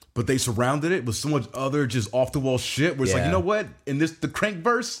movie, but they surrounded it with so much other just off the wall shit. Where it's like, Yeah. you know what? In the Crank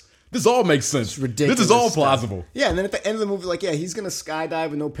verse, this all makes sense. It's ridiculous. This is all stuff. plausible. Yeah, and then at the end of the movie, like, yeah, he's gonna skydive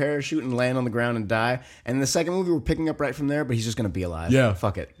with no parachute and land on the ground and die. And in the second movie, we're picking up right from there, but he's just gonna be alive. Yeah.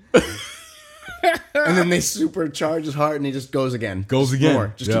 Fuck it. And then they supercharge his heart, and he just goes again. Goes again.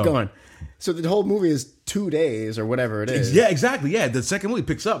 More. Just Yeah. keep going. So the whole movie is 2 days or whatever it is. Yeah, exactly. Yeah, the second movie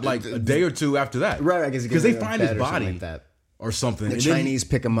picks up like a day or two after that. Right, I guess because they find his body like that. or something. The and then- Chinese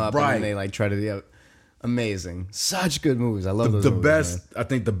pick him up, Right. and then they like try to. Yeah, amazing, such good movies. I love those. the movies, best. man. I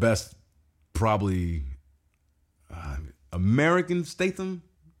think the best, probably, American Statham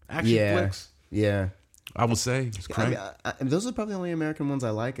action flicks. Yeah. I would say it's I Crank. mean, those are probably the only American ones I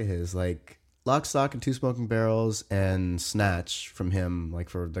like of his, like Lock, Stock, and Two Smoking Barrels, and Snatch from him, like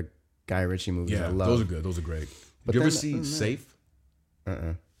for the Guy Ritchie movies. I Yeah, love. those are good. Those are great. But Did you ever then- see other than that- Safe?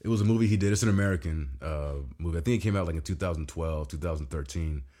 Uh-uh. It was a movie he did. It's an American movie. I think it came out like in 2012,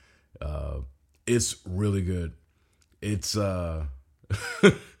 2013. It's really good. It's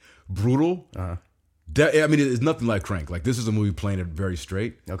brutal. Uh-huh. I mean, it's nothing like Crank. Like, this is a movie playing it very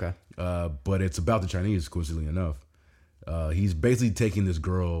straight. Okay. But it's about the Chinese, coincidentally enough. He's basically taking this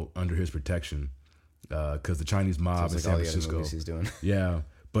girl under his protection because the Chinese mob Sounds in like San all the other Francisco. movies he's doing. Yeah,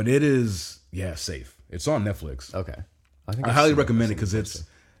 but it is Safe. It's on Netflix. Okay. I I highly recommend it because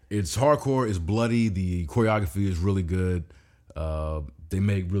it's hardcore, it's bloody, the choreography is really good. They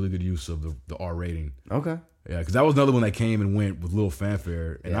make really good use of the R rating. Okay. Yeah, because that was another one that came and went with little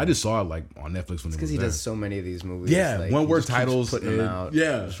fanfare, and Yeah. I just saw it like on Netflix when it was Because he there. does so many of these movies. Yeah, like, one he word just keeps titles putting them and- out.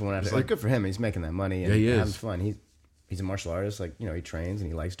 yeah. Just one after. It's Like, like- good for him. He's making that money. And Yeah, he is. having fun. He's a martial artist. Like, he trains and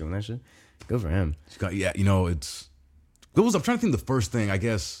he likes doing that shit. Good for him. I'm trying to think the first thing, I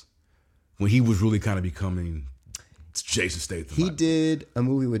guess, when he was really kind of becoming Jason Statham. He did a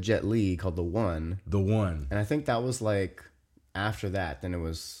movie with Jet Li called The One. The One. And I think that was like after that, then it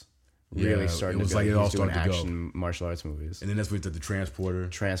was Yeah, really starting it was to be like like it all he's doing started to go. action martial arts movies. And then that's where he did the Transporter.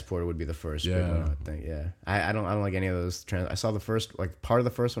 Transporter would be the first big Yeah. one, I would think. Yeah. I don't like any of those. I saw the first, like part of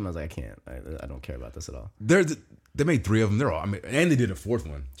the first one. I was like, I can't. I don't care about this at all. They made 3 of them. They're all. I mean, and they did a 4th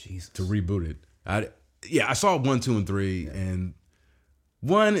one Jesus. to reboot it. I saw 1, 2, and 3, and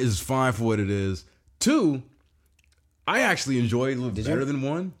 1 is fine for what it is. 2, I actually enjoyed a little Did better you? than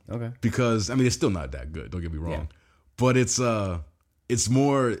 1. Okay. Because I mean, it's still not that good. Don't get me wrong, Yeah. but it's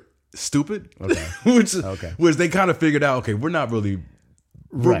more stupid. Okay. which they kind of figured out. Okay, we're not really.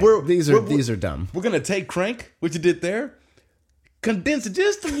 Right. We're- these are dumb. We're gonna take Crank, what you did there, condense it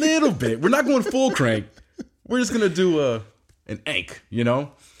just a little bit. We're not going full Crank. We're just gonna do an Ank,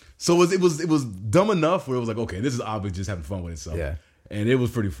 So it was dumb enough where it was like, okay, this is obviously just having fun with itself. Yeah. And it was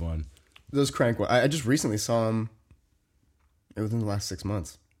pretty fun. Those Crank ones. I just recently saw them. Within the last 6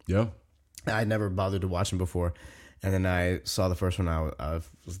 months. Yeah. I'd never bothered to watch them before. And then I saw the first one.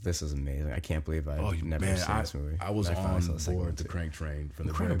 This is amazing. I can't believe I've never seen this movie. I was And on finally saw the second one, board the too. Crank train from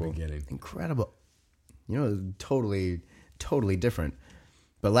the Incredible. very beginning. Incredible. Totally, totally different.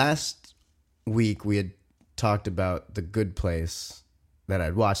 But last week we had talked about The Good Place, that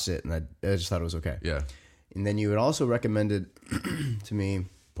I'd watched it, and I just thought it was okay. Yeah. And then you had also recommended to me,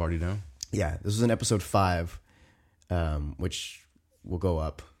 Party Down. yeah, this was in episode 5, which will go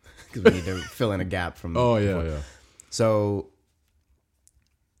up because we need to fill in a gap from. Oh before. yeah. So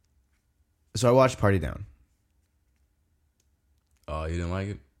I watched Party Down. Oh, you didn't like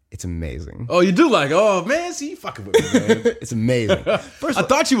it? It's amazing. Oh, you do like it? Oh man, see, you fucking with me, man. It's amazing. First I of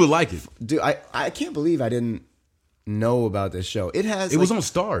all, thought you would like it. dude, I can't believe I didn't know about this show. It has It was on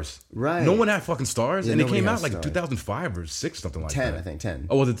Stars. Right. No one had fucking Stars, Yeah, and it nobody came has out like Stars. 2005 or 6, something like 10, that. I think 10.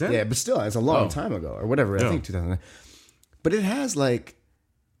 Oh, was it 10? Yeah, but still, it's a long Oh. time ago or whatever. I Yeah. think 2000. But it has like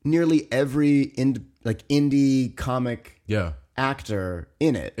nearly every indie comic Yeah. actor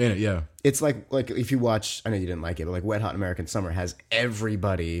in it. In it, yeah. It's like if you watch, I know you didn't like it, but like Wet Hot American Summer has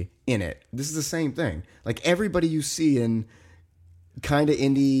everybody in it. This is the same thing. Like everybody you see in kind of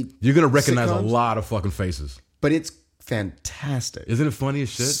indie, You're gonna recognize a sitcoms, lot of fucking faces. but it's fantastic. Isn't it funny as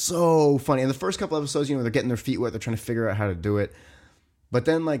shit? So funny. In the first couple episodes, they're getting their feet wet. They're trying to figure out how to do it. But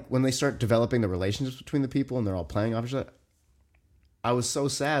then, like when they start developing the relationships between the people and they're all playing off each other, I was so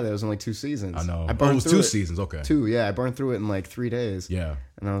sad that it was only 2 seasons. I know. I It was 2 seasons. Okay. 2, yeah. I burned through it in like 3 days. Yeah.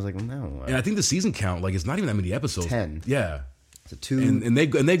 And I was like, no. And I think the season count, like, it's not even that many episodes. 10. Yeah. It's a 2. And they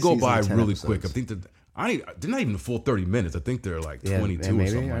go season, by 10 really episodes. quick. I think that they're not even the full 30 minutes. I think they're like 22 maybe,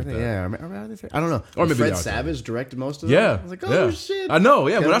 or something like that. Yeah, I don't know. Or maybe Fred they are Savage directed most of it. Yeah. I was like, oh yeah. shit. I know.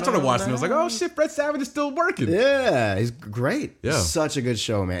 Yeah. When I Coming started on watching it, I was like, oh down. shit, Fred Savage is still working. Yeah, he's great. Yeah. Such a good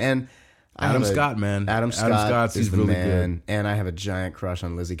show, man. And I Adam have a- Scott, man. Adam Scott he's is the really man. good. And I have a giant crush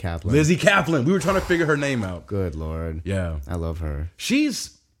on Lizzie Kaplan. Lizzie Kaplan. We were trying to figure her name out. Good Lord. Yeah. I love her.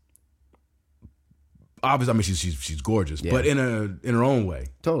 She's obviously, I mean, she's gorgeous, Yeah. but in her own way.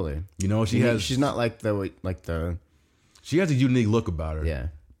 Totally. You know, She's not like the she has a unique look about her. yeah.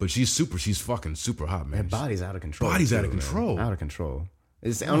 But she's fucking super hot, man. Her body's out of control. Body's out of man. control. Out of control.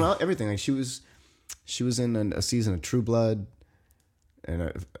 It's on everything. Like she was in a season of True Blood,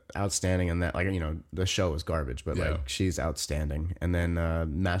 and outstanding in that. Like, you know, the show was garbage, but Yeah. like she's outstanding. And then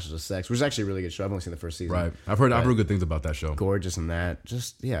Masters of Sex, which is actually a really good show. I've only seen the first season. Right. I've heard good things about that show. Gorgeous in that.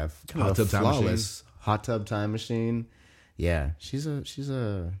 Just kind Hot of Tub Time flawless hot tub time machine. Yeah, she's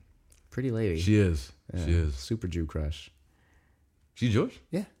a pretty lady. She is. Yeah, She is. super Jew crush. She's Jewish?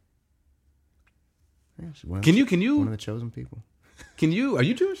 Yeah. Yeah, she's one Can of you the chosen people. are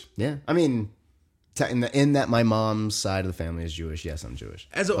you Jewish? Yeah, I mean, in that my mom's side of the family is Jewish. Yes, I'm Jewish.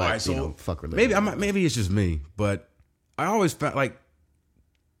 All right, so you know, fuck religion. maybe it's just me, but I always found like,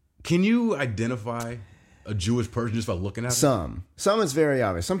 can you identify a Jewish person just by looking at them? Some is very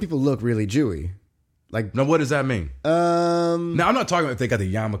obvious. Some people look really Jewy. Like, Now, what does that mean? Now, I'm not talking about if they got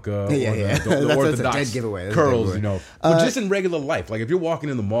the yarmulke or Yeah, yeah. the That's a Orthodox dead giveaway. That's a curls, dead you giveaway. know. But just in regular life, like if you're walking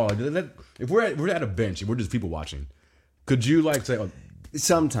in the mall, if we're at a bench and we're just people watching, could you like say, oh,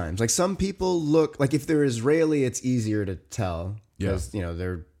 sometimes, like some people look like if they're Israeli, it's easier to tell because you know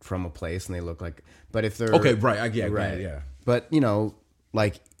they're from a place and they look like. But if they're okay, right, I get it, right, yeah. But you know,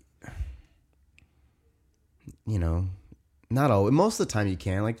 like, you know, not all. Most of the time you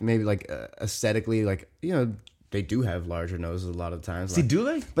can, like maybe like aesthetically, like, you know, they do have larger noses a lot of times. See, like, do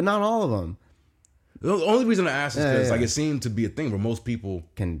they? but not all of them. The only reason I ask is Yeah, because yeah. like it seemed to be a thing where most people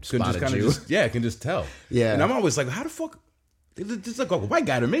Can just spot a kind Jew. of can just tell. Yeah. And I'm always like, how the fuck? It's just like a white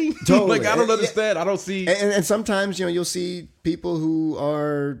guy to me. Totally. Like I don't Yeah. understand. I don't see. And sometimes, you know, you'll see people who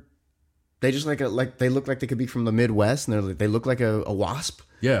are, they just like they look like they could be from the Midwest, and they look like a wasp,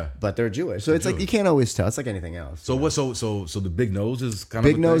 Yeah. but they're Jewish. So it's like Jewish. you can't always tell. It's like anything else. So what? So the big nose is kind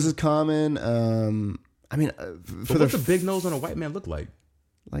Big of nose thing? is common. I mean, for But what's a big nose on a white man look like?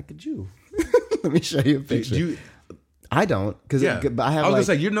 like a Jew. Let me show you a picture. I don't, because Yeah. I have. I was like, gonna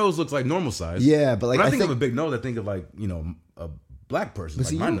say your nose looks like normal size. Yeah, but like when I I think of think- a big nose, I think of like, you know, a black person. but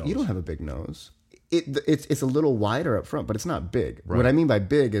Like see, my nose. you don't have a big nose. It's a little wider up front, but it's not big. Right. What I mean by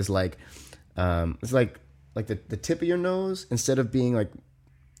big is like, it's like the tip of your nose, instead of being like,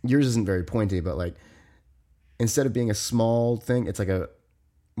 yours isn't very pointy, but like instead of being a small thing, it's like a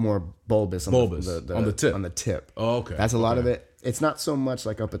more bulbous on the tip. On the tip. Oh, okay. That's a lot Okay. of it. It's not so much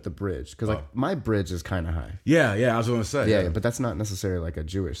like up at the bridge, because like my bridge is kind of high. Yeah, I was gonna say. Yeah, but that's not necessarily like a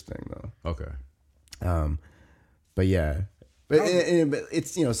Jewish thing though. Okay. But yeah, but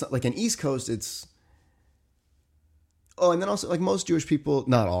it's, you know, like in East Coast, it's. Oh, and then also like most Jewish people,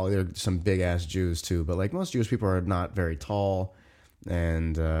 not all, there are some big ass Jews too, but like most Jewish people are not very tall,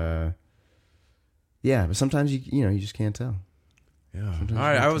 and yeah, but sometimes you just can't tell. Yeah. All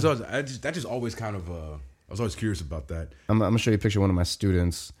right. That just always kind of. I was always curious about that. I'm gonna show you a picture of one of my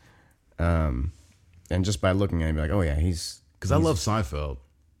students, and just by looking at him, be like, oh yeah, he's Because I love Seinfeld.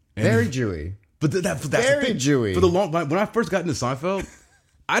 And very Jewy. But that's Very the thing. Jewy. For the long, when I first got into Seinfeld,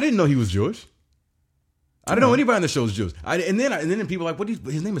 I didn't know he was Jewish. I didn't know anybody on the show was Jewish. And then people are like,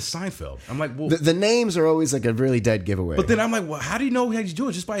 his name is Seinfeld. I'm like, well, The names are always like a really dead giveaway. but then I'm like, well, how do you know he's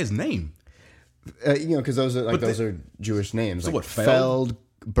Jewish just by his name? You know, because those are like But those are Jewish names. So like what, Feld?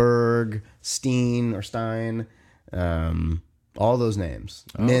 Berg, Steen or Stein, all those names.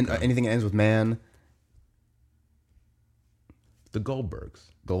 Anything that ends with man. The Goldbergs.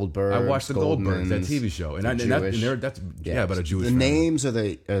 Goldberg. I watched the Goldbergs, that Goldmans, TV show, and Jewish. that's about a Jewish. The family. names are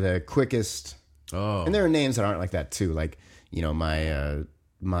the quickest. Oh, And there are names that aren't like that too. Like, you know,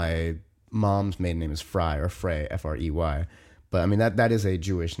 my mom's maiden name is Fry or Frey, Frey. But I mean that is a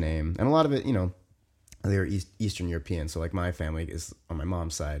Jewish name, and a lot of it, you know, they're Eastern European. So like my family is on my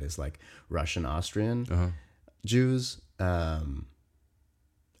mom's side is like Russian, Austrian Jews, and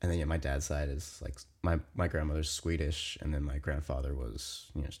then my dad's side is like my grandmother's Swedish, and then my grandfather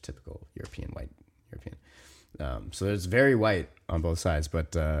was, you know, just typical white European. So it's very white on both sides,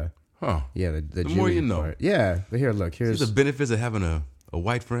 but yeah, the more Jewy you know. part. Yeah, but here, look, here's the benefits of having a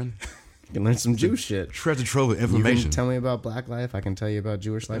white friend. You can learn some Jewish shit. Treasure trove of You information. can tell me about Black life. I can tell you about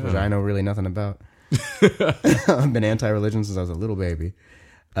Jewish life, which I know really nothing about. I've been anti-religion since I was a little baby.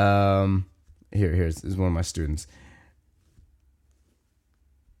 This is one of my students.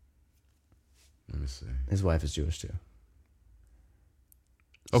 Let me see. His wife is Jewish too.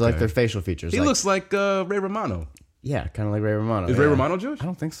 So Okay. like their facial features. He like, looks like Ray Romano. yeah, kind of like Ray Romano. Is Ray Romano Jewish? I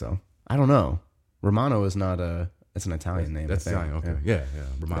don't think so. I don't know. Romano is not it's an Italian name. That's I think. Italian. Okay. Yeah.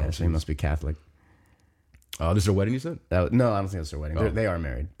 Romano. Yeah, so he must be Catholic. This is their wedding, you said? No, I don't think it's their wedding. Oh. They are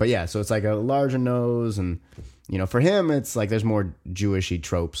married. But yeah, so it's like a larger nose, and for him, it's like there's more Jewishy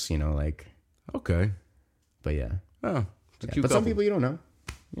tropes. Like. Okay. But yeah. Oh, it's a cute But some couple. people you don't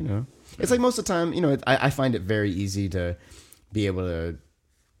know. It's like most of the time, I find it very easy to be able to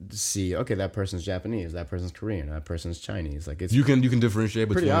see, okay, that person's Japanese, that person's Korean, that person's Chinese. Like it's You can differentiate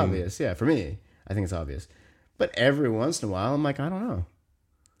between. pretty obvious. Yeah, for me, I think it's obvious. But every once in a while, I'm like, I don't know.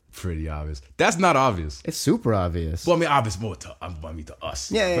 Pretty obvious. That's not obvious. It's super obvious. Well, I mean, obvious more to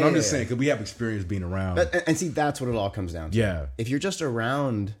us. Yeah, but I'm just yeah. saying because we have experience being around. And see, that's what it all comes down to. Yeah. If you're just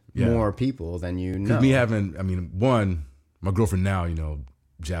around Yeah. more people, then you know. Because me having, my girlfriend now,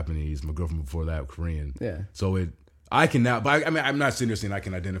 Japanese. My girlfriend before that, Korean. Yeah. So I can now, but I'm not sitting there saying I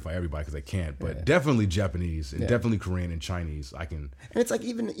can identify everybody because I can't. But definitely Japanese and definitely Korean and Chinese. I can. And it's like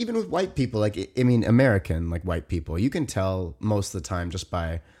even with white people, like American like white people, you can tell most of the time just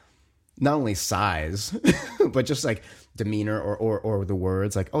by not only size, but just like demeanor or the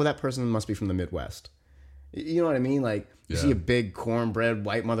words. Like, oh, that person must be from the Midwest. You know what I mean? Like you see a big cornbread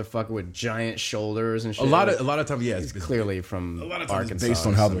white motherfucker with giant shoulders and shit. A lot of times, yeah, It's clearly from a lot of times Arkansas. it's based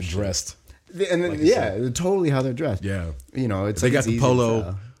on how they're dressed. And then, totally how they're dressed. Yeah. It's They got it's the easy to polo.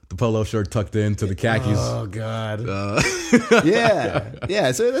 tell. The polo shirt tucked into the khakis. Oh God.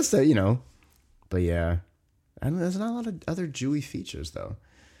 Yeah. So that's but yeah, there's not a lot of other Jewy features though.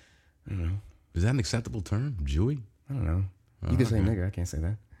 I don't know. Is that an acceptable term? Jewy? I don't know. You can say nigger. I can't say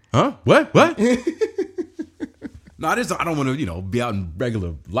that. Huh? What? No, I don't want to, be out in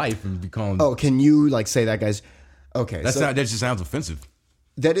regular life and be calling. Oh, can you like say that, guys? Okay, that just sounds offensive.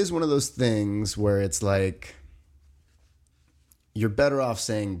 that is one of those things where it's like you're better off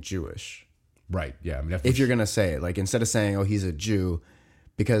saying Jewish. Right. Yeah. I mean, If you're gonna say it, like instead of saying, "Oh, he's a Jew,"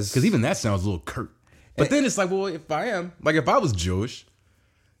 because even that sounds a little curt. But then it's like, well, if I am, like, if I was Jewish,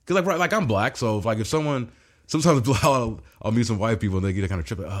 because like I'm black, so if sometimes I'll meet some white people and they get a kind of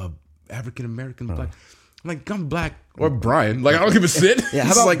trip, African American black. I'm like, I'm black or Brian. Like, I don't give a shit. yeah, how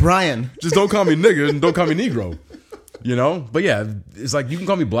It's about like, Brian? just don't call me nigger and don't call me Negro. But yeah, it's like you can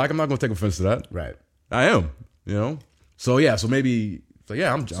call me black. I'm not going to take offense to that. Right. I am. So yeah, so maybe. So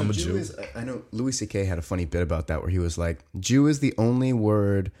yeah, I'm a Jew. I know Louis C.K. had a funny bit about that where he was like, Jew is the only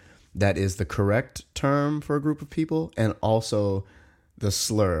word that is the correct term for a group of people and also the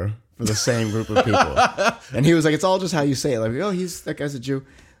slur for the same group of people. And he was like, it's all just how you say it. Like, oh, that guy's a Jew.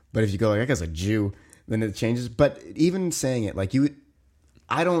 But if you go like, that guy's a Jew, then it changes. But even saying it, like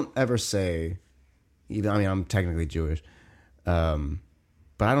I don't ever say, I'm technically Jewish, but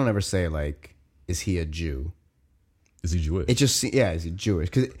I don't ever say like, is he a Jew? Is he Jewish? It just, is he Jewish?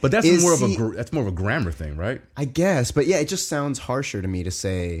 But that's more of a grammar thing, right? I guess, but yeah, it just sounds harsher to me to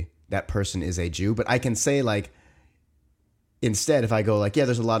say that person is a Jew. But I can say like, instead, if I go like, yeah,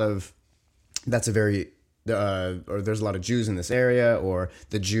 there's a lot of, that's a very, or there's a lot of Jews in this area, or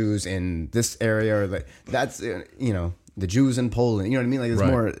the Jews in this area, or like that's the Jews in Poland. You know what I mean? Like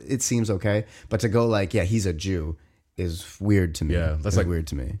there's more. It seems okay, but to go like, yeah, he's a Jew is weird to me. Yeah, that's like weird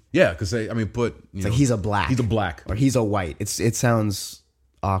to me. Yeah, because it's like he's a black. He's a black, or he's a white. It sounds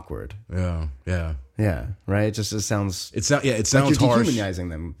awkward. Yeah. Right. It just sounds. It sounds like you're harsh. Dehumanizing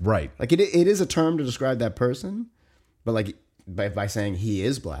them. Right. Like it is a term to describe that person, but like by saying he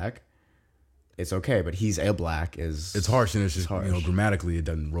is black, it's okay. But he's a black it's harsh, and it's just harsh. Grammatically it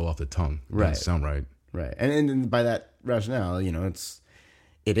doesn't roll off the tongue. It doesn't sound right. Right. And by that rationale,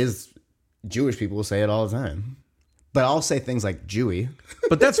 it is Jewish people will say it all the time. But I'll say things like Jewy.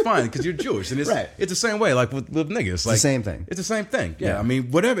 But that's fine because you're Jewish, and it's the same way. Like with niggas, it's the same thing. It's the same thing. Yeah. I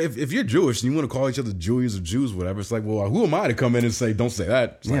mean, whatever. If you're Jewish and you want to call each other Jewies or Jews, whatever, it's like, well, who am I to come in and say don't say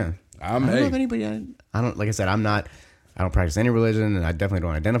that? It's like, I don't know if anybody. I don't. Like I said, I don't practice any religion, and I definitely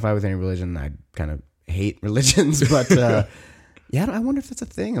don't identify with any religion. I kind of hate religions, but I wonder if that's a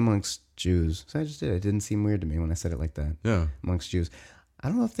thing amongst Jews. So I just did. It didn't seem weird to me when I said it like that. Yeah. Amongst Jews, I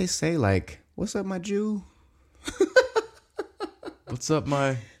don't know if they say like, "What's up, my Jew?" What's up,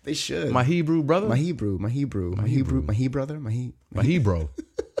 my? They should. My Hebrew brother. My Hebrew brother. My Hebrew.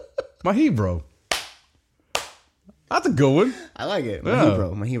 My Hebrew. That's a good one. I like it.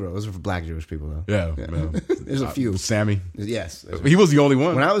 Yeah. My hero. Those are for black Jewish people, though. Yeah. There's a few. Sammy. Yes. He was the only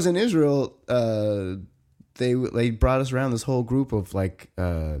one. When I was in Israel, they brought us around this whole group of like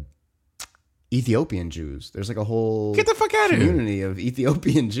Ethiopian Jews. There's like a whole Get the fuck out of here. community of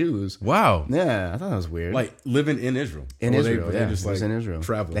Ethiopian Jews. Wow. Yeah, I thought that was weird. Like living in Israel. in Or Israel, they yeah, just it was like in Israel.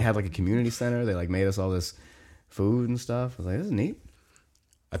 travel. They had like a community center. They like made us all this food and stuff. I was like, this is neat.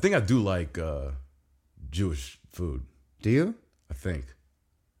 I think I do like Jewish food. Do you? I think.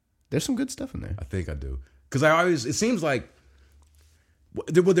 There's some good stuff in there. I think I do. Because it seems like,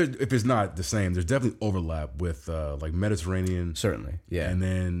 if it's not the same, there's definitely overlap with like Mediterranean. Certainly, yeah. And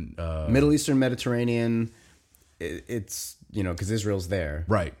then Middle Eastern, Mediterranean. It's because Israel's there,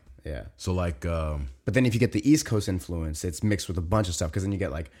 right. Yeah. So like, But then if you get the East Coast influence, it's mixed with a bunch of stuff. Because then you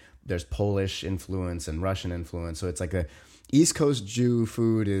get like there's Polish influence and Russian influence. So it's like a East Coast Jew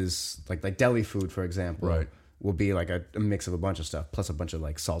food is like deli food, for example. Right. Will be like a mix of a bunch of stuff, plus a bunch of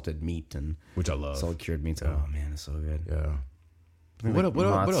like salted meat and which I love. salted cured meats. Oh man, it's so good. Yeah. Like What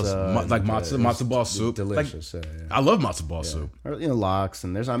else? Like matzo ball soup. Delicious. Like, yeah. I love matzo ball soup. Or lox,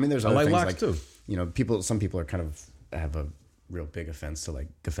 and there's I other like things lox too. Some people are kind of have a real big offense to like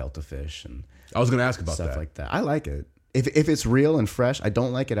gefilte fish and I was gonna ask about stuff that. like that. I like it if it's real and fresh. I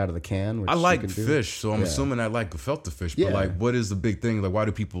don't like it out of the can. Which I you like can do. fish, so I'm assuming I like gefilte fish. But Yeah. like, what is the big thing? Like, why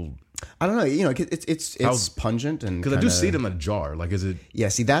do people? I don't know. It's pungent and Because I do see it in a jar. Like, is it? Yeah.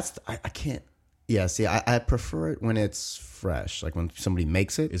 See, that's I can't. Yeah. See, I prefer it when it's fresh. Like when somebody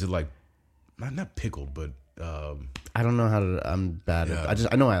makes it. Is it like not pickled, but I don't know how to. I'm bad Yeah.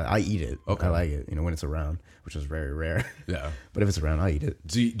 at. I know I eat it. Okay. I like it. When it's around, which is very rare. yeah? But if it's around, I eat it.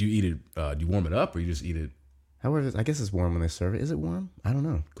 Do you eat it? Do you warm it up or you just eat it? However, I guess it's warm when they serve it. Is it warm? I don't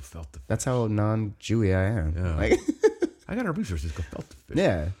know. Gefilte. That's how non-Jewy I am. Yeah. Like, I gotta research this gefilte fish.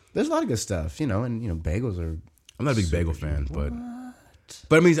 yeah, there's a lot of good stuff, and bagels are. I'm not a big bagel fan, but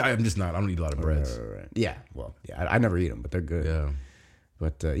I mean, I'm just not. I don't eat a lot of breads. Right. Yeah, well, yeah, I never eat them, but they're good. Yeah,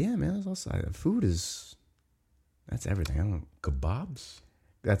 But yeah, man, there's also food is. That's everything. I don't. kebabs.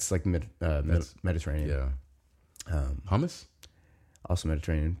 That's like Mediterranean. Yeah, hummus. Also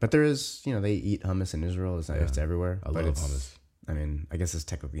Mediterranean, but there is they eat hummus in Israel. It's everywhere. I but love it's, hummus. I mean, I guess it's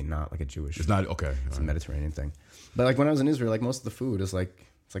technically not like a Jewish. It's not okay. It's a Mediterranean thing. But like when I was in Israel, like most of the food is like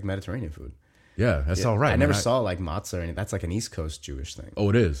it's like Mediterranean food. Yeah, that's all right. I never saw like matzah or anything. That's like an East Coast Jewish thing. Oh,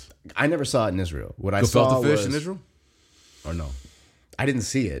 it is. I never saw it in Israel. What I saw Gefilte fish was in Israel, or no? I didn't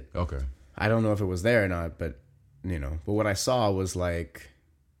see it. Okay. I don't know if it was there or not, but but what I saw was like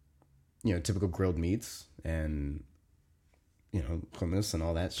typical grilled meats and hummus and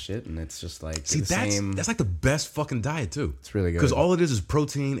all that shit, and it's just like that's like the best fucking diet too. It's really good because all it is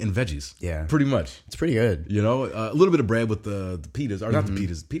protein and veggies. Yeah, pretty much. It's pretty good. A little bit of bread with the pitas, or not the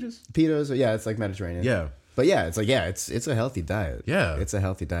pitas. Pitas, yeah, it's like Mediterranean. Yeah, but yeah, it's like it's a healthy diet. Yeah, it's a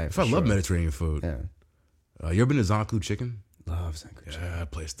healthy diet. I love Mediterranean food. Yeah, you ever been to Zanku Chicken? Love Zanku Chicken. Yeah,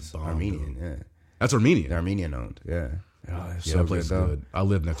 that place the bomb. Armenian. Dude. Yeah, that's Armenian. They're Armenian owned. Yeah. Oh, yeah, that place is good. I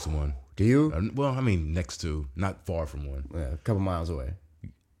live next to one. Do you? Well, I mean, next to, not far from one. Yeah, a couple miles away.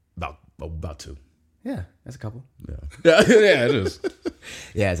 About two. Yeah, that's a couple. Yeah, yeah, it is.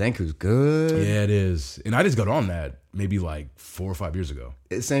 Yeah, Zanku's good. Yeah, it is. And I just got on that maybe like 4 or 5 years ago.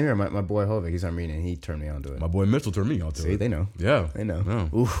 Same here. My boy Hovik, he's Armenian. He turned me on to it. My boy Mitchell turned me on to it. See, they know. Yeah, they know.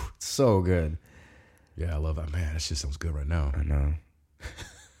 Yeah. Ooh, it's so good. Yeah, I love that. Man, that shit sounds good right now. I know.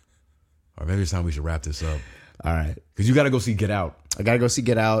 Or maybe it's time we should wrap this up. All right, because you got to go see Get Out. I got to go see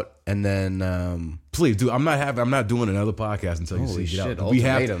Get Out, and then please, dude. I'm not doing another podcast until you see Get Out.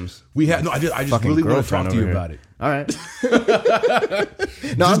 Ultimatums. We have. No, I just really want to talk to you about it. All right.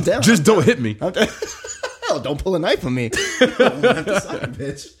 No, I'm down. Just don't hit me. Hell, don't pull a knife on me.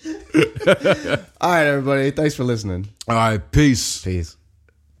 Bitch. All right, everybody. Thanks for listening. All right, peace. Peace.